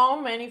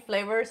so many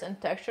flavors and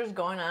textures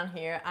going on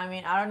here. I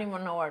mean, I don't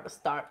even know where to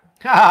start.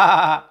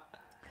 I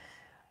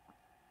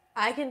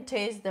can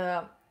taste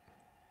the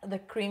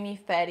creamy,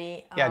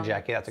 fatty yeah,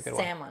 Jackie, that's a good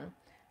salmon.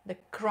 The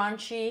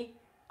crunchy,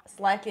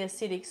 slightly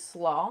acidic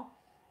slaw,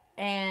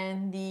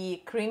 and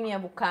the creamy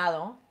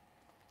avocado.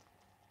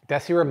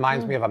 Desi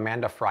reminds me of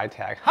Amanda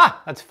Freitag.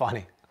 Ha! That's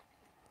funny.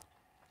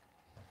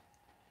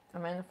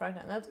 Amanda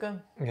Freitag, that's good.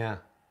 Yeah.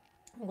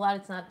 I'm glad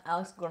it's not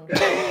Alex Gourmet.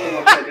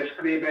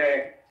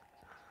 Describe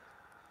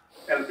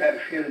el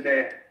perfil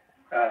de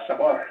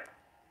sabor.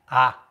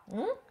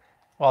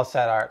 Well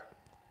said, Art.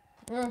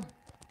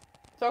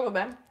 So good,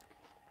 babe.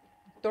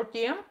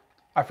 Tortilla.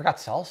 I forgot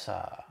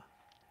salsa.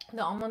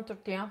 The almond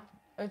tortilla.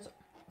 It's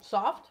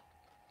soft,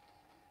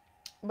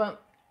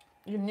 but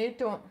you need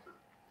to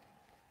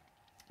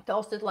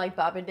toast it like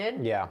Bobby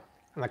did. Yeah,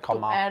 and the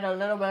calma. Add a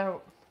little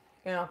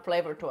bit of,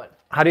 flavor to it.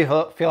 How do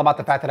you feel about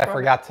the fact that I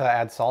forgot to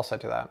add salsa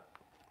to that?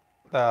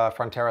 The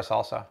Frontera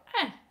salsa.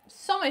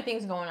 So many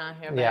things going on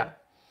here, babe. Yeah.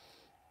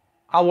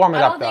 I'll warm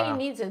it up, though. I don't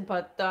think it needs it,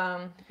 but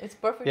it's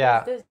perfect yeah.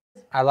 as this.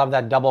 I love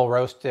that double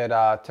roasted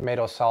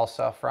tomato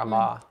salsa from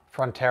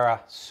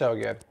Frontera. So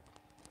good.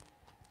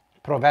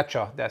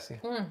 Provecho, Desi.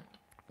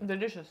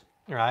 Delicious.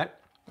 Right?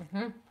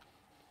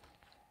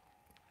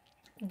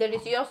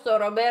 Delicioso,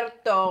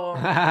 Roberto.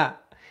 Yeah,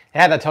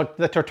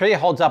 the tortilla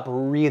holds up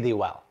really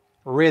well.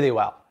 Really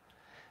well.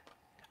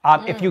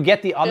 If you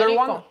get the other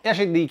one,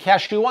 actually the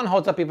cashew one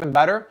holds up even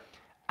better.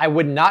 I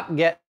would not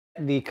get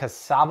the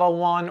cassava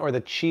one or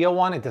the chia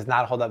one. It does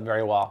not hold up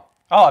very well.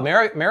 Oh,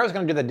 Amira's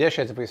going to do the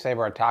dishes if we save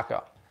her a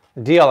taco.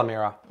 Deal,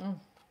 Amira.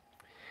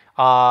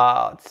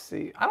 Let's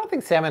see. I don't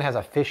think salmon has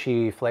a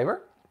fishy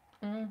flavor.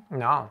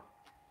 No.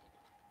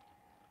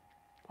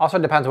 Also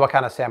depends what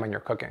kind of salmon you're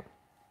cooking.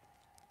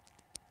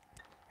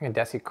 And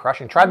Desi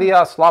crushing. Try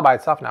the slaw by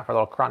itself now for a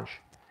little crunch.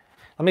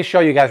 Let me show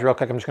you guys real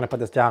quick. I'm just going to put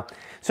this down.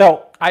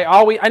 So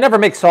I never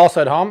make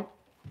salsa at home.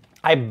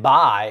 I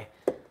buy,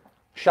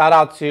 shout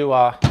out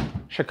to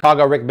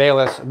Chicago Rick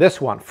Bayless, this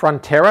one,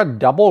 Frontera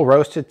Double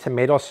Roasted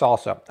Tomato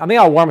Salsa. I think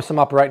I'll warm some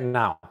up right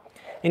now.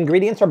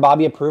 Ingredients are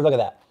Bobby approved. Look at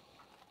that.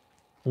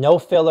 No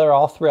filler,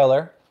 all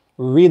thriller.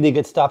 Really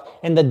good stuff.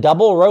 And the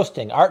double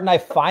roasting. Art and I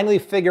finally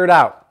figured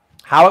out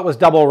how it was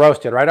double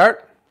roasted. Right,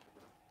 Art?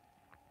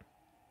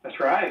 That's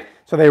right.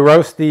 So they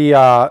roast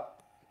the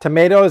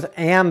tomatoes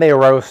and they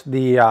roast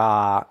the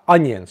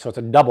onions. So it's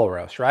a double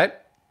roast, right?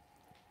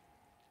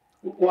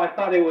 Well, I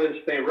thought it was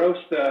they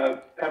roast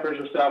the peppers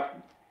and stuff,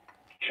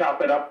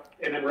 chop it up,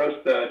 and then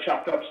roast the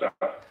chopped up stuff.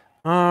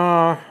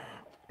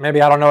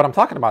 Maybe I don't know what I'm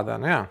talking about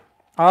then, yeah.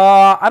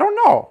 I don't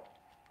know.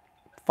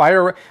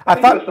 I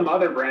thought it was some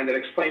other brand that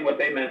explained what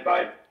they meant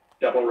by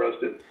double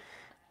roasted.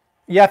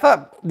 Yeah, I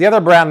thought the other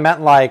brand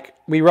meant like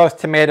we roast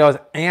tomatoes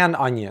and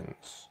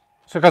onions.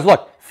 So, because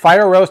look,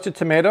 fire roasted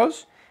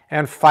tomatoes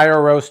and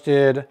fire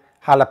roasted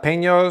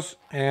jalapenos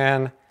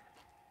and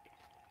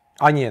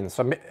onions.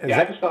 So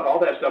I just thought all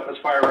that stuff was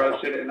fire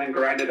roasted and then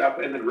grind it up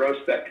and then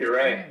roast that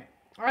puree.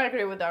 I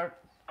agree with that.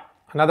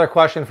 Another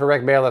question for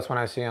Rick Bayless when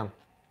I see him.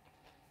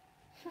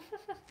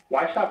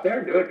 Why stop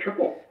there? Do it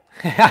triple.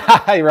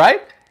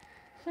 Right?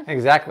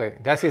 Exactly.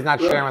 Desi's not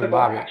sharing with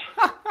Bobby.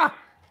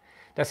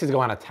 Desi's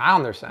going to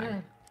town, they're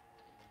saying.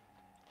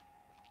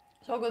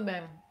 So good,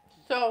 babe.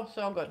 So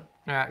good.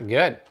 Yeah,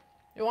 good.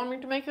 You want me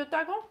to make you a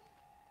taco?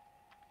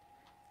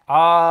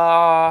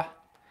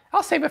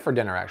 I'll save it for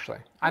dinner, actually.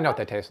 I know what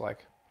they taste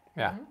like.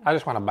 Yeah, I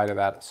just want a bite of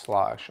that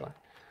slaw, actually.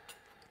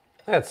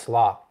 Look at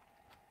slaw.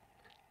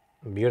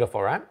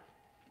 Beautiful, right?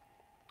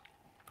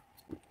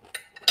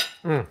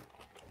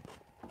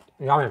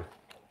 Yummy.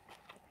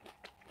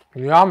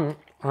 Yum.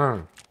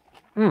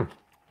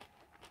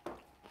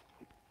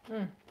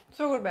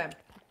 So good, babe.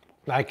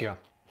 Thank you.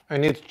 It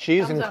needs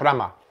cheese and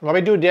crema. Well,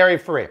 we do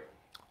dairy-free.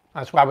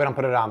 That's why we don't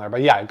put it on there.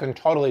 But yeah, you can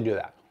totally do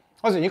that.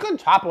 Listen, you can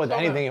top it with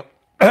anything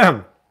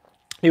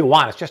you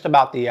want. It's just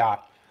about the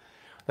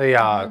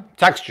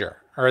texture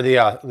or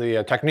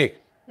the technique.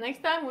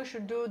 Next time we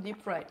should do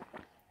deep fried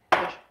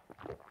fish.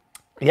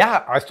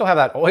 Yeah, I still have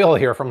that oil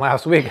here from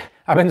last week.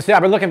 I've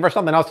been looking for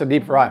something else to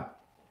deep fry.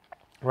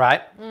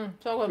 Right?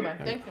 So good, man.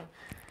 Thank you.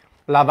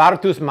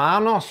 Lavar tus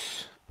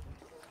manos,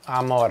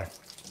 amor.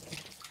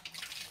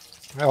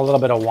 Got a little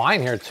bit of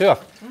wine here too.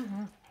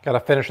 Got to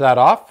finish that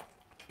off.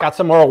 Got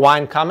some more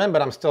wine coming,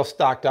 but I'm still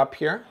stocked up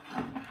here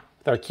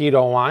with our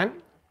keto wine.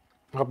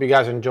 I hope you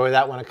guys enjoy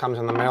that when it comes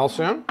in the mail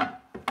soon. All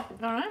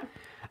right.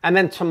 And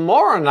then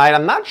tomorrow night,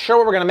 I'm not sure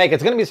what we're going to make.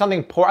 It's going to be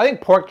something, I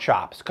think pork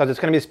chops, because it's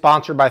going to be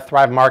sponsored by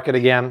Thrive Market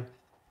again.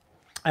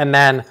 And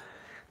then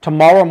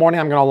tomorrow morning,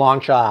 I'm going to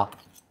launch a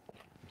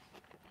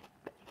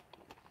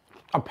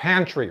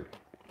pantry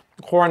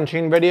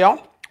quarantine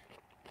video.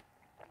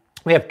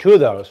 We have 2 of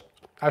those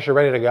actually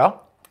ready to go.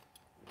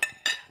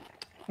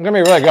 It's going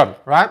to be really good,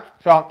 right?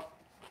 So,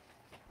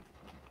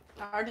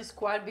 Art is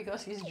quiet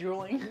because he's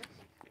drooling.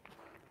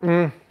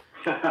 I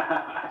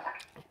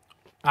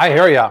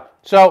hear ya.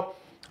 So,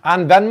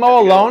 on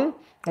Venmo alone,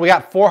 we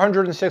got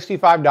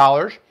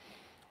 $465.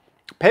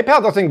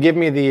 PayPal doesn't give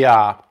me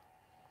the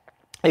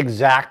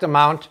exact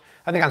amount.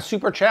 I think on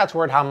Super Chats,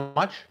 we're at how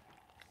much?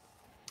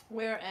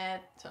 We're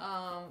at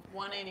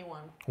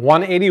 181.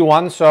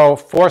 181, so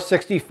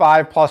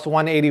 465 plus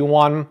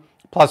 181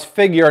 plus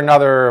figure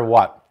another,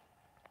 what?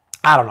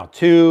 I don't know,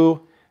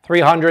 200,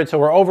 300, so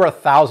we're over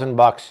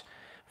 $1,000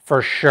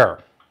 for sure,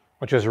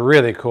 which is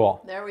really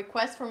cool. Their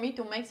request for me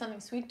to make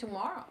something sweet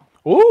tomorrow.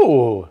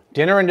 Ooh,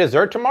 dinner and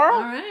dessert tomorrow?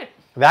 All right.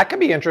 That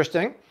could be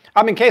interesting.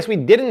 In case we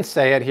didn't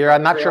say it here,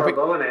 I'm not sure if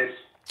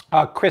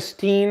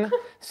Christine,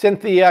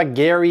 Cynthia,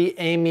 Gary,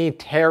 Amy,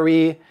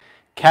 Terry,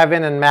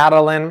 Kevin, and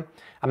Madeline.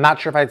 I'm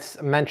not sure if I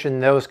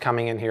mentioned those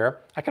coming in here.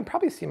 I can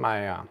probably see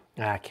my,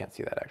 I can't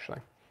see that actually.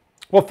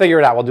 We'll figure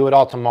it out. We'll do it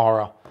all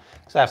tomorrow.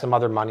 Because I have some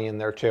other money in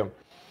there too.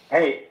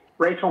 Hey,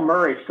 Rachel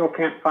Murray, still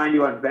can't find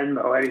you on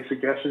Venmo. Any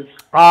suggestions?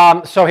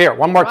 So here,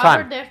 one more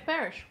time.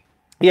 Robert-Parish.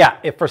 Yeah,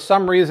 if for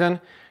some reason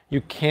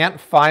you can't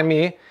find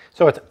me,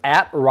 so it's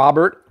at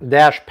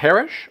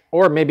Robert-Parish,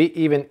 or maybe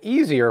even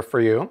easier for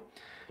you,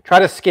 try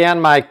to scan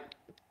my,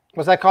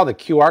 what's that called, the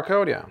QR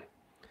code? Yeah.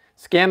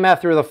 Scan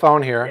that through the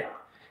phone here. Yeah.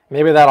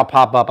 Maybe that'll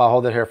pop up. I'll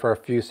hold it here for a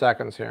few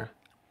seconds here.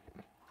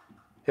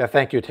 Yeah,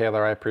 thank you,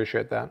 Taylor. I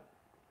appreciate that.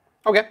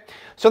 Okay,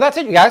 so that's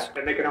it, you guys.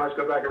 And they can always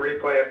go back and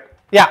replay it.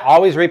 Yeah,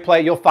 always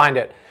replay. You'll find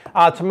it.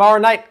 Tomorrow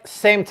night,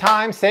 same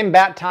time, same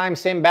bat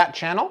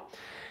channel.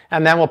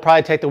 And then we'll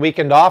probably take the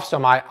weekend off so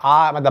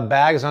the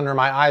bags under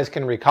my eyes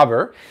can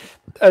recover.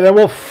 And then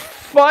we'll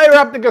fire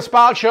up the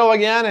gazpacho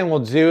again, and we'll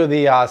do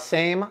the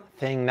same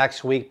thing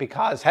next week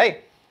because,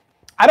 hey,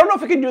 I don't know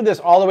if we can do this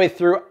all the way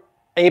through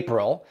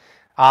April,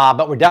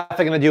 but we're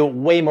definitely going to do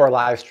way more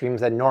live streams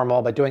than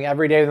normal, but doing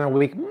every day in the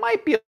week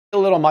might be a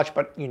little much,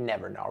 but you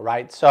never know,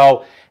 right?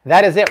 So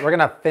that is it. We're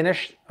going to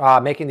finish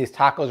making these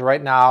tacos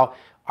right now.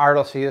 Art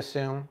will see you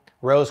soon.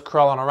 Rose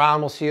crawling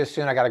around, we'll see you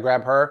soon. I got to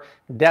grab her.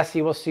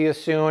 Desi will see you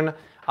soon.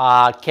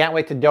 Can't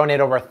wait to donate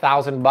over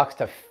 $1,000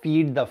 to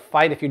Feed the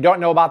Fight. If you don't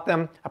know about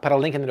them, I put a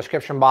link in the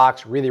description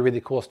box. Really,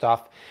 really cool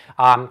stuff.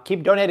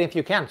 Keep donating if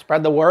you can.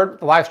 Spread the word.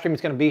 The live stream is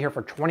going to be here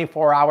for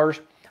 24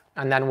 hours,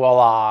 and then we'll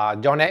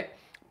donate.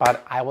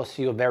 But I will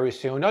see you very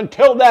soon.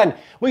 Until then,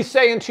 we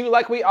say unto you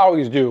like we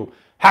always do.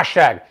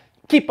 Hashtag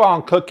keep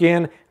on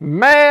cooking.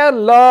 Mad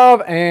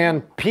love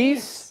and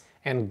peace.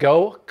 And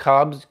go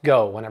Cubs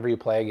go whenever you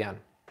play again.